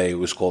in the day. It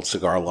was called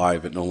Cigar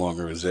Live. It no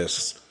longer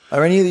exists.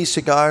 Are any of these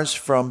cigars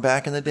from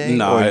back in the day?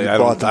 No, or you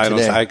bought them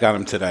today? I got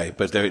them today.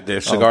 But they're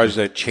cigars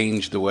that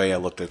changed the way I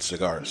looked at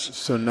cigars.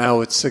 So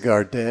now it's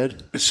cigar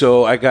dead?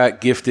 So I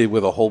got gifted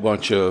with a whole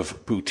bunch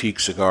of boutique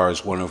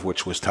cigars, one of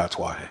which was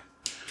Tatuaje.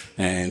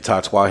 And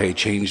Tatuaje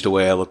changed the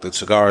way I looked at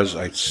cigars.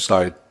 I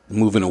started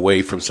moving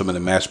away from some of the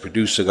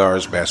mass-produced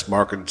cigars,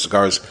 mass-marketed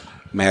cigars,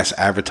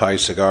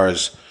 mass-advertised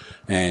cigars.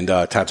 And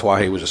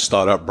Tatuaje was a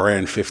startup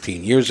brand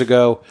 15 years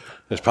ago.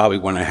 That's probably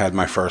when I had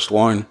my first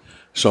one.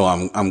 So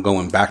I'm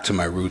going back to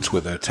my roots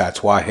with a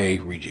Tatuaje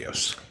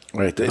Regios.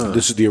 Right.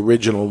 This is the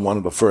original, one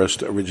of the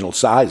first original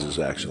sizes,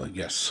 actually.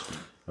 Yes.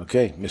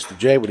 Okay, Mr.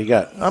 J, what do you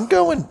got? I'm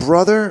going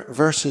brother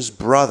versus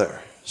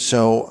brother.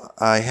 So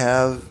I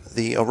have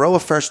the Aroa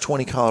First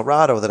 20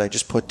 Colorado that I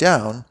just put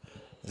down.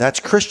 That's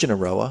Christian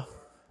Aroa.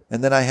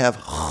 And then I have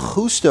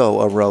Justo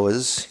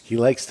Aroas. He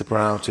likes to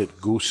pronounce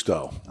it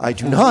Gusto. I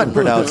do not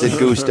pronounce it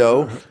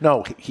Gusto.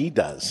 No, he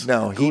does.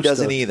 No, he Gusto.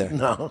 doesn't either.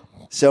 No.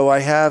 So I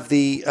have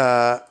the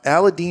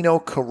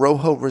Aladino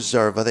Corojo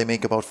Reserva. They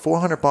make about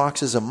 400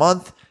 boxes a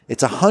month.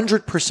 It's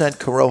 100%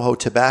 Corojo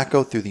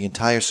tobacco through the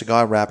entire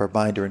cigar wrapper,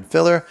 binder, and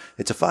filler.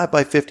 It's a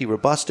 5x50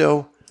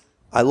 Robusto.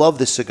 I love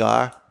this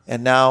cigar.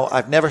 And now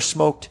I've never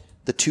smoked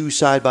the two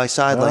side by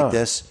side like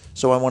this,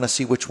 so I want to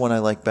see which one I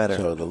like better.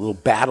 So the little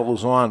battle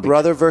is on.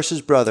 Brother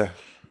versus brother.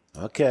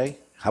 Okay.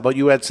 How about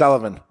you, Ed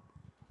Sullivan?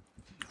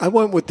 I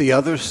went with the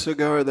other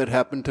cigar that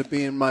happened to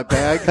be in my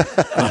bag,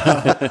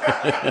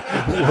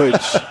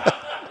 which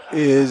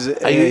is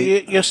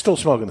You're still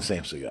smoking the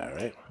same cigar,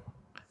 right?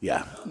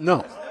 Yeah.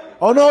 No.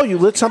 Oh, no, you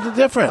lit something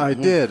different. I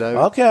did.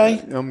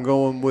 Okay. I'm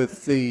going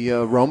with the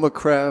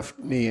Romacraft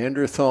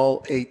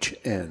Neanderthal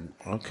HN.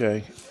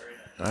 Okay.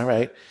 All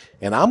right.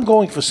 And I'm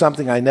going for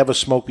something I never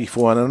smoked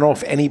before, and I don't know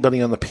if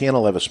anybody on the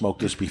panel ever smoked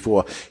this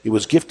before. It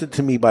was gifted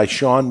to me by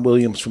Sean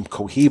Williams from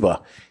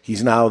Cohiba.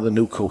 He's now the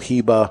new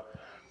Cohiba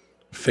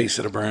face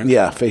of the brand.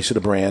 Yeah, face of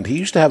the brand. He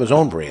used to have his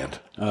own brand.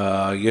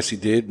 Yes, he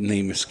did.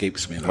 Name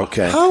escapes me now.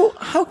 Okay.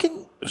 How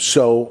can...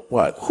 So,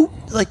 what? Who,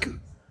 like...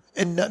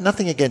 And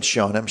nothing against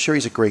Sean. I'm sure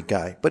he's a great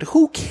guy. But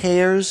who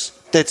cares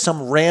that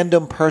some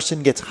random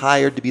person gets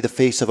hired to be the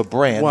face of a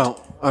brand?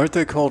 Well, aren't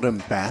they called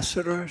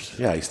ambassadors?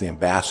 Yeah, he's the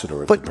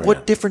ambassador of the brand. But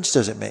what difference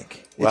does it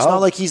make? It's Well- not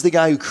like he's the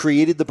guy who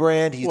created the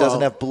brand. He doesn't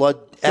have blood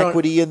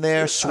equity in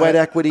there, sweat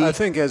equity. I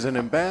think as an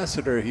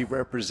ambassador, he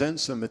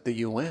represents them at the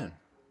UN.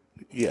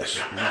 Yes.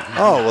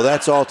 Oh, well,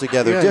 that's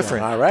altogether Yeah,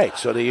 different. All right,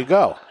 so there you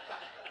go.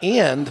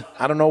 And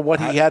I don't know what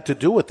he had to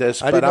do with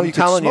this, I but didn't know I'm you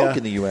could telling smoke you,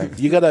 in the UN.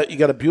 you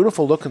got a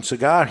beautiful looking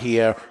cigar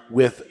here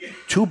with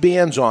two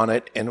bands on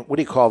it, and what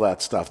do you call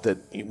that stuff that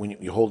when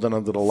you hold it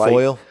under the light?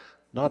 Foil?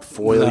 Not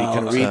foil. No, you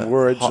can it's read a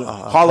words.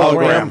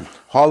 hologram.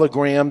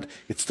 Hologrammed.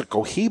 It's the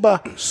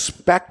Cohiba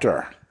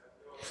Spectre.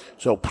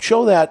 So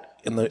show that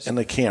in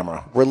the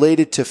camera.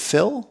 Related to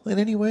Phil in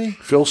any way?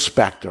 Phil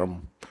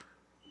Spectrum.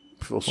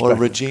 Or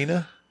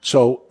Regina?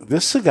 So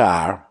this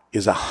cigar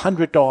is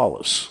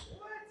 $100.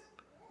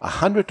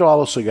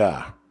 $100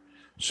 cigar.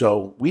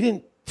 So we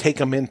didn't take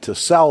them in to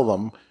sell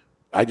them.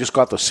 I just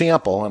got the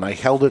sample, and I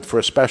held it for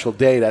a special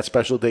day. That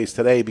special day is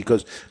today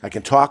because I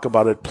can talk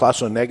about it,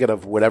 plus or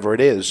negative, whatever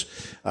it is.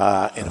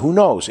 And who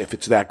knows? If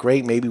it's that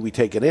great, maybe we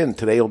take it in.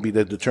 Today will be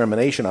the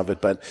determination of it.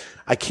 But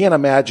I can't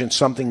imagine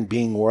something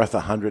being worth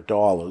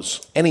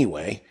 $100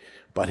 anyway.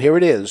 But here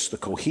it is, the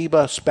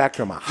Cohiba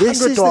Spectrum, $100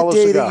 This is the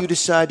day cigar. that you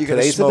decide you're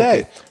going to Today's smoke the day.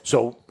 it.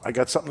 So I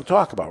got something to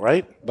talk about,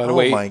 right? By the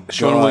way,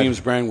 Sean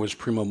Williams' brand was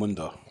Primo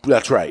Mundo.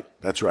 That's right.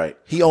 That's right.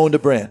 He owned a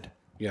brand.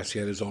 Yes, he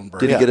had his own brand.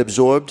 Did he get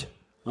absorbed?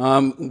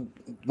 When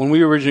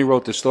we originally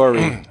wrote the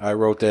story, I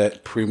wrote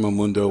that Primo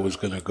Mundo was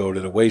going to go to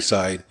the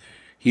wayside.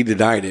 He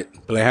denied it,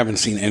 but I haven't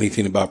seen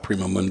anything about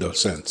Primo Mundo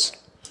since.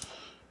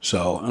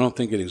 So I don't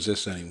think it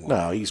exists anymore.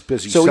 No, he's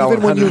busy So selling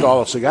even when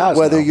 $100 cigars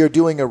whether now. you're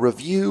doing a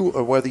review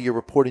or whether you're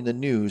reporting the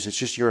news, it's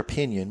just your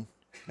opinion,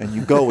 and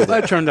you go with Well,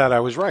 it. it turned out I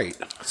was right.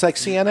 It's like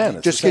CNN.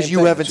 It's Just the because same you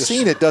thing. haven't Just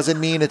seen it doesn't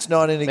mean it's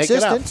not in make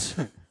it up.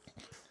 existence.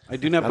 I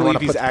do not I don't believe wanna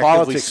he's put actively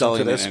politics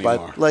selling into it this,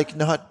 anymore. Like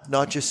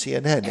not just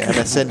CNN,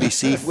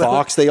 MSNBC,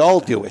 Fox, they all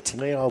do it.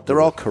 They all do They're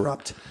it. all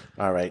corrupt.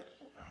 All right.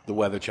 The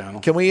Weather Channel.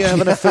 Can we have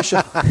an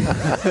official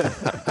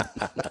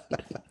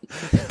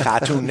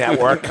Cartoon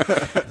Network?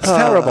 It's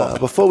terrible.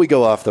 Before we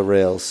go off the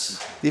rails,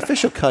 the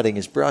official cutting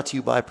is brought to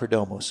you by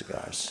Perdomo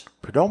Cigars.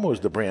 Perdomo is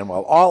the brand.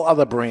 While all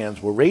other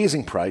brands were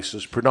raising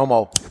prices,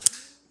 Perdomo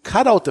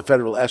cut out the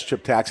federal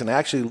S-chip tax and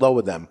actually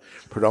lowered them.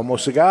 Perdomo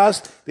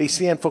Cigars, they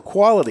stand for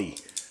quality.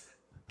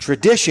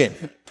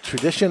 Tradition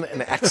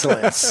and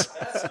excellence.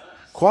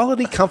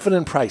 Quality, comfort,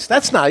 and price.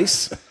 That's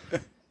nice.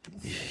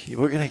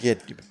 We're going to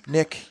get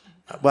Nick.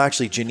 Well,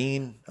 actually,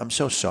 Janine, I'm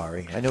so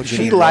sorry. I know Janine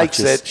She likes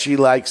watches. it. She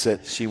likes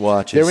it. She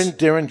watches.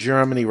 They're in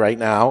Germany right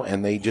now,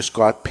 and they just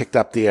got picked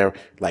up their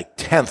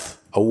 10th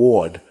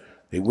award.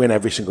 They win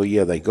every single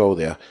year they go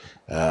there.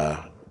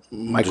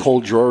 My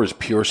cold drawer is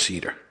pure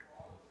cedar.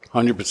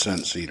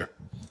 100% cedar.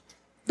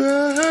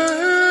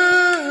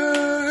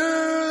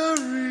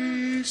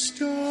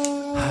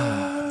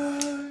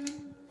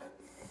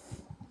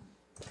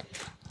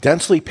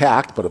 Densely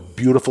packed, but a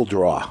beautiful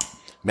draw.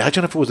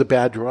 Imagine if it was a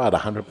bad draw at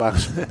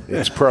 $100.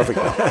 It's perfect.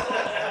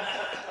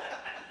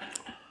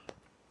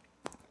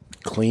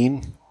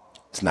 Clean.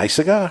 It's a nice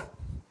cigar.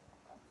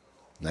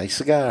 Nice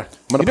cigar.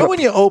 When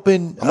you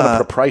open, I'm going to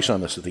put a price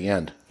on this at the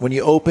end. when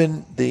you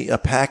open a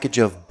package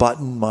of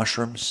button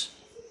mushrooms,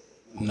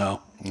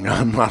 No.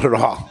 No, not at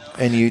all.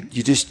 and you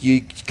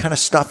kind of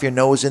stuff your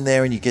nose in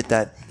there, and you get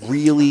that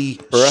really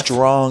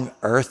strong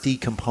earthy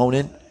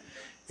component.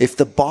 If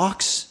the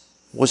box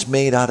was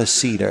made out of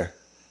cedar,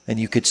 and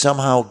you could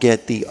somehow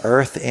get the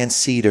earth and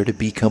cedar to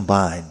be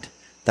combined,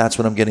 that's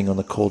what I'm getting on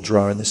the cold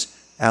draw in this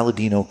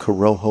Aladino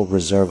Corojo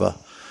Reserva.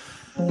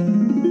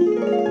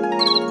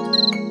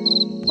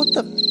 What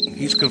the?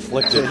 He's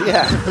conflicted.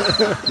 Yeah.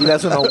 He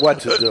doesn't know what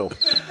to do.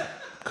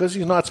 Because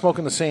he's not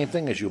smoking the same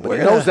thing as you. But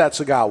he knows that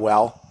cigar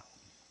well.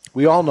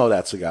 We all know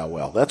that cigar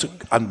well. That's an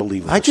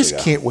unbelievable I just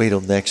cigar. can't wait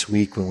till next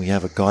week when we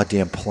have a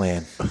goddamn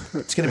plan.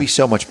 It's going to be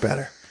so much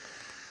better.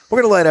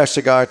 We're going to light our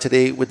cigar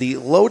today with the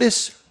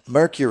Lotus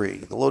Mercury.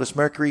 The Lotus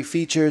Mercury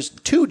features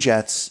 2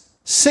 jets,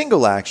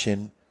 single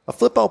action, a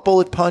flip-out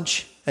bullet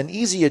punch, an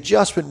easy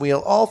adjustment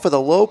wheel, all for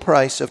the low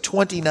price of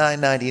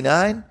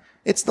 $29.99.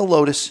 It's the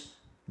Lotus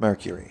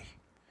Mercury.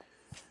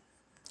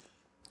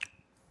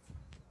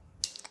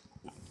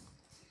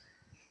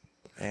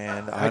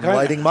 And I'm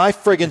lighting my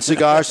friggin'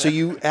 cigar, so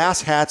you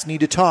asshats need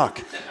to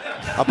talk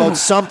about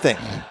something.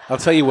 I'll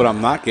tell you what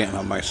I'm not getting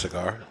on my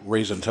cigar.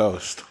 Raisin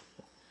toast.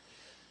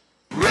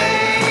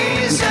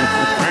 Raisin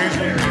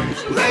toast,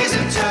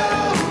 raisin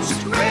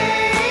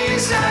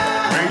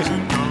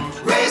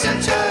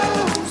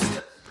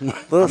toast. A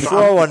little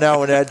slow on that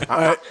one, Ed.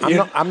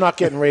 I'm not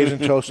getting raisin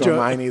toast on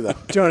mine either.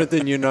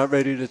 Jonathan, you're not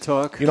ready to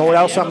talk? You know what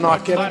else I'm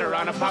not getting? Butter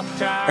on a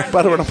Pop-Tart.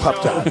 Butter on a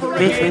Pop-Tart.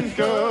 Freaking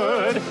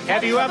good.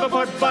 Have you ever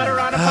put butter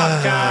on a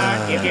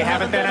Pop-Tart? If you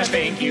haven't, then I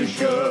think you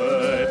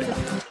should.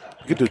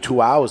 You could do 2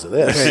 hours of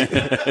this.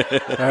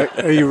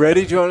 Are you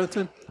ready,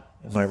 Jonathan?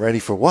 Am I ready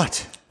for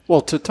what?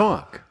 Well, to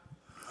talk.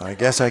 I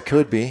guess I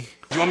could be.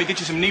 You want me to get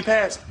you some knee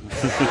pads?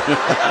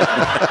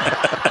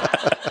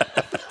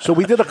 So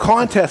we did a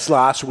contest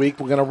last week.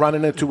 We're going to run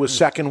it into a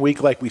second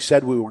week like we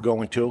said we were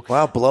going to.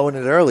 Wow, blowing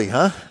it early,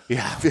 huh?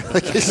 Yeah. I feel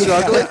like you're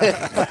struggling.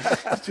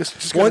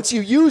 Once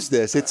you use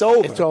this, it's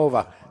over. It's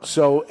over.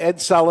 So Ed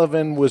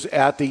Sullivan was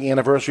at the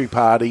anniversary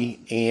party,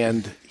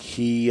 and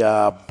he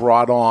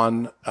brought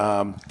on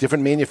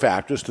different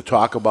manufacturers to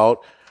talk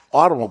about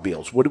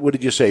automobiles. What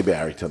did you say,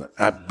 Barry, to them?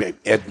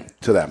 Ed,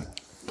 to them?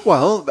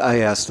 Well, I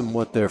asked them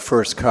what their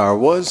first car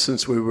was,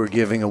 since we were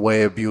giving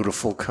away a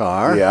beautiful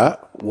car. Yeah.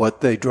 What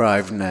they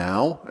drive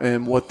now,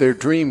 and what their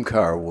dream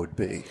car would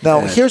be. Now,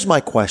 And here's my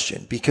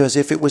question, because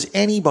if it was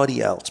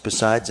anybody else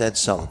besides Ed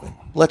Sullivan,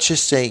 let's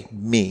just say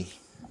me,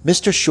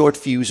 Mr. Short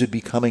Fuse would be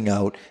coming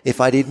out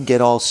if I didn't get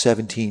all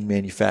 17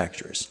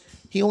 manufacturers.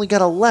 He only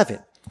got 11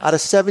 out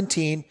of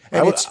 17,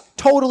 and it's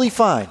totally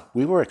fine.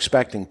 We were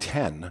expecting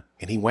 10,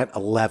 and he went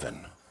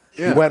 11.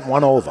 You went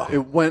one over.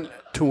 It went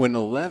to an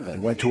 11. It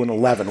went to an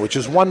 11, which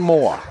is one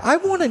more. I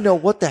want to know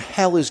what the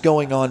hell is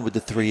going on with the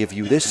three of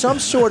you. There's some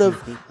sort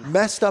of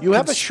messed up You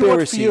have a short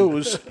conspiracy.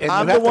 fuse, and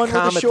I'm you have the one to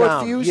with calm the it short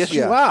down. fuse? Yes,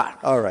 Yeah. you are.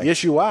 All right.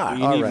 Yes, you are.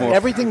 You need more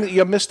Everything that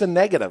you're Mr.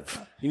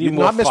 Negative. You need You're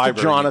more not Mr. fiber in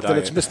your Jonathan,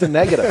 it's diet. Mr.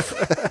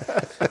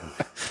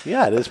 Negative.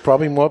 Yeah, there's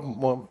probably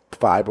more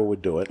fiber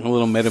would do it. A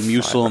little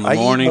Metamucil in the I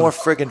morning. need more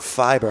friggin'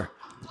 fiber.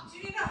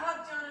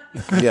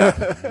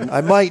 Yeah.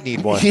 I might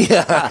need one.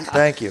 Yeah.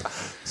 Thank you.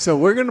 So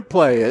we're going to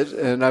play it,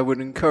 and I would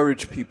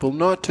encourage people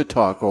not to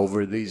talk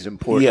over these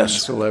important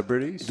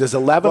celebrities. There's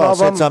 11 Well, of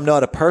them. since I'm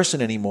not a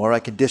person anymore, I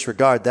can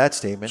disregard that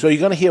statement. So you're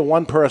going to hear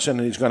one person,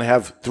 and he's going to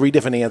have 3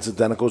 different answers.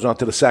 Then it goes on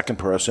to the second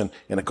person,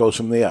 and it goes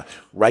from there.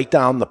 Write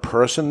down the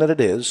person that it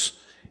is,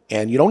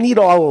 and you don't need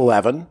all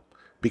 11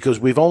 because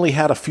we've only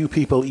had a few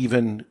people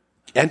even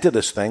enter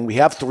this thing. We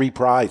have 3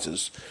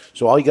 prizes,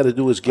 so all you got to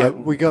do is get.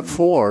 We got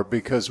 4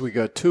 because we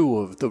got 2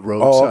 of the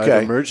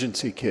roadside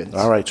emergency kits.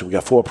 All right, so we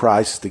got 4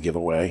 prizes to give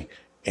away,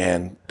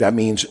 and that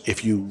means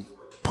if you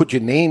put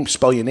your name,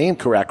 spell your name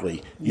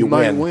correctly, you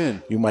might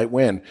win. You might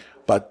win.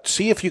 But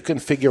see if you can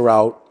figure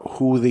out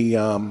who the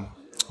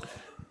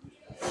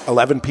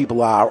 11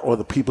 people are, or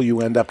the people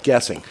you end up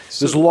guessing.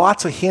 There's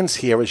lots of hints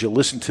here as you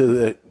listen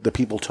to the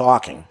people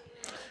talking.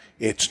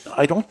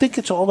 I don't think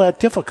it's all that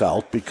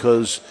difficult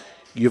because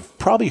you've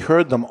probably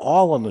heard them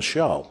all on the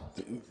show.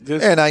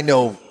 And I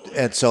know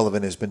Ed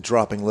Sullivan has been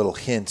dropping little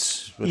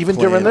hints. Even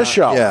during this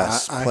show.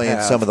 Yes, I playing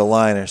have. some of the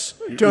liners.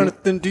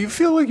 Jonathan, do you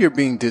feel like you're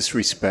being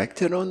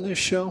disrespected on this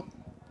show?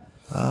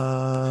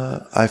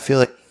 I feel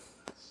like...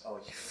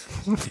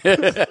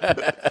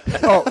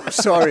 Oh,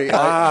 sorry.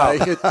 I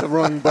hit the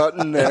wrong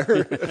button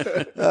there.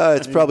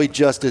 It's probably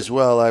just as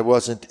well I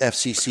wasn't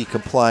FCC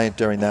compliant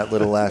during that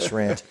little last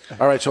rant.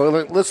 All right, so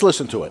let's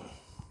listen to it.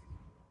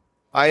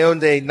 I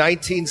owned a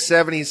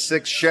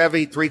 1976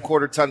 Chevy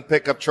 3/4-ton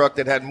pickup truck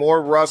that had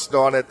more rust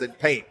on it than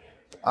paint.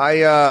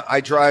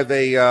 I drive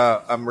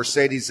a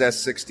Mercedes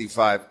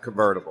S65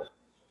 convertible.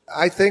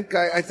 I think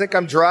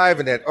I'm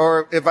driving it.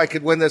 Or if I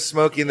could win this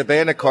Smokey and the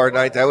Bandit car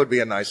night, that would be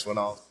a nice one.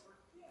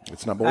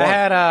 It's number I one.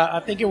 had I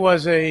think it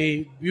was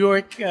a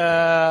Buick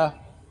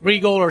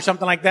Regal or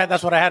something like that.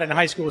 That's what I had in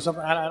high school. Or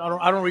something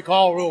I don't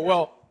recall real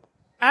well.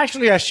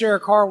 Actually, I share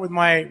a car with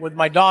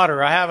my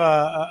daughter. I have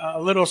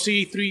a little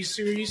C3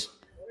 series,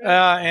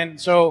 and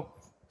so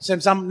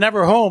since I'm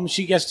never home,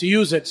 she gets to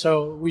use it.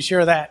 So we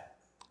share that.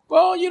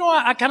 Well,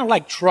 I kind of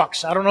like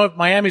trucks. I don't know if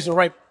Miami's the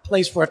right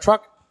place for a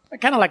truck. I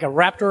kind of like a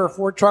Raptor or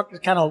Ford truck.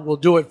 It kind of will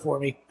do it for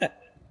me.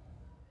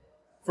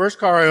 First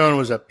car I owned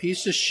was a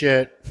piece of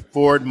shit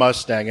Ford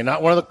Mustang, and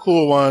not one of the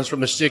cool ones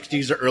from the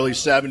 60s or early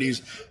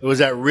 70s. It was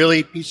that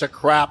really piece of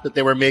crap that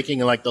they were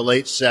making in like the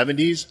late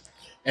 70s.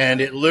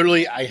 And it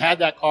literally, I had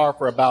that car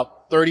for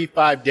about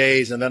 35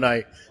 days, and then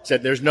I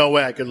said, there's no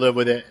way I could live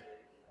with it.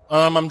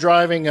 I'm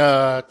driving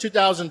a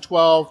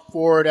 2012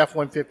 Ford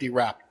F-150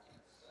 Raptor.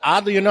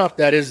 Oddly enough,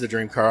 that is the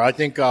dream car. I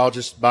think I'll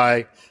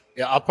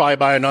probably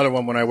buy another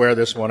one when I wear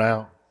this one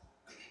out.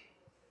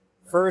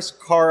 First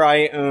car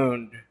I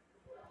owned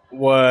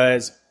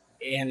was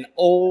an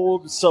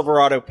old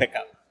Silverado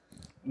pickup.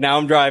 Now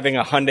I'm driving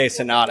a Hyundai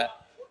Sonata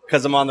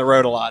because I'm on the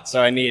road a lot,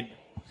 so I need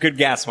good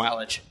gas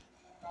mileage.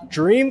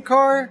 Dream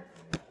car?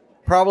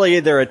 Probably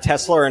either a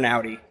Tesla or an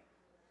Audi.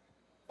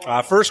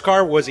 First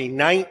car was a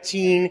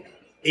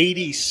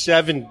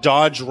 1987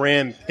 Dodge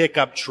Ram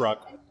pickup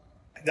truck.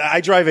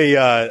 I drive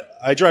a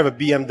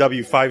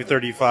BMW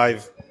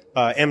 535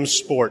 M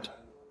Sport.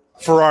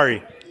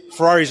 Ferrari.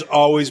 Ferrari's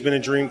always been a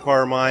dream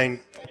car of mine.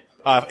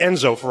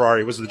 Enzo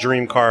Ferrari was the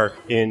dream car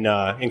in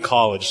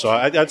college, so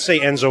I'd say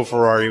Enzo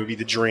Ferrari would be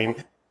the dream.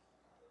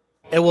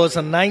 It was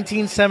a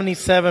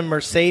 1977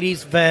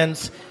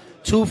 Mercedes-Benz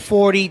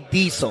 240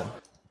 diesel.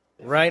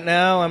 Right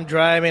now, I'm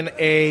driving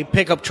a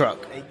pickup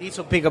truck, a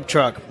diesel pickup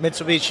truck,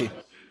 Mitsubishi.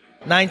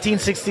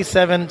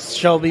 1967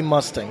 Shelby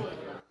Mustang.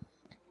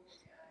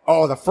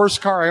 Oh, the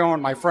first car I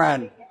owned, my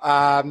friend.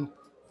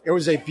 It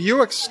was a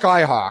Buick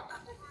Skyhawk,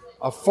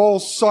 a full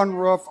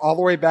sunroof all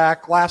the way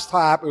back, glass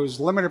top. It was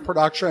limited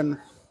production.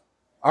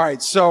 All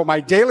right, so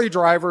my daily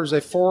driver is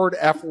a Ford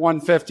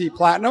F-150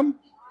 Platinum,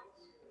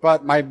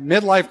 but my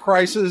midlife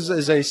crisis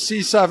is a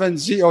C7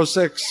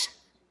 Z06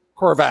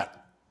 Corvette.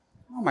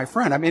 Oh, my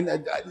friend, I mean,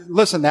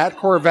 listen, that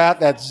Corvette,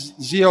 that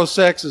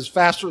Z06 is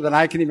faster than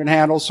I can even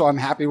handle, so I'm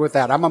happy with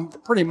that. I'm a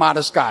pretty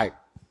modest guy,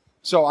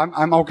 so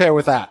I'm okay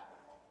with that.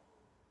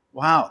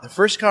 Wow. The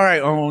first car I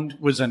owned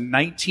was a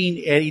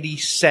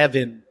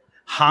 1987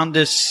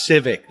 Honda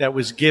Civic that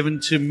was given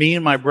to me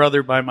and my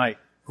brother by my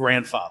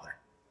grandfather.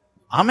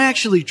 I'm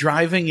actually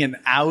driving an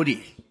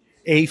Audi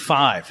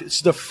A5.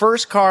 It's the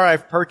first car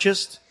I've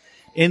purchased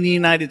in the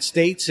United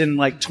States in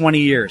like 20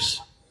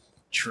 years.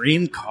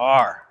 Dream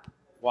car.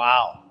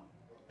 Wow.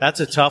 That's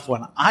a tough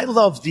one. I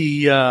love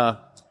the,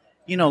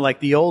 like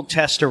the old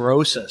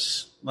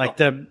Testarossas, like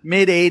the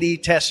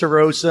mid-80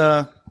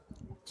 Testarossa,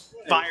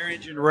 fire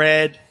engine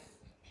red.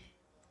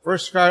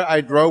 First car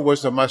I drove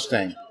was a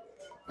Mustang.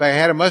 I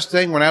had a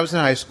Mustang when I was in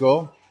high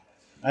school.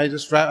 I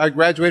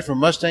graduated from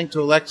Mustang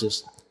to a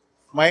Lexus.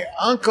 My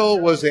uncle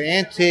was an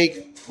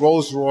antique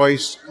Rolls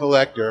Royce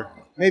collector.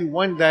 Maybe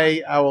one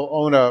day I will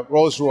own a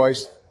Rolls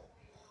Royce.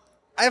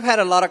 I've had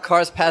a lot of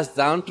cars passed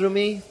down through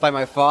me by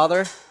my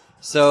father,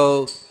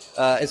 so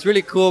it's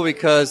really cool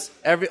because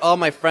all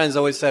my friends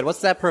always said,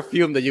 "What's that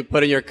perfume that you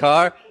put in your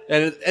car?"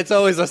 And it's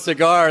always a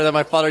cigar that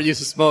my father used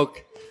to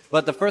smoke.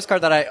 But the first car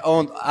that I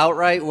owned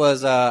outright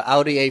was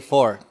Audi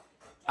A4.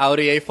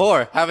 Audi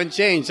A4, haven't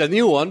changed, a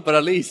new one, but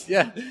at least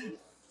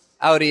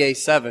Audi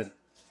A7.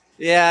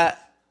 Yeah,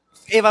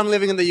 if I'm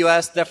living in the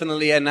U.S.,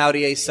 definitely an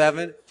Audi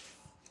A7.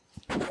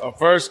 The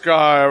first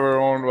car I ever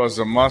owned was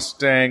a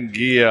Mustang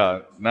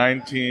Ghia,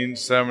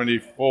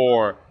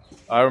 1974.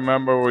 I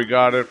remember we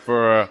got it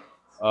for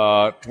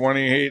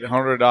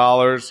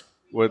 $2,800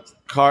 with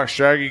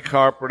shaggy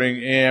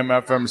carpeting,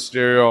 AM/FM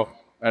stereo,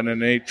 and an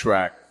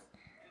 8-track.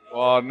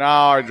 Well,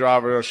 now I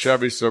drive a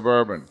Chevy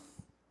Suburban.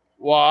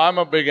 Well, I'm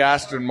a big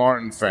Aston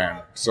Martin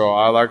fan, so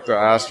I like the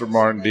Aston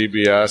Martin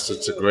DBS.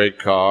 It's a great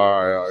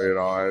car.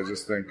 I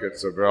just think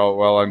it's a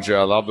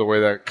well-engineered. I love the way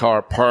that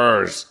car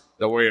purrs,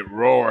 the way it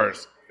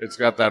roars. It's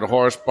got that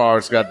horsepower.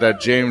 It's got that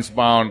James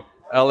Bond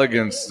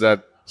elegance,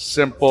 that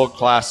simple,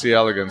 classy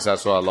elegance.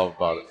 That's what I love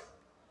about it.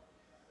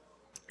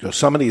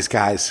 Some of these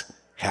guys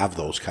have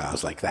those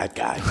cars, like that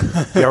guy.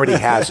 He already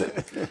has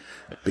it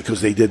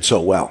because they did so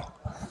well.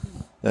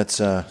 That's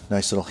a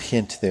nice little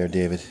hint there,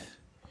 David.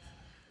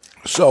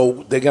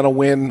 So they're going to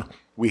win.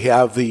 We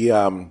have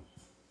the...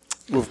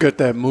 We've got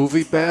that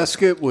movie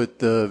basket with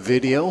the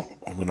video.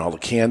 And all the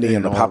candy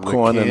and the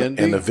popcorn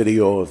and the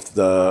video of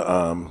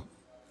the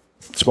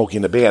Smokey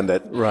and the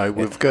Bandit. Right.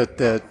 We've got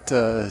that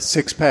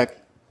 6-pack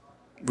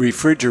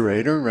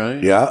refrigerator,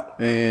 right? Yeah.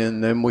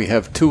 And then we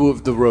have 2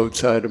 of the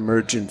roadside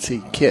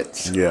emergency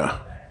kits. Yeah.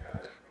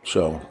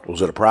 So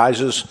those are the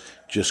prizes.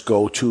 Just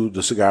go to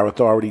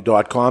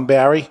thecigarauthority.com,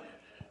 Barry.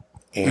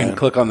 And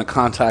click on the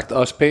Contact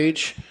Us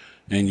page,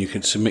 and you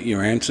can submit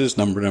your answers,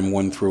 number them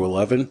 1 through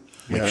 11.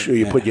 Make sure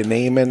you put your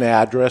name and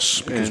address,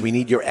 because we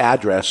need your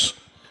address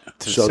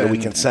so that we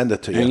can send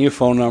it to you. And your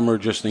phone number,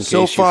 just in case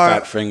you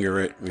fat finger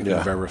it, we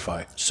can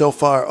verify. So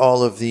far,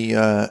 all of the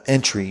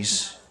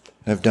entries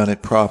have done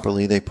it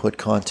properly. They put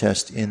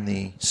contest in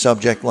the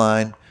subject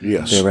line.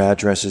 Yes. Their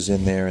address is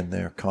in there and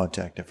their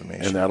contact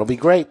information. And that'll be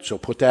great. So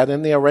put that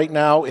in there right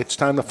now. It's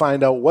time to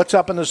find out what's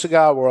up in the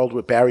cigar world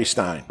with Barry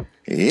Stein.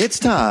 It's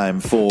time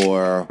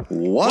for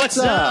What's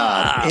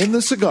Up in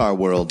the Cigar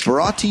World,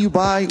 brought to you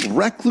by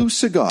Recluse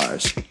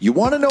Cigars. You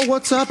want to know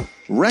what's up?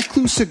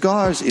 Recluse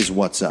Cigars is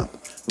what's up.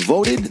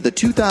 Voted the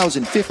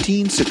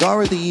 2015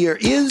 Cigar of the Year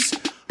is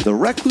the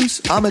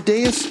Recluse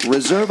Amadeus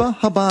Reserva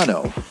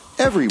Habano.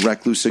 Every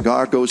Recluse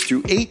cigar goes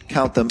through 8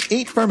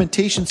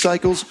 fermentation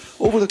cycles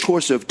over the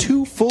course of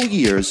 2 full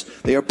years.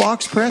 They are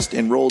box pressed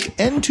and rolled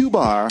N2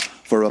 bar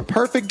for a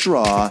perfect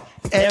draw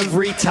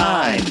every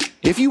time.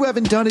 If you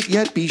haven't done it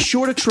yet, be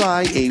sure to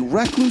try a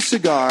Recluse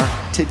cigar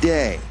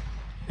today.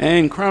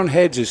 And Crown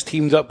Heads has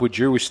teamed up with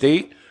Drew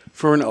Estate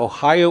for an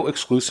Ohio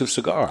exclusive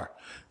cigar.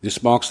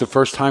 This marks the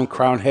first time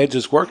Crown Heads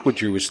has worked with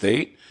Drew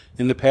Estate.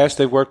 In the past,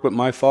 they've worked with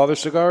My Father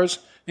Cigars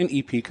and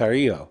EP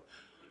Carrillo.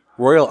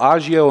 Royal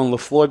Agio and La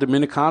Flor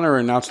Dominicana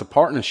announced a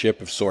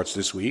partnership of sorts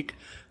this week,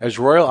 as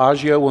Royal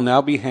Agio will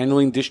now be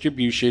handling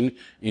distribution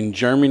in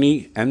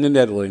Germany and the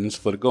Netherlands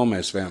for the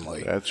Gomez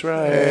family. That's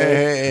right.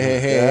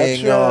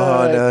 Hang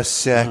on a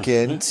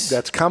second.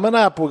 That's coming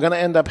up. We're going to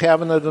end up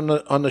having it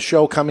on the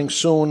show coming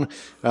soon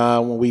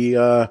when we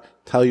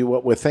tell you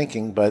what we're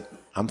thinking, but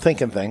I'm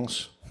thinking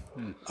things.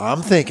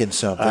 I'm thinking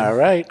something. All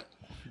right.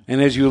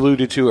 And as you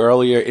alluded to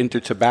earlier,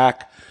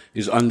 Intertabac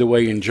is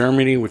underway in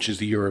Germany, which is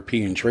the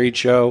European trade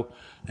show,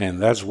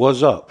 and that's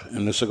what's up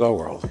in the cigar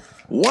world.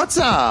 What's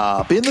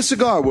Up in the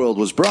Cigar World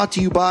was brought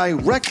to you by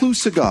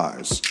Recluse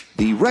Cigars.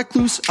 The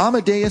Recluse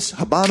Amadeus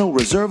Habano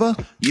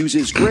Reserva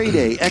uses grade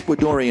A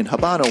Ecuadorian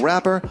Habano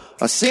wrapper,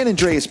 a San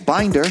Andreas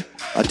binder,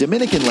 a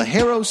Dominican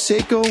Ligero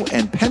Seco,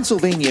 and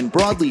Pennsylvanian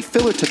broadleaf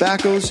filler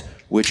tobaccos,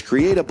 which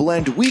create a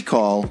blend we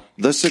call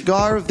the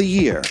Cigar of the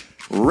Year.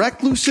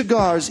 Recluse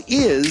Cigars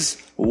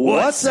is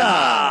What's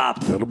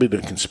Up? It'll be the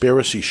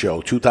Conspiracy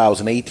Show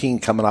 2018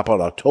 coming up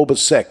on October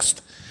 6th.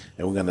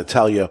 And we're going to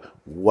tell you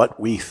what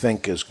we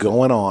think is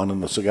going on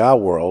in the cigar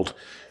world.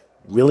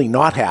 Really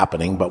not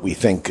happening, but we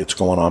think it's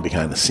going on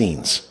behind the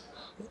scenes.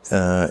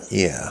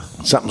 Yeah.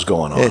 Something's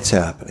going on. It's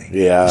happening.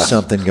 Yeah.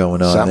 Something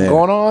going on Something there.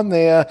 going on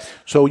there.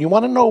 So you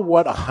want to know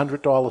what a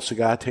 $100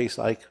 cigar tastes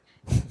like?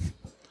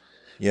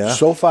 Yeah.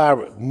 So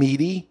far,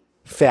 meaty,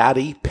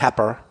 fatty,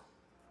 pepper.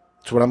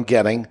 That's what I'm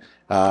getting.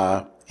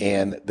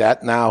 And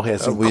that now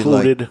has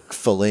included like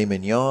filet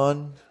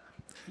mignon.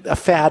 A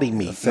fatty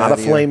meat, not a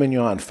filet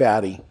mignon,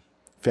 fatty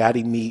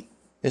meat.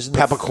 Isn't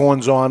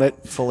peppercorns on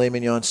it? Filet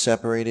mignon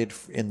separated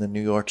in the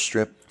New York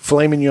strip.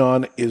 Filet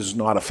mignon is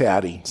not a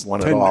fatty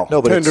one at all.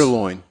 No, but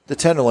tenderloin. The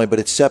tenderloin, but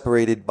it's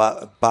separated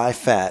by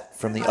fat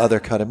from the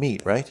other cut of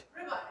meat, right?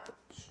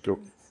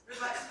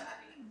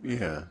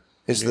 Yeah.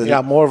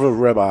 More of a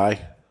ribeye.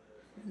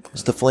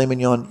 Is the filet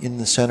mignon in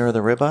the center of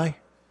the ribeye?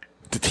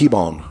 The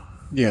T-bone.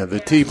 Yeah, the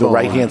T-bone. The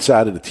right-hand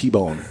side of the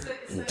T-bone.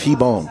 The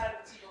T-bone.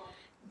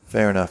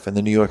 Fair enough. And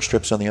the New York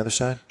strip's on the other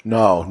side?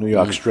 No, New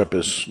York strip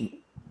is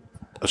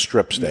a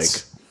strip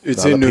steak.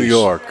 It's Not in a New piece.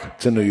 York.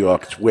 It's in New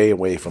York. It's way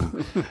away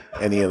from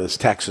any of this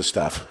Texas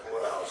stuff.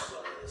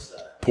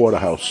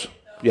 Porterhouse.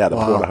 Yeah, the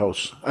Wow.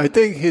 Porterhouse. I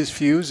think his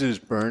fuse is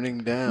burning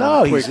down.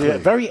 No, he's quickly. a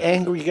very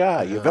angry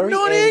guy. You're very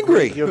not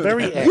angry. You're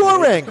very angry.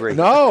 You're angry.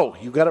 No,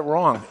 you got it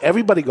wrong.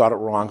 Everybody got it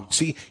wrong.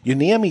 See, you're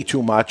near me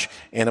too much,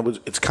 and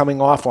it's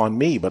coming off on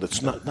me, but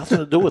it's nothing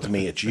to do with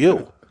me. It's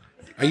you.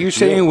 Are you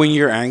saying when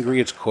you're angry,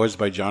 it's caused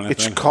by Jonathan?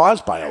 It's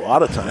caused by a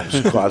lot of times.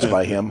 It's caused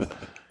by him.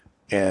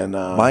 And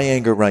my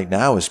anger right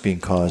now is being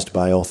caused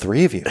by all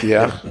three of you.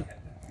 Yeah.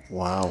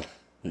 Wow.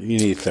 You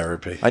need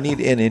therapy. I need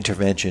an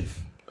intervention.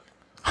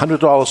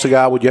 $100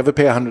 cigar. Would you ever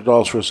pay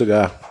 $100 for a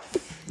cigar?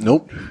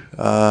 Nope.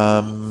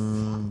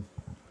 I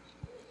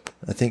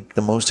think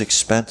the most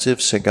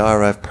expensive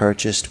cigar I've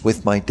purchased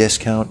with my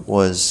discount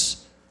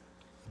was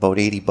about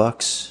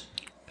 $80.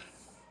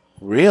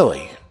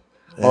 Really?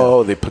 Yeah.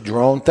 Oh, the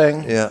Padron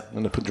thing? Yeah.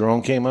 When the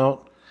Padron came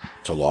out?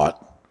 It's a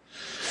lot.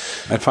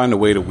 I'd find a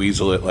way to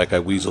weasel it like I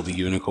weaseled the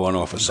unicorn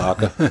off of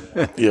soccer.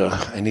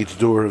 Yeah. I need to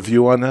do a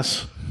review on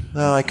this.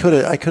 No, I could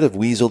have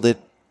weaseled it,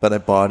 but I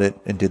bought it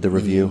and did the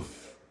review.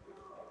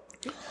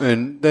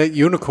 And that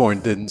unicorn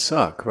didn't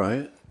suck,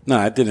 right?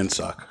 No, it didn't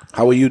suck.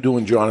 How are you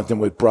doing, Jonathan,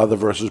 with brother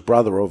versus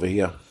brother over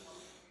here?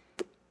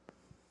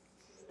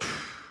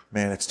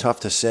 Man, it's tough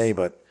to say,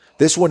 but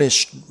this one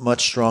is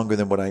much stronger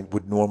than what I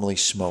would normally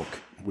smoke.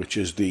 Which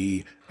is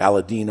the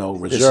Aladino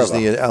Reserva. This is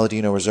the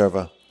Aladino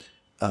Reserva.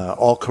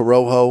 All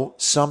Corojo.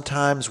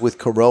 Sometimes with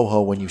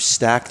Corojo, when you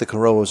stack the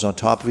Corojos on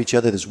top of each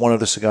other, there's one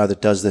other cigar that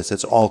does this.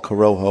 It's all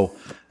Corojo,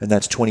 and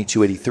that's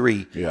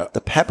 2283. Yeah. The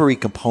peppery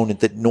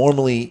component that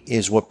normally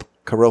is what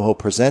Corojo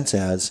presents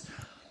as,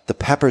 the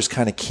peppers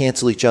kind of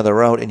cancel each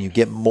other out, and you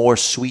get more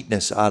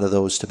sweetness out of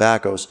those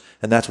tobaccos,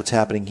 and that's what's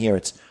happening here.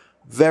 It's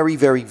very,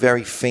 very,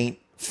 very faint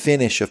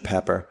finish of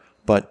pepper,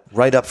 but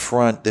right up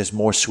front, there's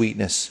more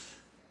sweetness.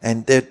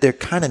 And they're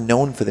kind of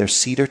known for their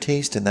cedar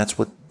taste, and that's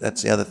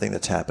the other thing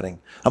that's happening.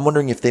 I'm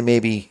wondering if they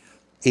maybe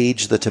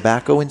age the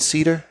tobacco in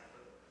cedar.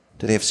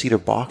 Do they have cedar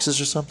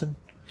boxes or something?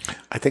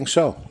 I think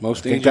so. Most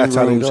I think aging that's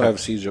how they rooms do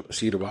it. have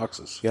cedar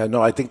boxes. Yeah,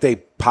 no, I think they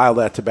pile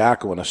that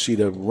tobacco in a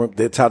cedar room.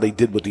 That's how they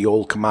did with the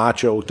old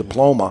Camacho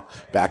Diploma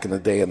back in the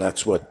day, and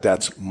that's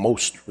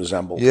most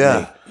resembled to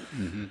me.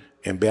 Mm-hmm.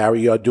 And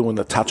Barry, you're doing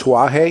the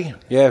Tatuaje?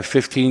 Yeah,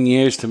 15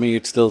 years to me,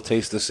 it still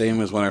tastes the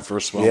same as when I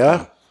first smoked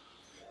Yeah. it.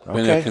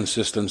 Been a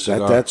consistent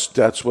cigar.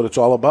 That's what it's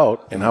all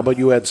about. And how about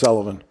you, Ed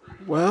Sullivan?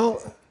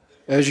 Well,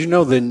 as you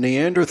know, the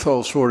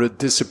Neanderthal sort of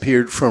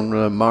disappeared from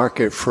the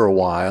market for a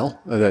while.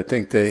 And I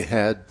think they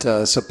had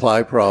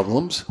supply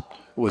problems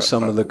with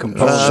some of the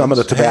components. Some of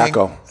the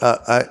tobacco.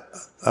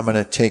 I'm going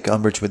to take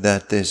umbrage with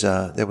that.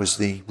 There was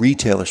the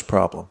retailer's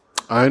problem.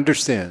 I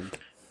understand.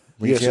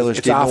 Retailers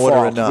it's our didn't order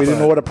fault. enough. We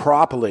didn't order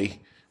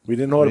properly. We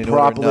didn't order didn't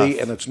order properly,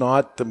 enough. and it's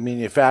not the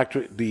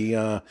manufacturer,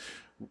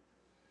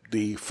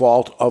 the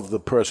fault of the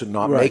person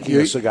not making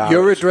the cigars.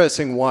 You're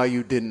addressing why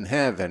you didn't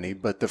have any,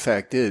 but the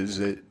fact is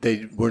that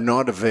they were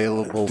not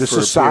available for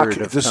a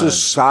period of This time.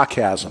 is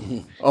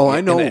sarcasm. Oh,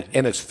 I know.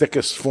 In its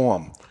thickest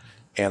form.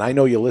 And I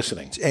know you're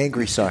listening. It's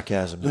angry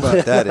sarcasm.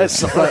 But that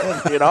is.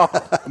 You know?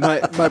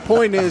 My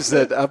point is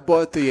that I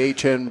bought the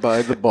HN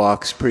by the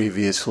box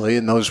previously,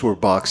 and those were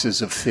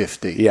boxes of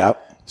 50. Yeah.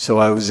 So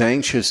I was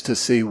anxious to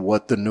see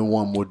what the new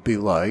one would be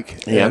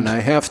like. And I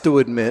have to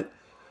admit,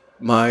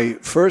 my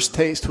first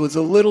taste was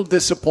a little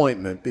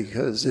disappointment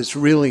because it's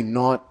really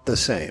not the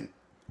same.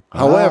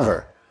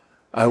 However,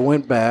 I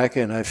went back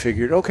and I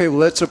figured, okay, well,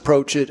 let's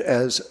approach it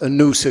as a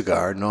new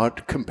cigar,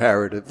 not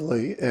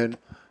comparatively. And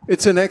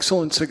it's an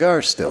excellent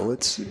cigar still.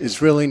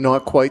 It's really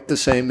not quite the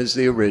same as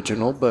the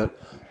original, but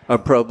I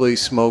probably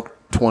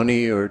smoked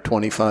 20 or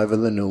 25 of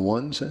the new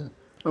ones. And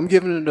I'm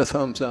giving it a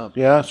thumbs up.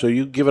 Yeah, so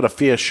you give it a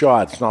fair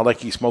shot. It's not like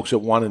he smokes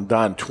it one and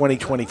done. 20,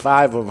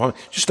 25 of them,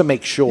 just to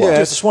make sure. Yeah, I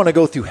just want to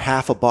go through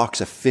half a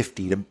box of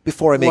 50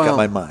 before I make up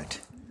my mind.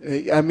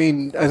 I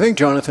mean, I think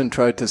Jonathan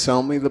tried to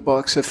sell me the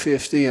box of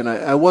 50, and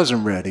I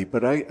wasn't ready,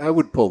 but I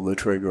would pull the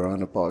trigger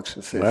on a box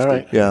of 50. All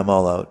right. Yeah, I'm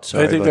all out.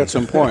 Sorry, I think buddy. that's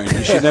important.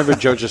 You should never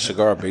judge a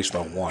cigar based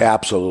on one.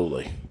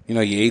 Absolutely. You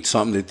know, you ate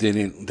something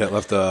that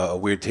left a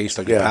weird taste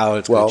on your palate.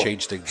 It's going to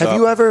change things Have up.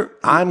 you ever?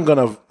 I'm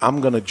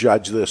gonna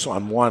judge this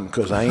on one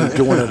because I ain't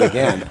doing it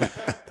again.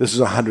 This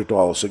is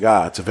 $100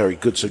 cigar. It's a very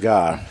good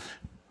cigar.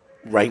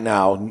 Right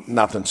now,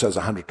 nothing says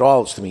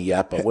 $100 to me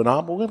yet, but we're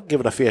going to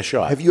give it a fair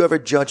shot. Have you ever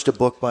judged a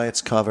book by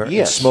its cover and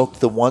Yes. smoked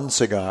the one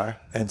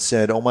cigar and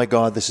said, "Oh my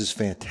God, this is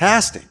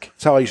fantastic"?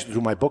 That's how I used to do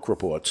my book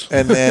reports.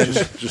 And then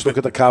just look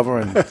at the cover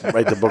and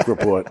write the book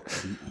report.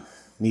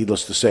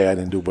 Needless to say, I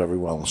didn't do very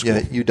well in school.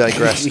 Yeah, you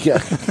digress.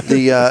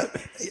 Yeah.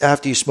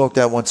 After you smoke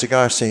that one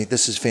cigar, say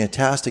this is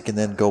fantastic, and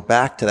then go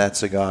back to that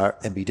cigar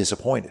and be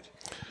disappointed.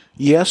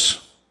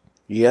 Yes,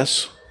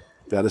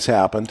 that has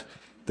happened.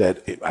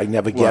 That I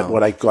never get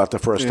what I got the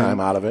first time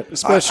out of it.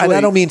 And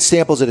I don't mean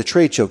samples at a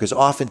trade show, because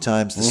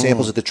oftentimes the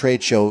samples at the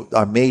trade show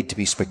are made to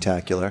be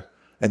spectacular,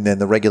 and then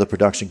the regular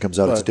production comes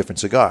out as a But, different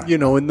cigar. You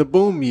know, in the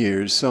boom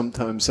years,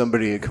 sometimes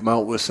somebody would come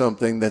out with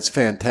something that's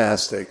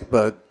fantastic,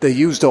 but they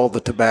used all the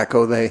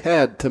tobacco they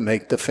had to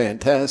make the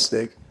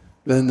fantastic.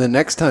 Then the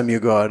next time you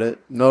got it,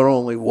 not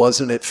only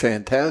wasn't it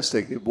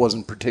fantastic, it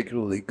wasn't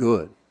particularly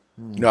good.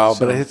 No,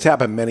 So- but it's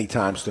happened many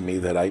times to me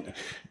that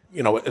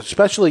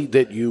especially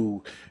that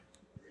you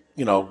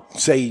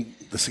say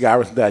the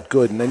cigar isn't that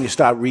good, and then you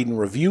start reading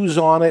reviews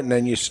on it, and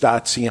then you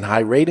start seeing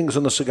high ratings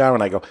on the cigar,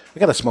 and I go, I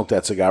got to smoke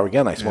that cigar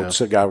again. I smoked the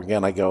cigar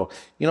again. I go,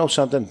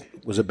 something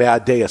it was a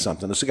bad day or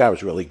something. The cigar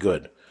was really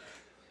good.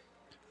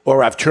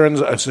 Or I've turned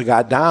a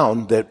cigar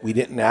down that we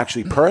didn't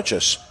actually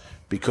purchase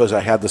because I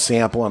had the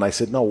sample, and I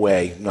said, no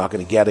way, I'm not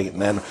going to get it.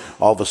 And then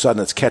all of a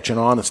sudden it's catching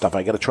on and stuff.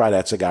 I got to try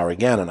that cigar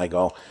again, and I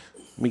go,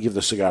 let me give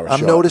the cigar a shot.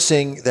 I'm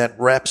noticing that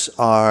reps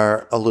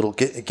are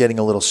getting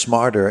a little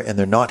smarter, and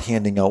they're not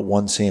handing out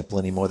one sample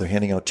anymore. They're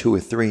handing out 2 or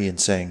 3 and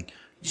saying,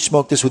 you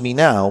smoke this with me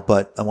now,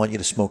 but I want you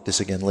to smoke this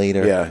again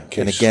later. Yeah,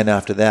 and again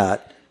after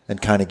that,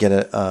 and kind of get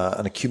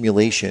a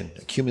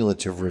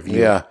cumulative review.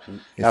 Yeah, if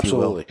you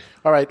absolutely.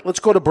 All right,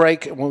 let's go to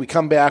break. When we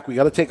come back, we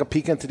got to take a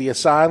peek into the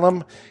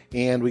asylum,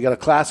 and we got a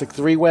classic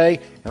 3-way,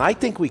 and I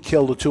think we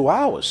killed the 2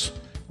 hours.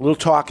 A little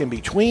talk in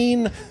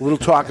between, a little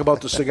talk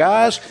about the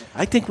cigars.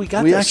 I think we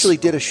got We this. actually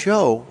did a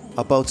show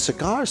about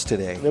cigars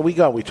today. There we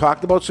go. We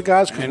talked about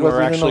cigars. And we're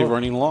actually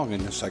running long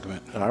in this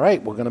segment. All right,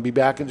 we're going to be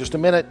back in just a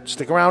minute.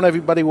 Stick around,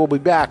 everybody. We'll be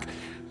back.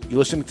 You're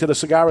listening to the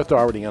Cigar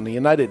Authority on the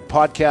United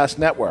Podcast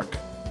Network.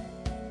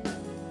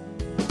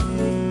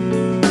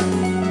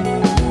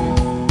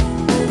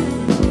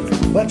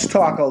 Let's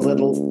talk a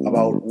little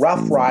about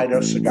Rough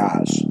Rider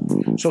cigars.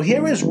 So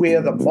here is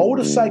where the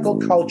motorcycle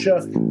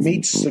culture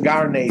meets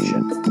Cigar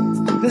Nation.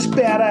 This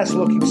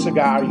badass-looking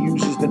cigar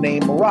uses the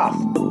name Rough,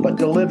 but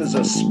delivers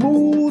a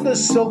smooth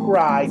as silk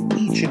ride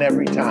each and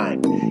every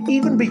time.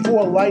 Even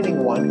before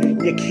lighting one,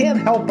 you can't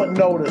help but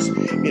notice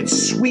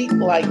its sweet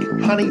like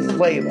honey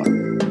flavor.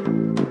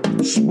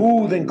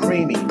 Smooth and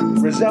creamy,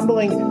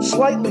 resembling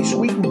slightly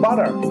sweetened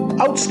butter.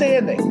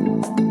 Outstanding!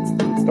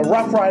 The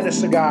Rough Rider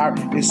cigar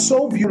is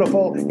so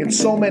beautiful in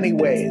so many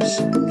ways.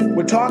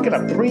 We're talking a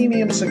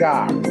premium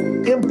cigar,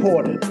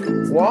 imported,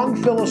 long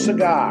filler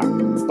cigar,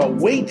 but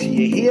wait till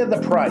you hear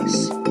the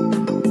price.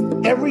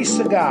 Every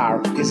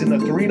cigar is in the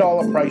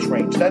 $3 price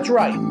range. That's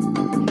right.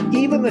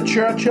 Even the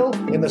Churchill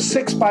in the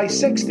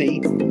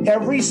 6x60,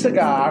 every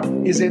cigar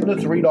is in the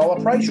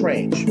 $3 price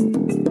range.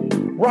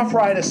 Rough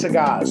Rider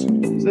cigars.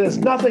 There's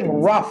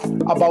nothing rough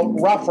about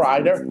Rough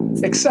Rider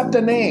except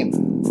the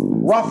name.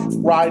 Rough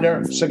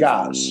Rider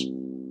cigars.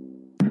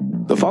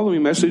 The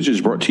following message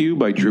is brought to you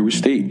by Drew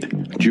Estate.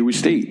 Drew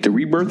Estate, the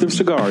rebirth of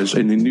cigars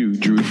and the new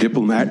Drew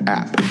Diplomat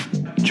app.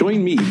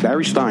 Join me,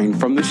 Barry Stein,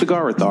 from the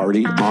Cigar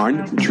Authority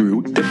on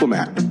Drew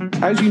Diplomat.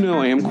 As you know,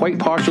 I am quite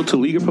partial to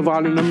Liga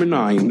Privada number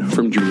 9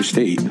 from Drew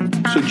Estate.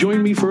 So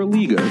join me for a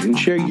Liga and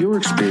share your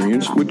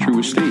experience with Drew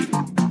Estate.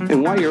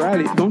 And while you're at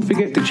it, don't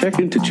forget to check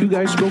into Two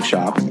Guys Smoke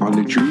Shop on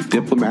the Drew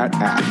Diplomat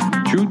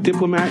app. Drew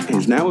Diplomat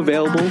is now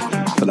available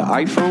for the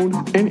iPhone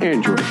and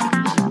Android.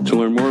 To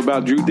learn more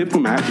about Drew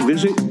Diplomat,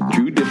 visit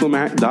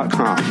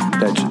drewdiplomat.com.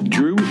 That's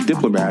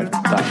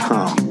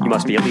drewdiplomat.com. You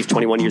must be at least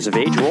 21 years of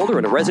age or older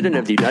and a resident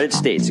of the United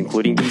States,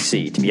 including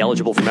D.C. To be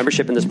eligible for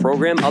membership in this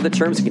program, other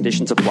terms and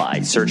conditions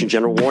apply. Search and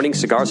general warning,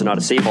 cigars are not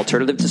a safe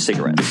alternative to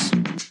cigarettes.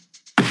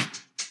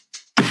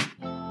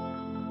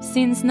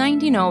 Since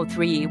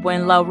 1903,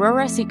 when La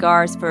Aurora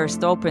Cigars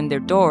first opened their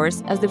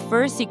doors as the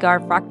first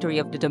cigar factory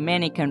of the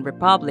Dominican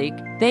Republic,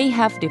 they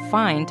have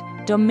defined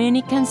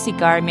Dominican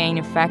cigar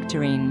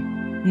manufacturing.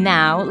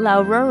 Now, La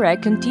Aurora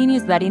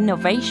continues that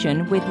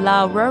innovation with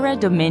La Aurora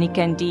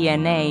Dominican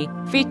DNA,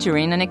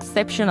 featuring an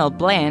exceptional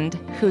blend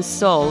whose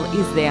soul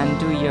is the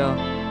Andullo.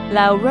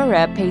 La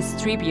Aurora pays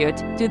tribute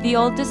to the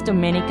oldest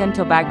Dominican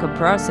tobacco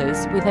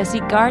process with a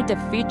cigar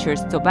that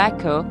features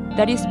tobacco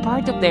that is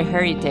part of their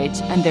heritage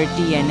and their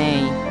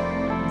DNA.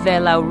 The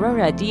La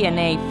Aurora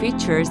DNA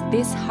features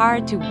this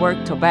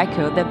hard-to-work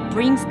tobacco that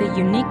brings the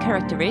unique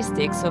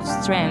characteristics of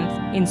strength,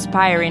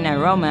 inspiring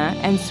aroma,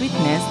 and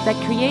sweetness that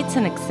creates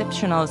an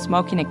exceptional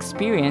smoking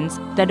experience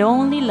that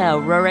only La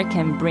Aurora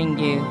can bring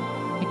you.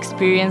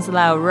 Experience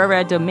La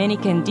Aurora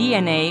Dominican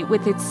DNA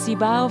with its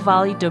Cibao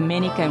Valley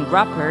Dominican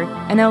wrapper,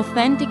 an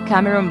authentic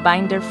Cameron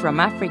binder from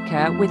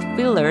Africa with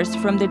fillers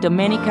from the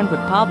Dominican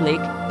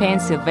Republic,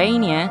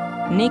 Pennsylvania,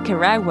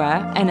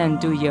 Nicaragua, and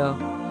Andullo.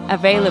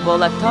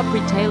 Available at top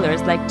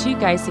retailers like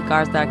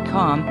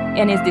TwoGuysCigars.com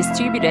and is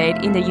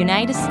distributed in the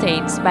United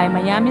States by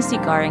Miami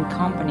Cigar and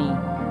Company.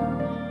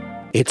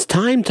 It's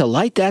time to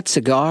light that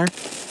cigar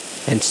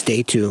and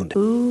stay tuned.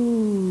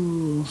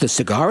 Ooh. The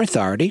Cigar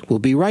Authority will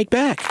be right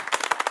back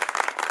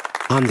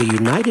on the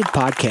United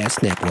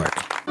Podcast Network.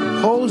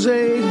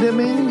 Jose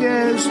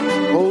Dominguez,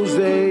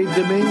 Jose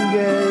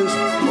Dominguez,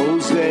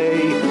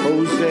 Jose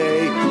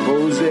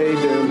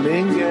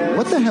Dominguez.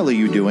 What the hell are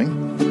you doing?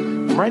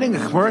 I'm writing a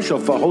commercial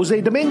for Jose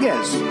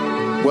Dominguez.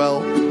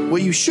 Well,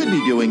 what you should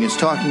be doing is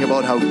talking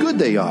about how good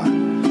they are.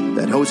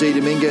 that Jose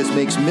Dominguez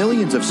makes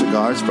millions of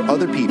cigars for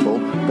other people,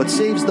 but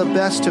saves the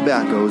best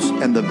tobaccos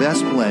and the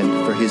best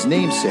blend for his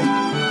namesake,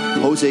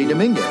 Jose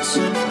Dominguez.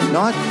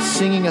 Not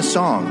singing a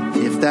song,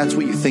 if that's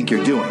what you think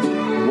you're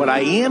doing. What I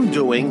am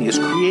doing is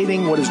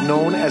creating what is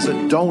known as a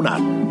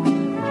donut.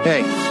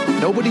 Hey,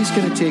 nobody's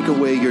going to take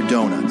away your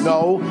donuts.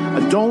 No,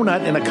 a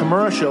donut in a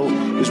commercial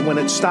is when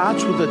it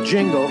starts with a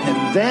jingle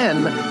and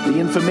then the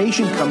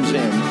information comes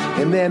in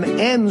and then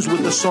ends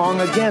with the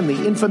song again.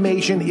 The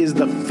information is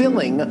the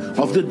filling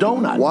of the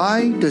donut.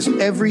 Why does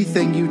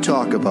everything you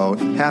talk about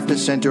have to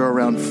center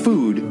around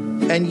food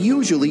and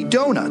usually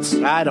donuts?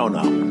 I don't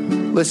know.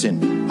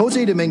 Listen,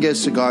 Jose Dominguez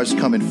cigars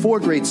come in 4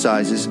 great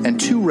sizes and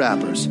 2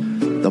 wrappers.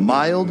 The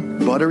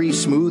mild, buttery,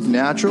 smooth,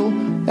 natural,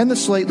 and the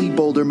slightly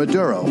bolder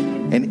Maduro.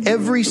 And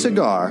every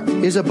cigar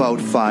is about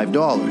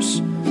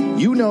 $5.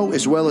 You know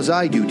as well as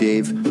I do,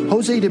 Dave,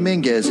 Jose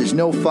Dominguez is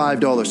no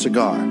 $5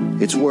 cigar.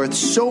 It's worth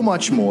so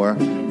much more.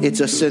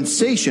 It's a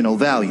sensational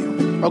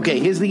value. Okay,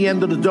 here's the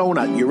end of the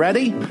donut. You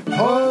ready?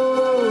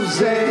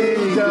 Jose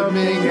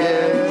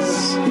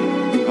Dominguez.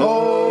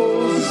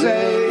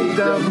 Jose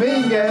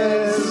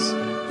Dominguez.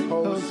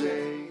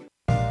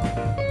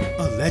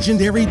 A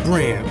legendary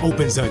brand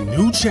opens a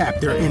new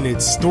chapter in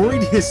its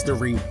storied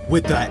history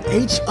with the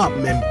H.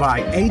 Upmann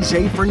by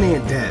A.J.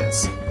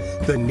 Fernandez.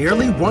 The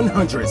nearly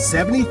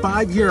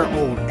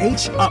 175-year-old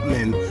H.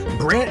 Upmann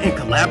brand, in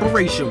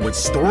collaboration with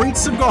storied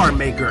cigar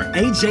maker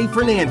A.J.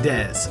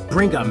 Fernandez,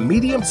 bring a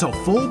medium to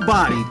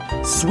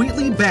full-bodied,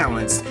 sweetly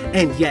balanced,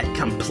 and yet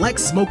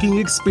complex smoking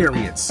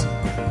experience.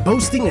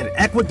 Boasting an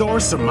Ecuador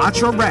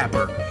Sumatra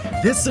wrapper,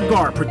 this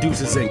cigar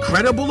produces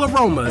incredible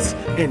aromas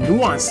and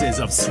nuances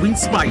of sweet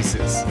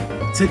spices.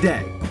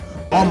 Today,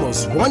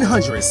 almost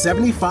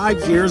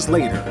 175 years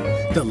later,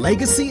 the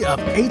legacy of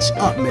H.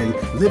 Upmann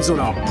lives on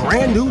a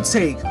brand new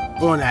take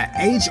on an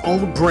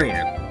age-old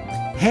brand.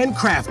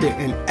 Handcrafted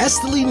in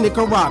Esteli,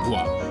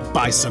 Nicaragua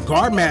by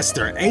cigar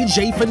master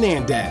A.J.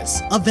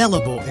 Fernandez.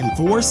 Available in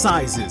 4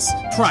 sizes,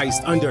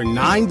 priced under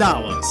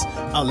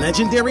 $9. A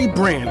legendary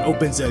brand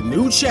opens a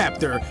new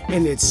chapter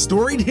in its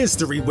storied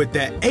history with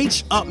the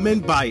H.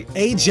 Upmann by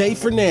A.J.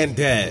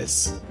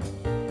 Fernandez.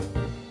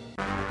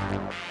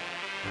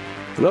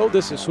 Hello,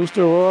 this is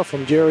Justo Aurora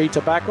from Jerry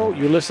Tobacco.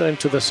 You're listening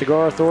to the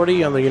Cigar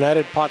Authority on the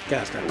United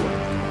Podcast Network.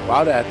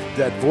 Wow, that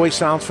voice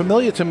sounds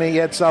familiar to me,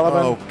 Ed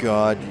Sullivan. Oh,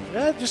 God.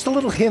 Yeah, just a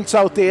little hints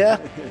out there.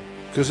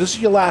 Because this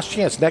is your last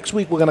chance. Next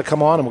week we're going to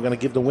come on and we're going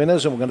to give the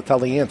winners and we're going to tell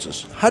the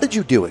answers. How did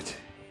you do it?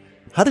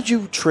 How did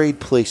you trade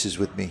places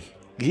with me?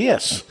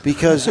 Yes.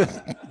 Because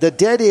the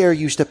dead air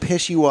used to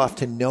piss you off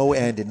to no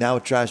end, and now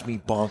it drives me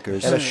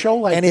bonkers. And a show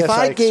like and this,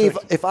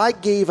 if I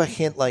gave a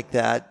hint like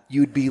that,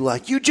 you'd be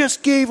like, you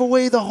just gave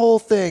away the whole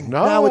thing.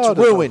 No, now it's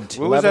ruined.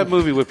 What was that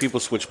movie where people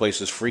switch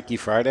places? Freaky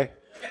Friday?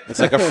 It's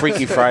like a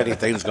Freaky Friday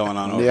thing's going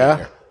on over here.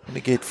 I'm going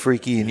to get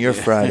freaky in your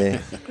Friday.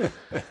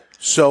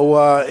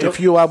 So if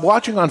you are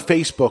watching on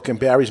Facebook, and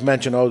Barry's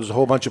mentioned, there's a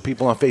whole bunch of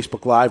people on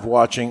Facebook Live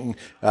watching.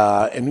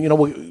 And, you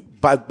know,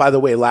 by the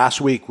way, last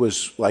week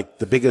was like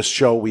the biggest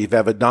show we've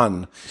ever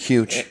done.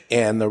 Huge.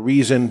 And the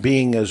reason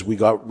being is we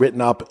got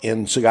written up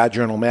in Cigar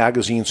Journal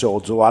magazine, so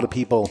there's a lot of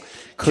people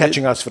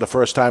catching us for the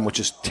first time, which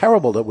is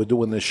terrible that we're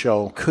doing this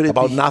show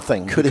about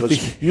nothing. Could it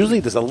be? Usually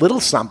there's a little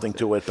something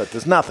to it, but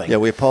there's nothing. Yeah,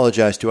 we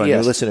apologize to our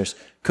Yes. new listeners.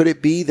 Could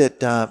it be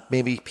that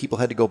maybe people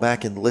had to go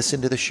back and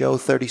listen to the show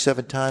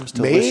 37 times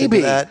to listen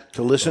to that?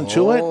 To listen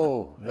to it.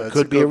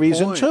 Could be a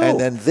reason, too. And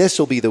then this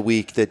will be the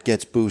week that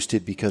gets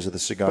boosted because of the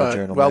Cigar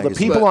Journal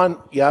magazine.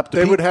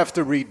 They would have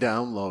to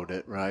re-download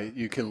it, right?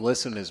 You can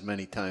listen as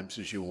many times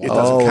as you want. It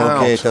doesn't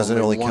count. Okay, it doesn't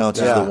only count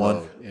as the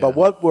one. But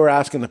what we're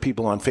asking the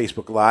people on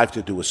Facebook Live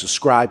to do is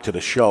subscribe to the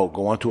show.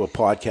 Go onto a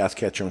podcast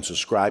catcher and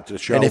subscribe to the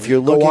show. And if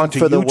you're Go looking onto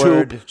for the YouTube,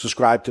 word,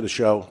 subscribe to the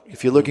show.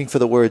 If you're looking for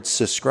the word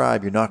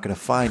subscribe, you're not going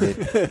to find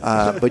it.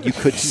 But you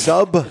could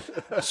subscribe to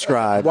the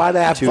show.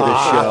 Whatever. If you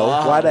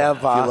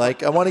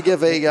like. I want to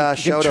give a You shout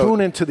can out.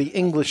 tune into the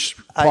English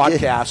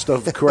podcast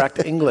of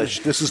Correct English.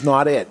 This is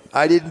not it.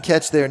 I didn't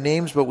catch their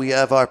names, but we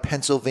have our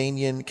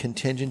Pennsylvanian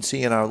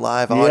contingency in our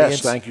live Yes,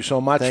 audience. thank you so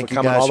much Thank for you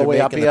coming guys all the for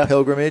way up making here. the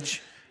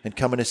pilgrimage and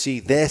coming to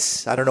see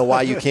this. I don't know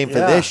why you came for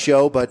this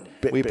show, but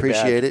we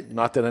appreciate it.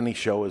 Not that any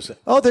show is.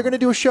 Oh, they're going to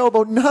do a show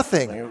about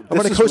nothing. I'm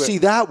going to go see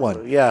that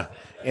one. Yeah,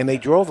 and they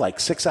drove like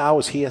 6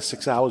 hours here,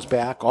 6 hours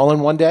back, all in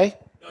one day?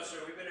 No, sir,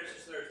 we've been here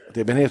since Thursday.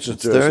 They've been here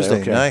since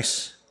Thursday. Okay.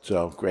 Nice.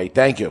 So, great.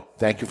 Thank you.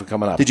 Thank you for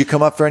coming up. Did you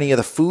come up for any of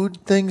the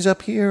food things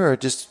up here, or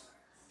just...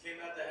 Came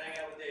out to hang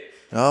out with Dave.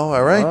 Oh,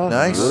 all right.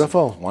 Nice.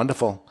 Beautiful.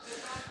 Wonderful.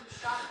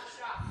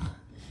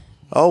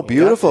 Oh,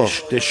 beautiful.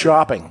 They're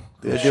shopping.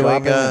 They're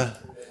doing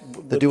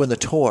the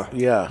tour.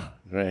 Yeah,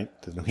 right.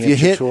 The New If you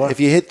Hampshire tour. if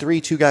you hit 3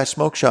 two-guy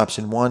smoke shops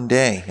in one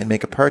day and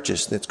make a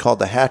purchase, it's called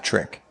the hat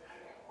trick.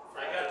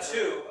 I got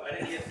 2. I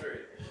didn't get 3.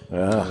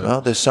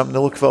 Well, there's something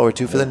to look forward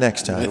to for the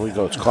next time. There we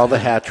go. It's called the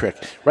hat trick.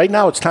 Right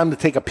now, it's time to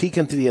take a peek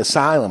into the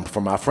asylum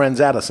from our friends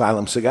at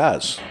Asylum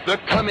Cigars. They're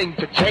coming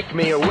to take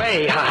me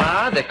away,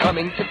 ha-ha. They're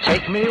coming to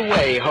take me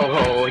away,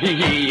 ho-ho,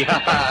 hee-hee,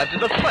 ha-ha. To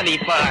the funny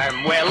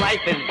farm where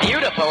life is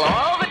beautiful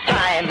all the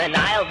time. And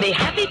I'll be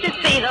happy to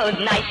see those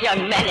nice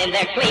young men in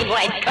their clean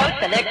white coats.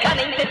 And they're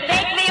coming to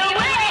take me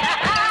away,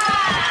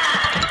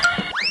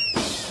 ha-ha.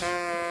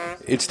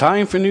 It's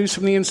time for news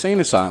from the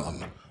Insane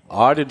Asylum.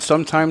 Odd and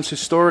sometimes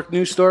historic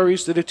news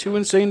stories that are too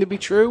insane to be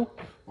true,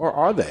 or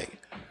are they?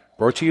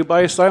 Brought to you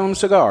by Asylum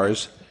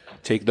Cigars.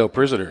 Take no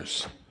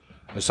prisoners.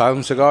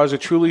 Asylum Cigars are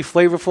truly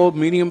flavorful,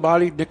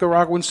 medium-bodied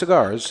Nicaraguan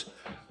cigars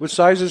with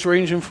sizes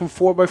ranging from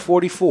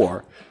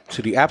 4x44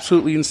 to the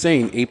absolutely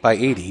insane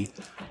 8x80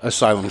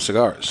 Asylum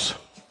Cigars.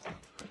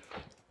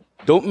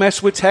 Don't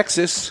mess with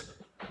Texas,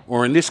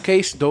 or in this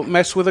case, don't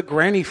mess with a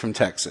granny from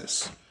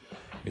Texas.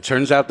 It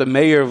turns out the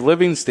mayor of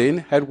Livingston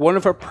had one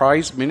of her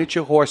prized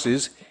miniature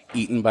horses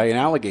eaten by an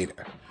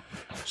alligator.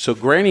 So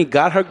Granny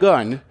got her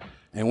gun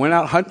and went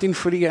out hunting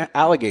for the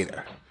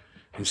alligator.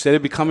 Instead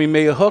of becoming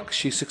Mayor Hook,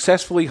 she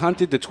successfully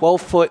hunted the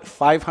 12-foot,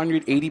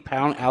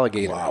 580-pound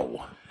alligator.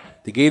 Wow.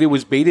 The gator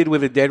was baited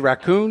with a dead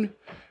raccoon,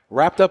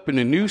 wrapped up in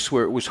a noose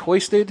where it was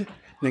hoisted, and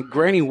then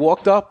Granny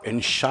walked up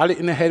and shot it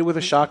in the head with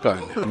a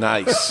shotgun.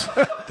 Nice.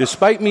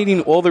 Despite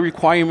meeting all the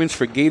requirements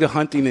for gator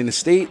hunting in the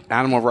state,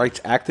 animal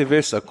rights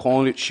activists are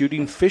calling it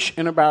shooting fish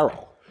in a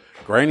barrel.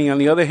 Granny, on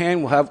the other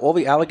hand, will have all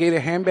the alligator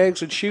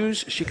handbags and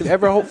shoes she could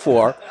ever hope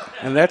for,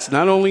 and that's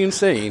not only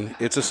insane,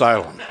 it's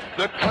asylum.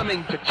 They're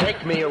coming to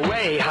take me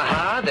away,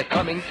 ha-ha. They're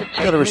coming to take me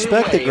away. Gotta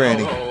respect the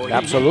granny.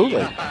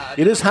 Absolutely.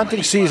 It is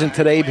hunting season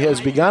today.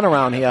 Has begun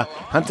around here.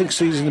 Hunting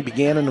season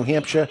began in New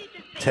Hampshire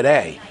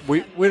today.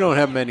 We don't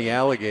have many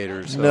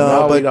alligators. So.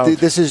 No, but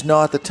this is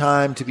not the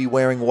time to be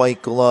wearing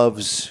white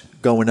gloves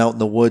going out in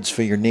the woods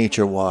for your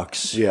nature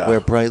walks. Yeah. Wear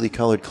brightly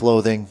colored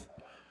clothing.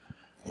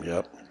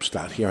 Yep.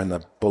 Start hearing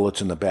the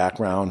bullets in the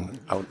background.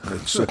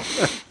 It's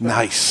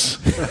nice.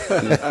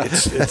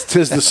 It's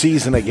 'tis the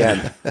season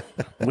again.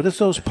 What is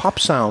those pop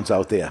sounds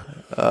out there?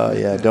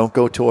 Yeah, don't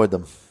go toward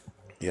them.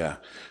 Yeah.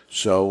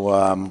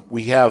 So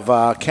we have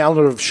a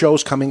calendar of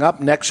shows coming up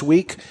next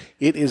week.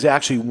 It is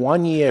actually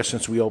 1 year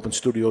since we opened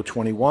Studio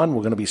 21.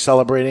 We're going to be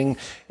celebrating,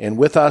 and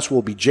with us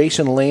will be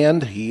Jason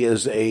Land. He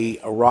is a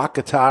rock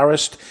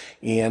guitarist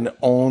and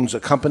owns a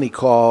company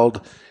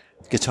called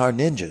Guitar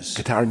Ninjas.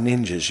 Guitar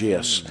Ninjas,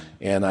 yes.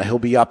 And he'll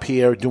be up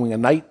here doing a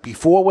night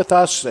before with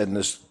us, and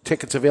there's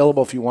tickets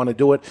available if you want to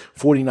do it.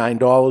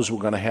 $49. We're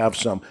going to have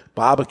some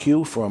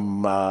barbecue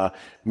from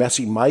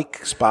Messy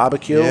Mike's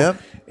Barbecue.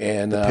 Yep.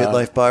 And the Pit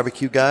Life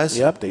Barbecue guys.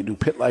 Yep, they do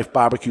Pit Life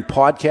Barbecue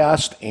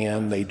podcast,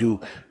 and they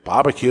do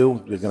barbecue.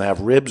 We're going to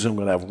have ribs, and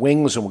we're going to have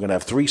wings, and we're going to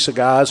have 3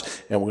 cigars,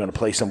 and we're going to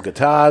play some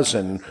guitars,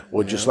 and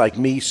we'll just like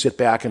me sit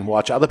back and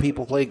watch other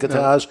people play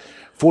guitars.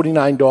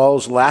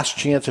 $49. Last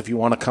chance if you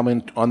want to come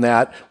in on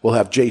that. We'll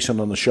have Jason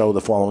on the show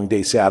the following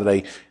day,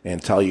 Saturday,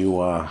 and tell you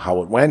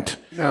how it went.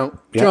 Now,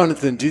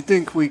 Jonathan, do you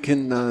think we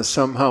can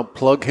somehow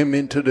plug him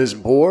into this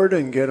board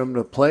and get him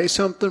to play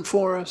something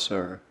for us?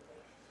 Or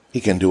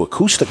he can do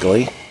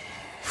acoustically.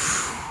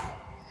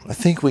 I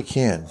think we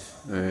can.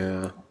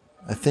 Yeah.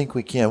 I think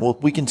we can. Well,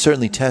 we can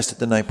certainly test it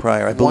the night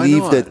prior. I Why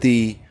believe not? that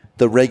the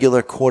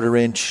regular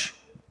 1/4-inch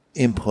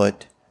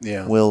input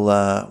will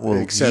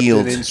accepted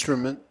yield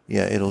instrument.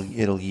 Yeah,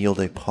 it'll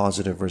yield a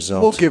positive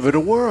result. We'll give it a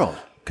whirl.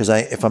 Because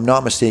if I'm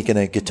not mistaken,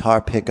 a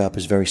guitar pickup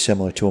is very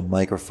similar to a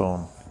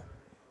microphone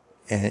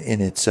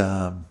in its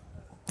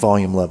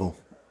volume level.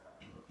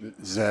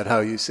 Is that how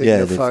you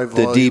signify the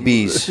volume?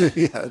 dBs.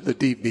 Yeah, the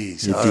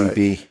dBs. The All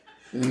dB. right.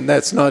 And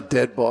that's not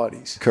dead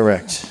bodies.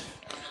 Correct.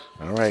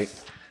 All right.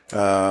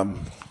 You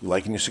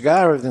liking your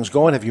cigar? Everything's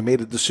going. Have you made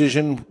a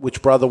decision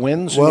which brother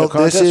wins in your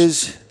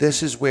contest?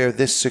 this is where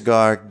this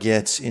cigar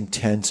gets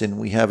intense, and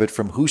we have it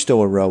from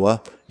Justo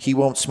Aroa. He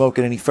won't smoke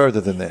it any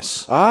further than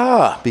this.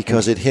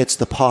 Because it hits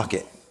the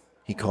pocket,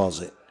 he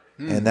calls it.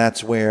 And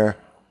that's where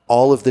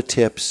all of the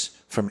tips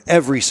from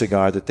every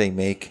cigar that they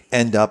make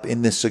end up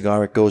in this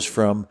cigar. It goes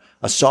from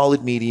a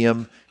solid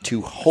medium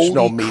to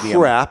holy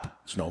crap.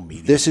 It's no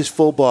medium. This is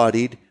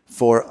full-bodied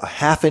for a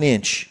 1/2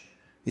 inch.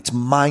 It's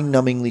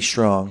mind-numbingly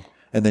strong,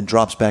 and then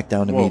drops back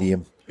down to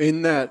medium.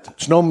 In that,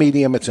 it's no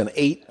medium. It's an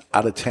 8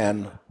 out of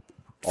 10.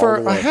 For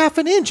a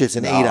 1/2 inch, it's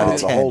an 8 out of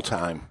 10. The whole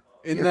time.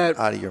 You're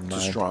out of your mind. the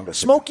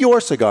strongest. Smoke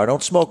your cigar.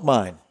 Don't smoke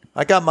mine.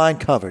 I got mine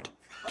covered.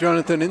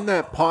 Jonathan, in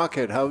that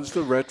pocket, how's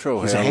the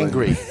retro? He's Helen?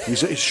 angry. He's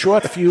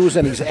short fused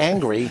and he's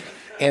angry.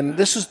 And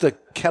this is the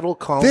kettle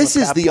calm. This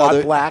is the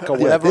other black or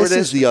whatever this it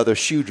is the other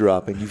shoe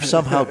dropping. You've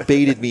somehow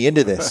baited me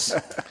into this.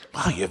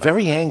 Wow, you're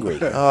very angry.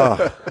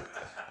 Oh.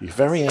 You're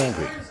very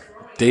angry.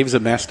 Dave's a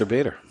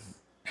masturbator.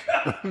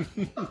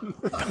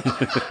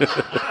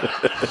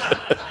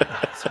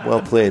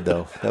 Well played,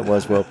 though. That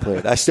was well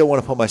played. I still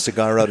want to put my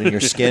cigar out in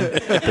your skin,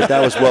 but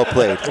that was well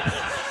played.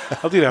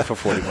 I'll do that for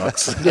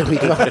 $40. There we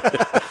go.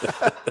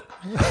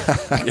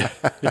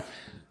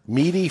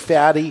 Meaty,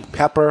 fatty,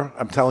 pepper.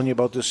 I'm telling you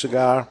about this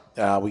cigar.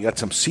 We got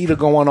some cedar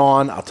going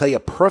on. I'll tell you,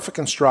 perfect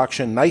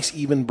construction, nice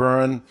even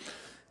burn.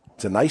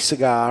 It's a nice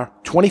cigar.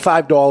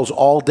 $25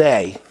 all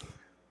day,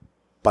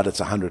 but it's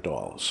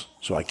 $100.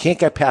 So I can't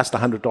get past the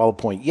 $100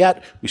 point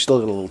yet. We still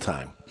got a little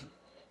time.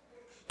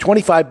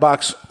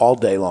 $25 all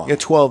day long. You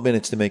got 12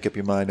 minutes to make up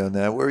your mind on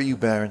that. Where are you,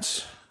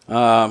 Barons?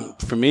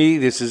 For me,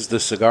 this is the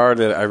cigar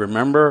that I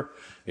remember.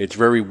 It's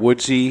very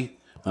woodsy.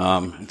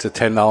 It's a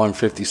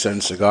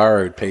 $10.50 cigar.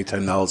 I would pay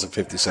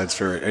 $10.50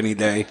 for it any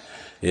day.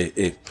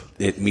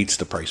 It meets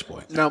the price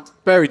point. Now,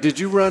 Barry, did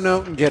you run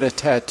out and get a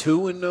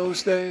tattoo in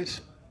those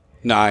days?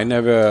 No, I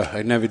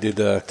never did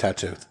the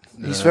tattoo.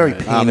 He's very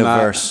pain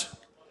averse.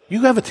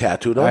 You have a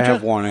tattoo, don't you? I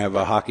have one. I have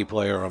a hockey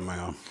player on my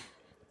arm.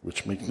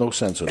 Which makes no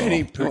sense at all.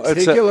 Any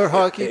particular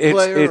hockey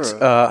player? It's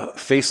a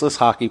faceless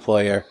hockey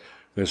player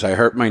because I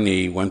hurt my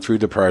knee, went through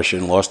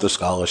depression, lost a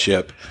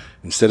scholarship.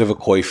 Instead of a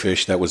koi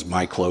fish, that was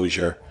my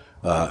closure.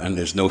 And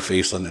there's no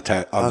face on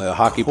the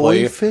hockey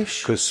player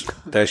because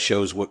that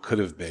shows what could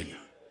have been.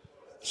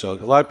 So a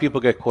lot of people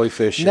get koi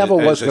fish.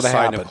 Never as was a going to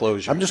sign happen. of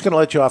closure. I'm just going to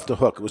let you off the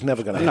hook. It was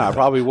never going to happen. No, I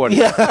probably wouldn't.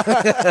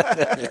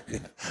 Yeah.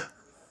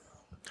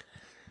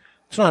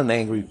 It's not an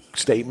angry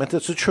statement.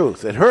 It's the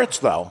truth. It hurts,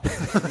 though.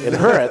 It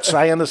hurts.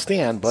 I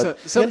understand, but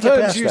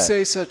sometimes you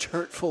say such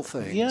hurtful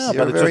things. Yeah,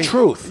 but it's the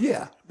truth.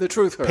 Yeah, the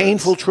truth hurts.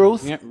 Painful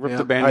truth. Yeah, rip the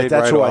All Band-Aid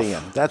that's right who off. I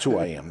am. That's who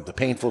I am. The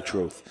painful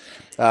truth.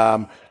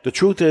 The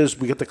truth is,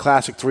 we get the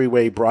Classic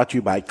Three-Way brought to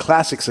you by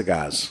Classic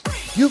Cigars.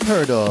 You've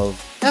heard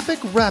of epic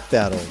rap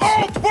battles.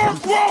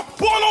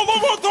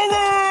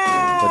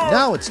 But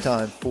now it's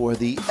time for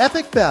the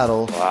epic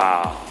battle.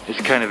 Wow, it's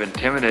kind of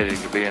intimidating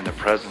to be in the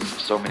presence of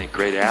so many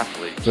great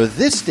athletes. For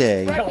this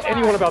day Tell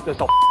anyone about this,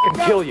 I'll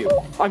kill you.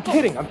 I'm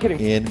kidding.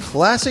 in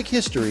classic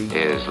history,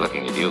 Here's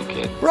looking at you,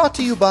 kid. brought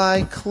to you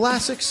by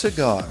Classic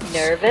Cigars.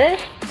 Nervous?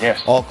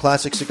 Yes. All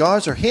classic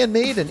cigars are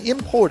handmade and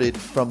imported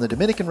from the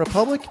Dominican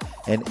Republic,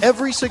 and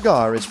every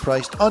cigar is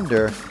priced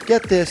under,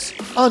 get this,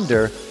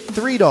 under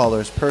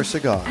 $3 per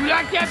cigar. You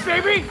like that,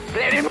 baby?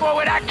 Let him know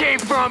where that came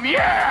from,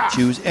 yeah!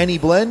 Choose any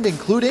blend,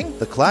 including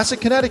the Classic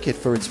Connecticut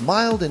for its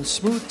mild and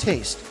smooth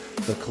taste,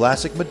 the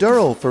Classic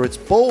Maduro for its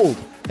bold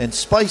and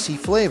spicy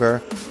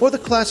flavor, or the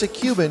Classic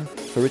Cuban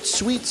for its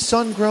sweet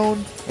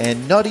sun-grown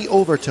and nutty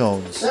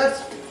overtones.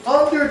 That's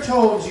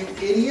undertones, you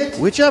idiot!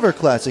 Whichever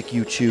classic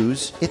you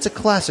choose, it's a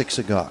classic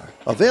cigar.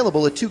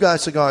 Available at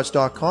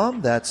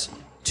twoguyscigars.com. That's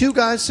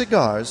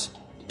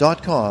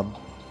twoguyscigars.com.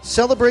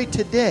 Celebrate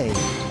today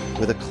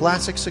with a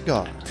classic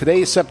cigar.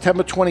 Today is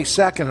September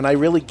 22nd, and I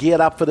really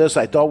geared up for this.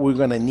 I thought we were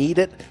going to need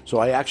it, so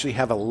I actually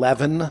have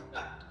 11.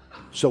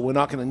 So we're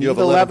not going to need You have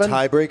 11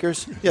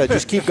 tiebreakers? Yeah,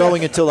 just keep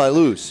going until I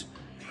lose.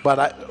 But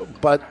I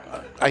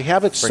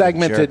have it Friggin'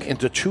 segmented jerk.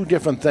 into two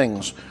different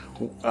things.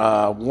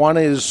 One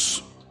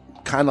is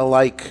kind of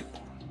like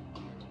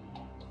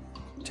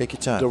take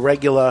your time. The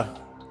regular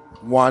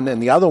one,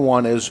 and the other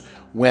one is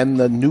when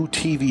the new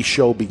TV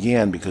show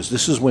began, because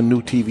this is when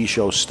new TV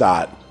shows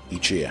start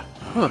each year.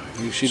 Huh,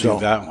 you should So-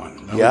 do that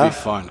one. That yeah? would be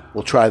fun.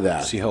 We'll try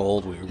that. See how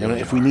old we really And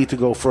if we need to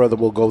go further,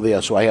 we'll go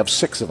there. So I have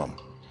 6 of them.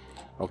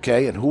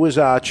 Okay, and who is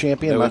our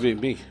champion? That would be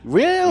me.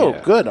 Real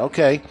Yeah. good.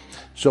 Okay,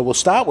 so we'll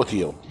start with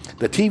you.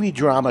 The TV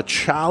drama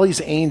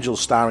Charlie's Angels,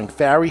 starring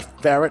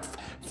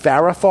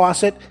Farrah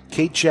Fawcett,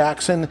 Kate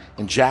Jackson,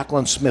 and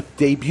Jacqueline Smith,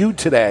 debuted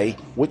today.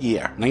 What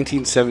year?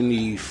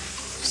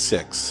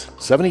 1976.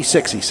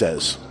 76, he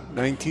says.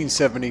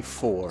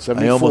 1974.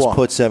 I almost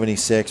put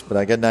 76, but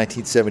I got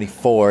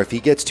 1974. If he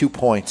gets 2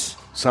 points.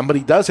 Somebody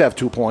does have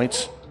 2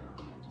 points.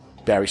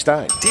 Barry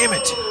Stein. Damn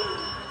it.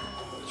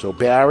 So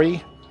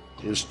Barry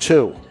is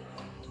 2.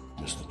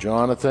 Mr.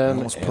 Jonathan I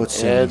almost and put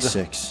Ed.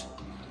 76.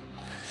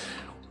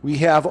 We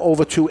have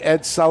over to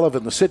Ed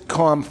Sullivan. The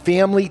sitcom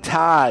Family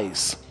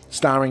Ties,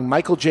 starring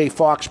Michael J.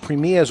 Fox,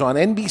 premieres on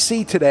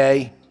NBC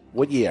today.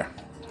 What year?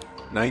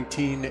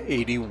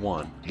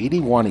 1981.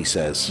 81, he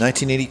says.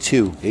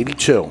 1982.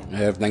 82. I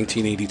have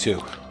 1982.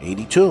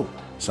 82.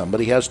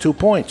 Somebody has 2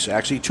 points.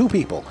 Actually, 2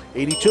 people.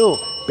 82.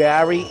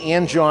 Barry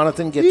and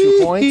Jonathan get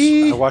 2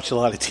 points. I watched a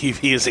lot of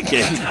TV as a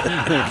kid.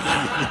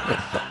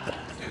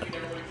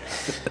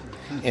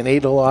 And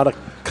ate a lot of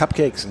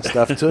cupcakes and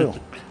stuff, too.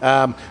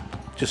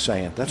 Just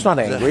saying. That's not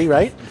angry,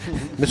 right?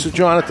 Mr.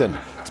 Jonathan.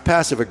 It's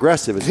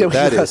passive-aggressive is what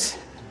that is.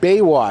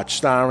 Baywatch,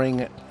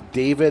 starring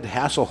David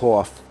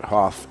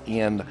Hasselhoff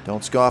and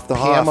Don't scoff the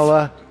Hoff.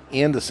 Pamela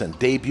Anderson,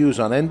 debuts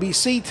on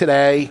NBC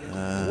today.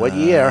 What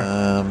year?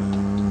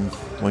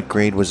 What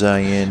grade was I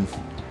in?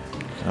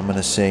 I'm going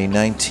to say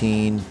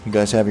 19. You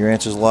guys have your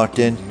answers locked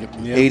in? Yep.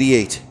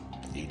 88.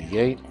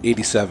 88.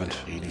 87.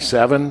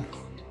 87.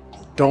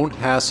 Don't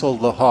hassle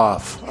the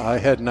Hoff. I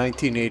had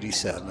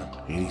 1987.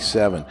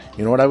 87.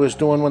 You know what I was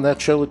doing when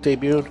that show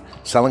debuted?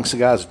 Selling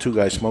cigars at Two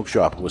Guys Smoke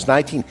Shop. It was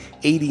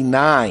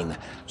 1989.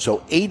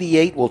 So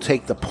 88 will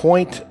take the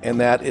point, and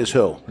that is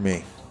who?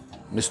 Me.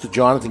 Mr.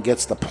 Jonathan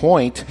gets the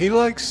point. He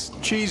likes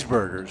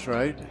cheeseburgers,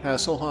 right?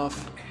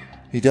 Hasselhoff?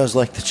 He does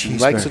like the cheeseburger. He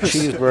likes a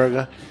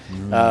cheeseburger.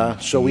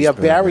 So we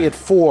have Barry at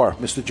 4,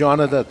 Mr.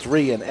 Jonathan at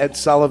 3, and Ed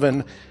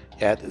Sullivan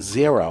at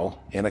 0,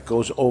 and it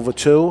goes over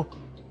to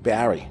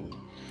Barry.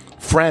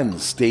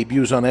 Friends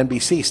debuts on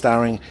NBC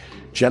starring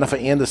Jennifer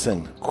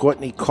Anderson,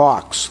 Courtney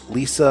Cox,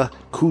 Lisa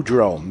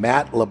Kudrow,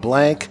 Matt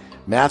LeBlanc,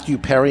 Matthew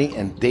Perry,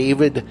 and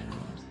David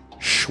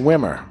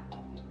Schwimmer.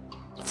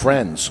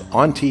 Friends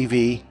on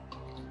TV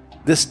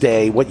this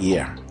day, what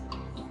year?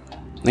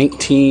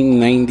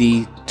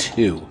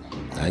 1992.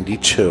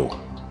 92.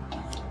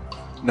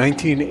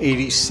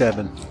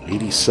 1987.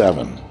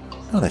 87.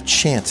 Not a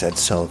chance, Ed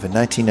Sullivan.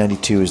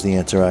 1992 is the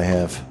answer I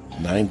have.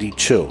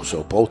 92.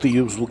 So both of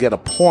you will get a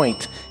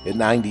point at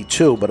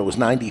 92, but it was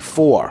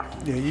 94.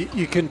 Yeah,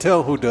 you can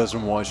tell who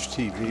doesn't watch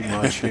TV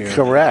much here.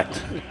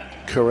 Correct.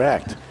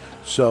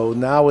 So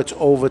now it's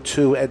over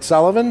to Ed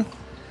Sullivan.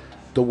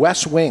 The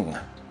West Wing,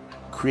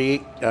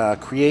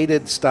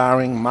 created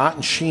starring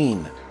Martin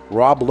Sheen,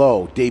 Rob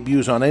Lowe,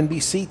 debuts on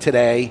NBC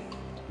today.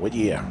 What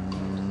year?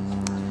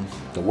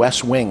 The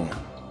West Wing.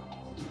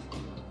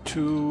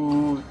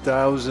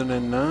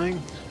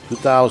 2009?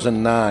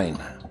 2009.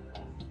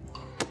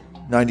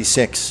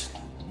 96.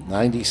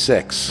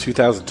 96.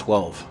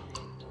 2012.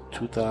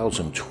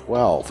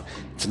 2012.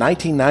 It's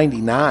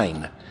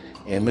 1999.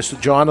 And Mr.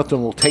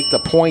 Jonathan will take the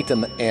point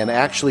and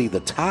actually the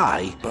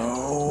tie.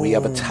 We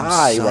have a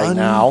tie right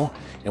now,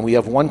 and we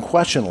have one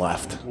question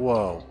left.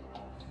 Whoa.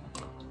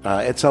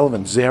 Ed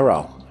Sullivan,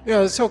 0.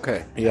 Yeah, it's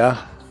okay.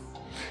 Yeah.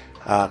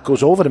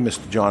 Goes over to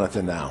Mr.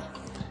 Jonathan now.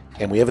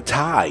 And we have a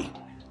tie.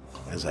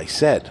 As I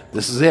said,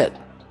 this is it.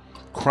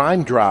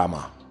 Crime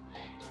drama.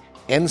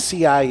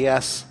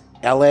 NCIS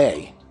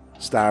LA,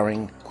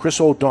 starring Chris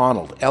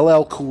O'Donnell,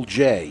 LL Cool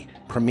J,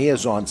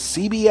 premieres on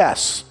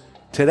CBS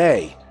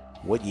today.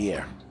 What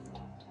year?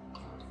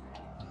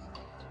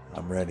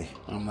 I'm ready.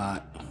 I'm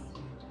not.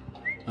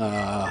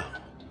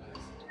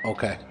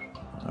 Okay.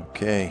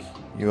 Okay.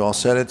 You all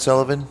set, Ed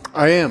Sullivan?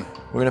 I am.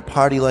 We're going to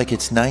party like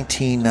it's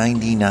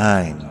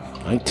 1999.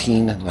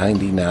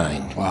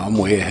 1999. Wow, I'm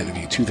way ahead of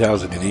you.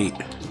 2008.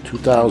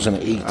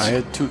 2008. I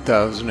had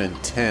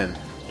 2010.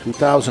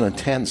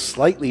 2010,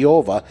 slightly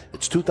over.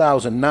 It's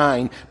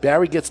 2009.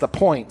 Barry gets the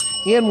point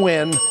and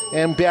win,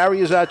 and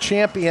Barry is our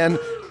champion.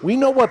 We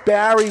know what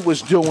Barry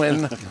was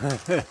doing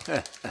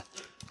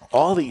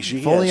all these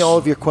years. If only all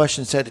of your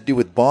questions had to do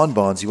with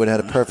bonbons, you would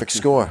have had a perfect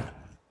score.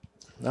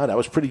 No, that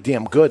was pretty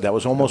damn good. That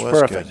was almost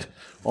perfect. Good.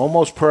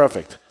 Almost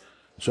perfect.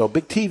 So,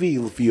 big TV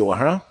viewer,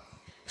 huh?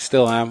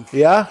 Still am.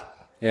 Yeah?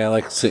 Yeah, I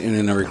like sitting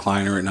in a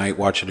recliner at night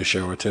watching a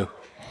show or two.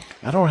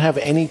 I don't have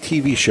any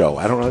TV show.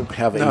 I don't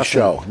have a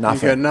show.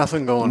 Nothing. You got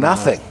nothing going on.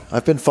 Nothing.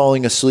 I've been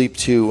falling asleep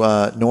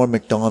to Norm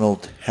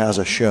Macdonald Has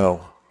a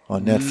Show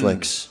on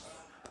Netflix.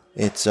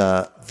 It's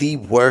the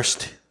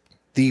worst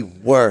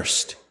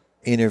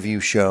interview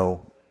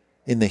show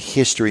in the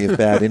history of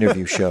bad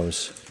interview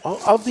shows.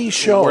 Of these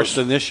shows. Worse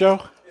than this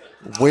show?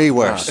 Way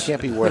worse. It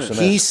can't be worse than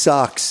He this.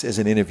 sucks as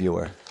an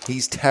interviewer.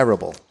 He's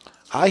terrible.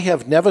 I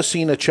have never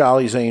seen a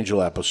Charlie's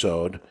Angel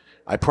episode.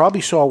 I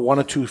probably saw 1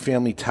 or 2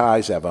 Family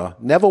Ties ever.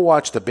 Never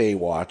watched the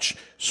Baywatch.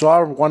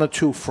 Saw 1 or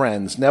 2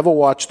 Friends. Never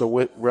watched the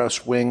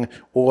West Wing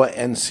or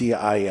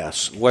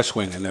NCIS. West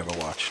Wing I never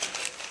watched.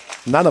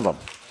 None of them.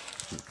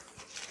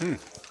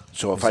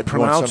 So if I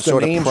pronounce the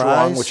sort of names prize?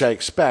 wrong, which I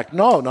expect,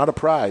 no, not a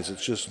prize.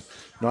 It's just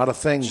not a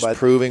thing. Just but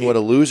proving what a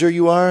loser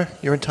you are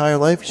your entire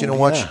life because you don't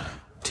watch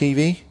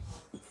TV.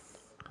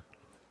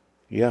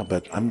 Yeah,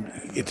 but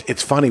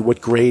it's funny.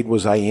 What grade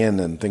was I in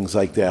and things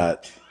like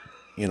that?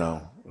 You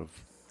know.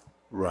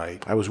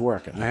 Right. I was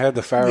working. I had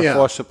the Farrah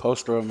Fawcett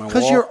poster on my wall.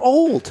 Because you're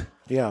old.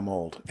 Yeah, I'm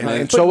old.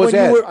 And But so was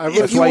when Ed. you were-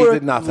 That's why you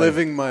did nothing.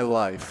 living my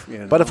life. You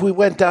know. But if we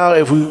went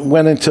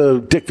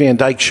into Dick Van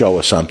Dyke show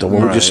or something,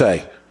 what would you Right.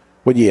 say?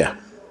 What year?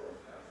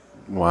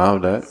 Wow,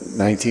 that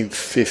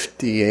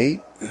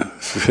 1958?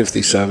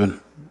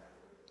 57.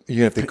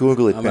 You have to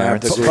Google it, I'm gonna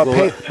have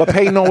Barrett. to But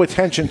pay no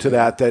attention to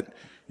that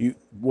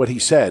what he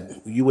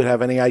said. You would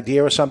have any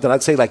idea or something?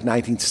 I'd say like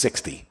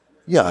 1960.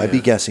 Yeah, I'd be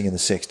guessing in the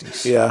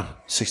 60s. Yeah.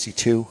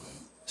 62,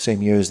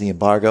 same year as the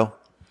embargo.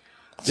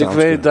 Dick Sounds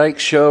Van good. Dyke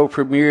Show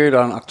premiered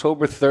on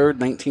October 3rd,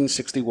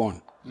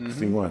 1961.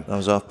 61. I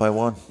was off by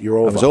 1. You're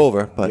over. I was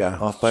over, but Yeah.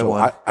 off by So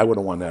 1. I would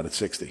have won that at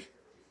 60.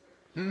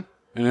 And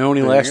it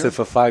only There you lasted go.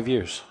 for 5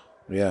 years.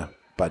 Yeah,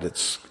 but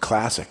it's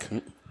classic.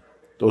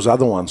 Those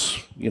other ones,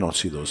 you don't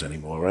see those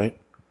anymore, right?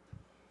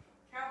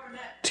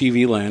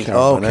 TV Land.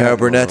 Carol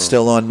Burnett's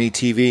still on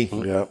MeTV.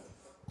 Yeah.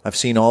 I've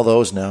seen all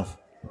those now.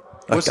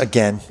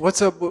 Again.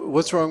 What's up?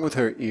 What's wrong with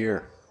her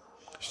ear?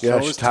 She's Yeah,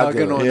 always she's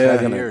tugging on it.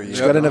 that ear. She's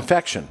got an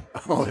infection.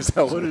 Oh, is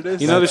that what it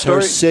is? You know the That's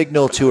her story?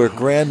 signal to her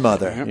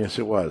grandmother. Yes,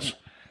 it was.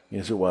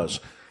 Yes, it was.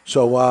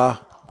 So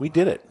we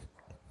did it.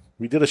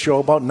 We did a show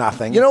about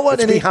nothing. You know what?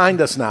 It's And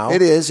behind us now.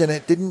 It is, and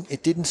it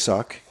didn't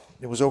suck.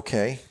 It was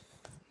okay.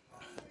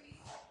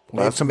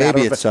 Well, that's a matter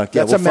Maybe of- it sucked.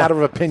 that's Yeah, a matter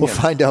of opinion. We'll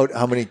find out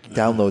how many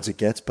downloads it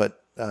gets, but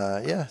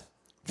yeah.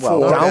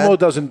 Well, Not download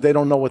bad. they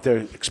don't know what they're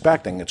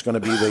expecting. It's going to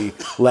be the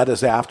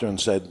letters after and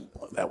said,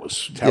 that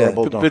was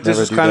terrible. Don't But this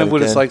never is do kind that of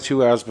what it's again. like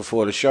 2 hours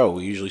before the show.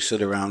 We usually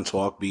sit around,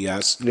 talk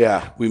BS.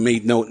 Yeah. We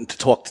made note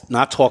to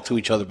not talk to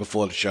each other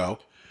before the show.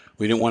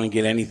 We didn't want to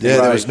get anything. Yeah,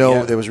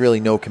 right. there was really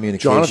no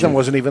communication. Jonathan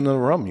wasn't even in the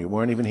room. You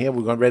weren't even here.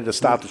 We were ready to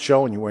start the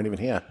show, and you weren't even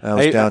here. I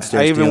was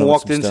downstairs. I even dealing with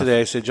walked some in stuff.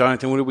 today. I said,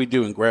 Jonathan, what are we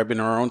doing?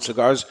 Grabbing our own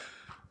cigars?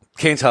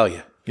 Can't tell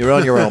you. You're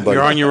on your own, buddy.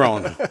 You're on your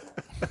own.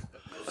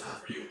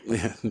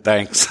 Yeah,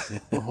 thanks.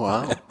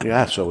 Wow.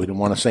 Yeah, so we didn't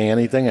want to say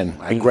anything,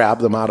 and I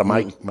grabbed them out of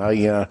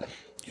my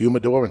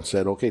humidor and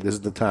said, okay, this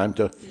is the time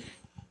to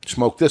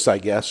smoke this, I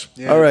guess.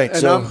 All right, And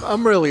so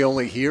I'm really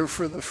only here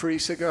for the free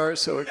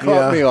cigars, so it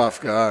caught me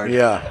off guard.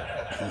 Yeah.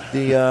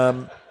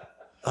 the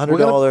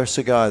 $100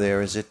 cigar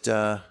there, is it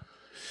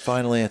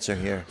final answer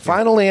here?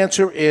 Final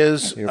answer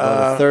is You're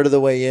about a third of the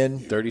way in.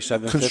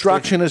 37.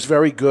 construction is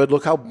very good.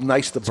 Look how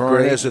nice the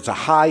burn great. is. It's a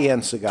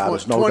high-end cigar.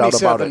 There's no doubt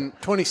about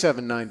it.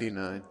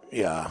 $27.99.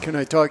 Yeah. Can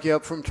I talk you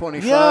up from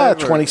 25? Yeah, or-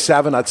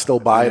 27. I'd still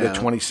buy it at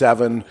Yeah.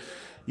 27.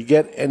 You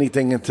get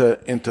anything into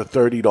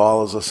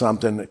 $30 or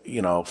something,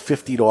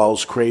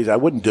 $50 crazy. I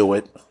wouldn't do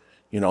it.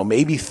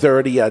 Maybe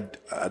 30.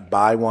 I'd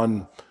buy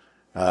one.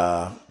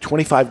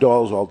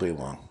 $25 all day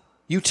long.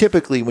 You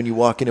typically, when you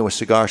walk into a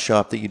cigar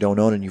shop that you don't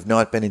own, and you've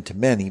not been into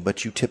many,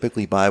 but you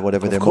typically buy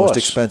whatever Of their course. most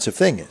expensive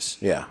thing is.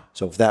 Yeah.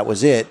 So if that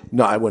was it,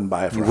 No, I wouldn't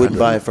buy it for you 100. wouldn't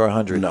buy it for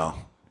 100. No.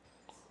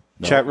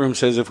 Chat room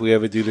says if we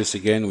ever do this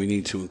again, we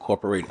need to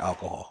incorporate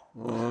alcohol.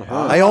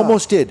 I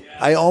almost did.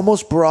 I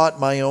almost brought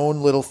my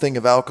own little thing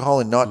of alcohol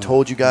and not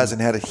told you guys and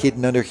had it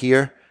hidden under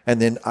here. And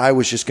then I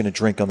was just going to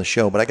drink on the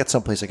show, but I got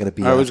someplace I got to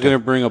be. I was after. going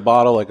to bring a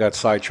bottle. I got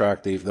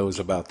sidetracked. Dave knows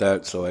about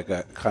that, so I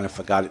kind of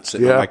forgot it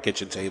sitting on my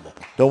kitchen table.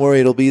 Don't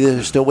worry, it'll be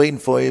there, still waiting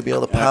for you. You'll be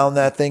able to pound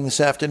that thing this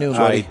afternoon, I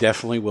buddy.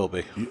 definitely will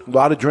be. A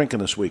lot of drinking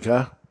this week,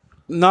 huh?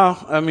 No,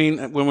 I mean,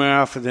 when we went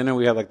out for dinner,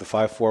 we had like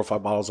 4 or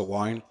 5 bottles of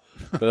wine.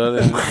 But other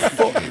than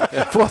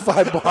 4 or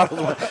 5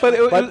 bottles.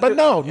 But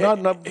no,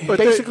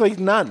 basically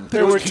none.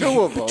 There were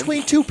two of them.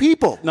 Between two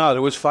people. No,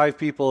 there was 5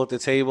 people at the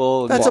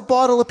table. That's a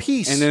bottle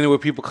apiece. And then there were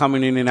people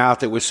coming in and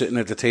out that were sitting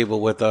at the table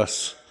with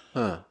us.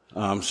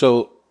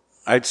 So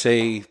I'd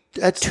say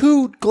at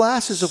 2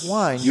 glasses of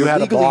wine, You you're had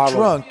a legally bottle.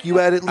 drunk. You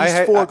had at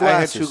least 4 glasses. I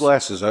had 2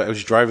 glasses. I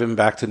was driving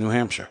back to New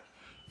Hampshire.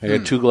 I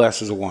had 2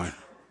 glasses of wine.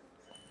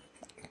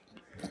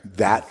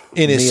 That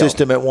in his meal.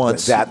 system at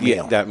once. That meal.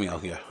 Yeah, that meal,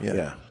 yeah.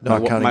 Yeah.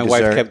 Not counting my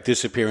wife dessert. kept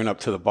disappearing up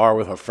to the bar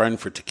with her friend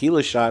for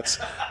tequila shots,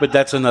 but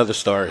that's another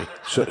story.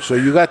 So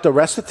you got the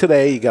rest of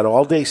today. You got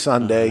all day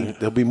Sunday.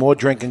 There'll be more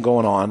drinking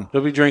going on.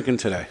 They'll be drinking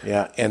today.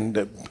 Yeah, and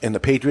the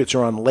Patriots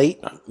are on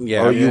late.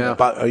 Yeah.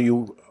 Are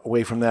you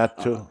away from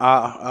that too?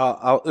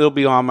 It'll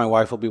be on. My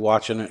wife will be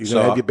watching it. You're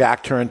gonna have your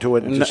back turned to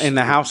it. And in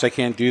the house, I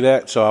can't do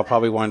that, so I'll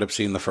probably wind up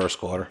seeing the first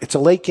quarter. It's a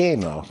late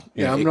game, though.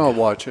 Yeah, I'm not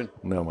watching.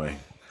 No way.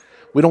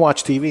 We don't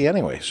watch TV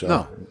anyway, so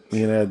No.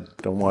 me and Ed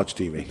don't watch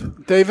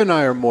TV. Dave and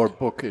I are more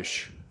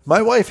bookish.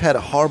 My wife had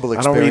a horrible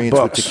I don't read experience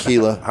with books.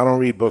 tequila. I don't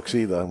read books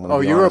either. I'm gonna Oh,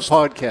 be you're honest. a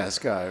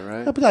podcast guy,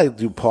 right? Yeah, but I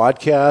do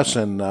podcasts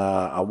and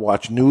I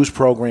watch news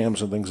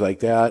programs and things like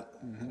that.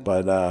 Mm-hmm.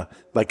 But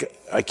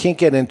I can't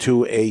get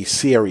into a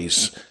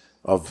series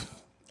of.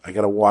 I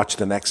got to watch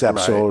the next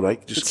episode. Right.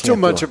 I just It's can't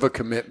too much do it. of a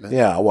commitment.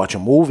 Yeah, I'll watch a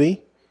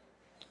movie,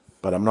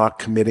 but I'm not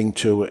committing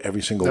to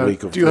every single Now,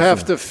 week of. do you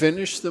have listening. to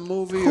finish the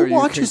movie? Who or you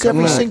watches can come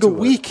every back single to it?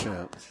 week?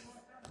 Yeah.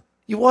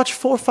 You watch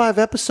 4 or 5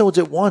 episodes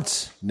at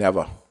once.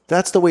 Never.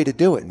 That's the way to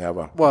do it.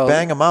 Never. Well,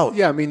 Bang them out.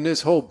 Yeah, I mean,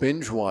 this whole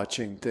binge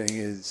watching thing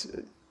is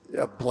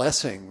a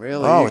blessing,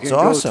 really. Oh, you it's can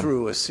awesome. go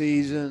through a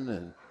season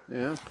and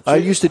yeah. I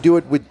used to do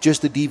it with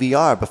just the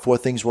DVR before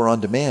things were on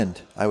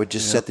demand. I would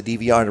just set the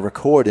DVR to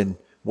record and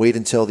wait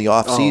until the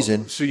off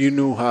season. So you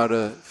knew how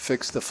to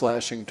fix the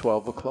flashing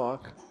 12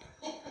 o'clock?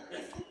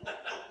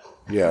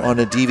 Yeah. On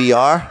a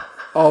DVR?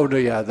 Oh, no,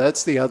 yeah,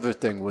 that's the other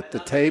thing with the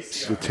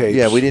tapes. The tapes.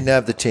 Yeah, we didn't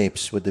have the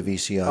tapes with the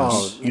VCRs.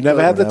 Oh, you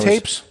never had the When I was-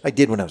 tapes? I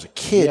did when I was a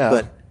kid, Yeah.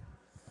 but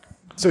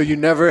So you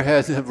never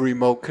had a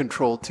remote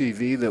control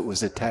TV that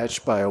was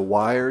attached by a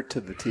wire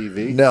to the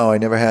TV? no, I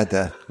never had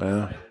that.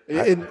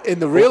 In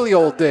the really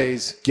old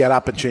days, Get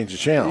up and change the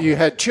channel. you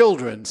had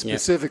children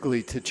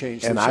specifically to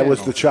change And the I channel.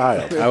 was the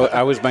child.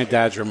 I was my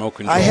dad's remote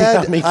control. I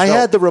had Me I too.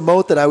 had the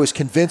remote that I was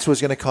convinced was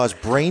going to cause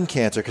brain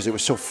cancer because it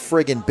was so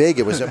friggin' big.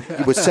 It was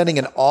sending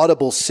an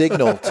audible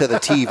signal to the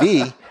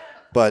TV,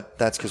 but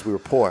that's because we were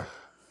poor.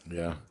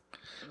 Yeah.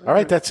 All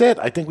right, that's it.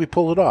 I think we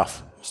pulled it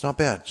off. It's not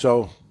bad.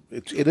 So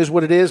it is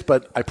what it is,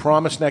 but I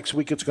promise next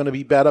week it's going to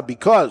be better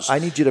because I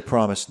need you to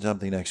promise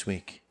something next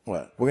week.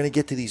 What? We're going to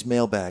get to these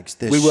mailbags.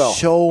 There's We will.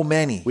 so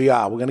many. we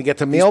are. We're going to get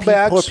to These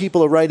mailbags. Poor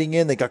people are writing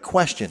in. They got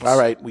questions. All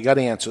right, we got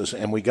answers,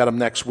 and we got them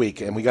next week.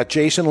 And we got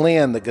Jason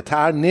Land, the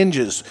Guitar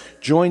Ninjas,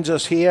 joins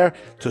us here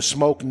to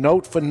smoke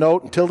note for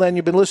note. Until then,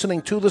 you've been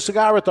listening to The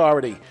Cigar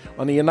Authority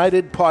on the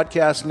United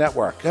Podcast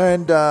Network.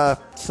 And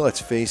so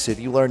let's face it,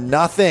 you learned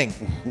nothing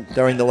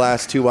during the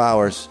last 2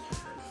 hours.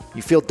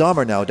 You feel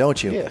dumber now,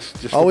 don't you? Yes,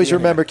 just for Always being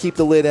remember, keep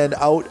the lid end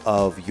out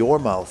of your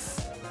mouth.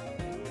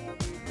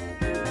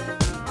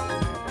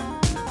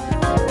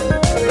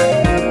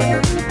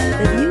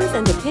 The views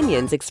and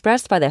opinions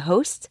expressed by the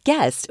hosts,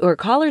 guests, or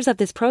callers of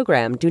this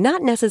program do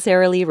not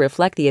necessarily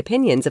reflect the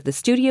opinions of the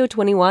Studio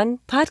 21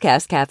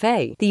 Podcast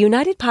Cafe, the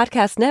United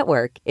Podcast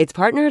Network, its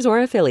partners, or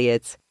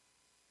affiliates.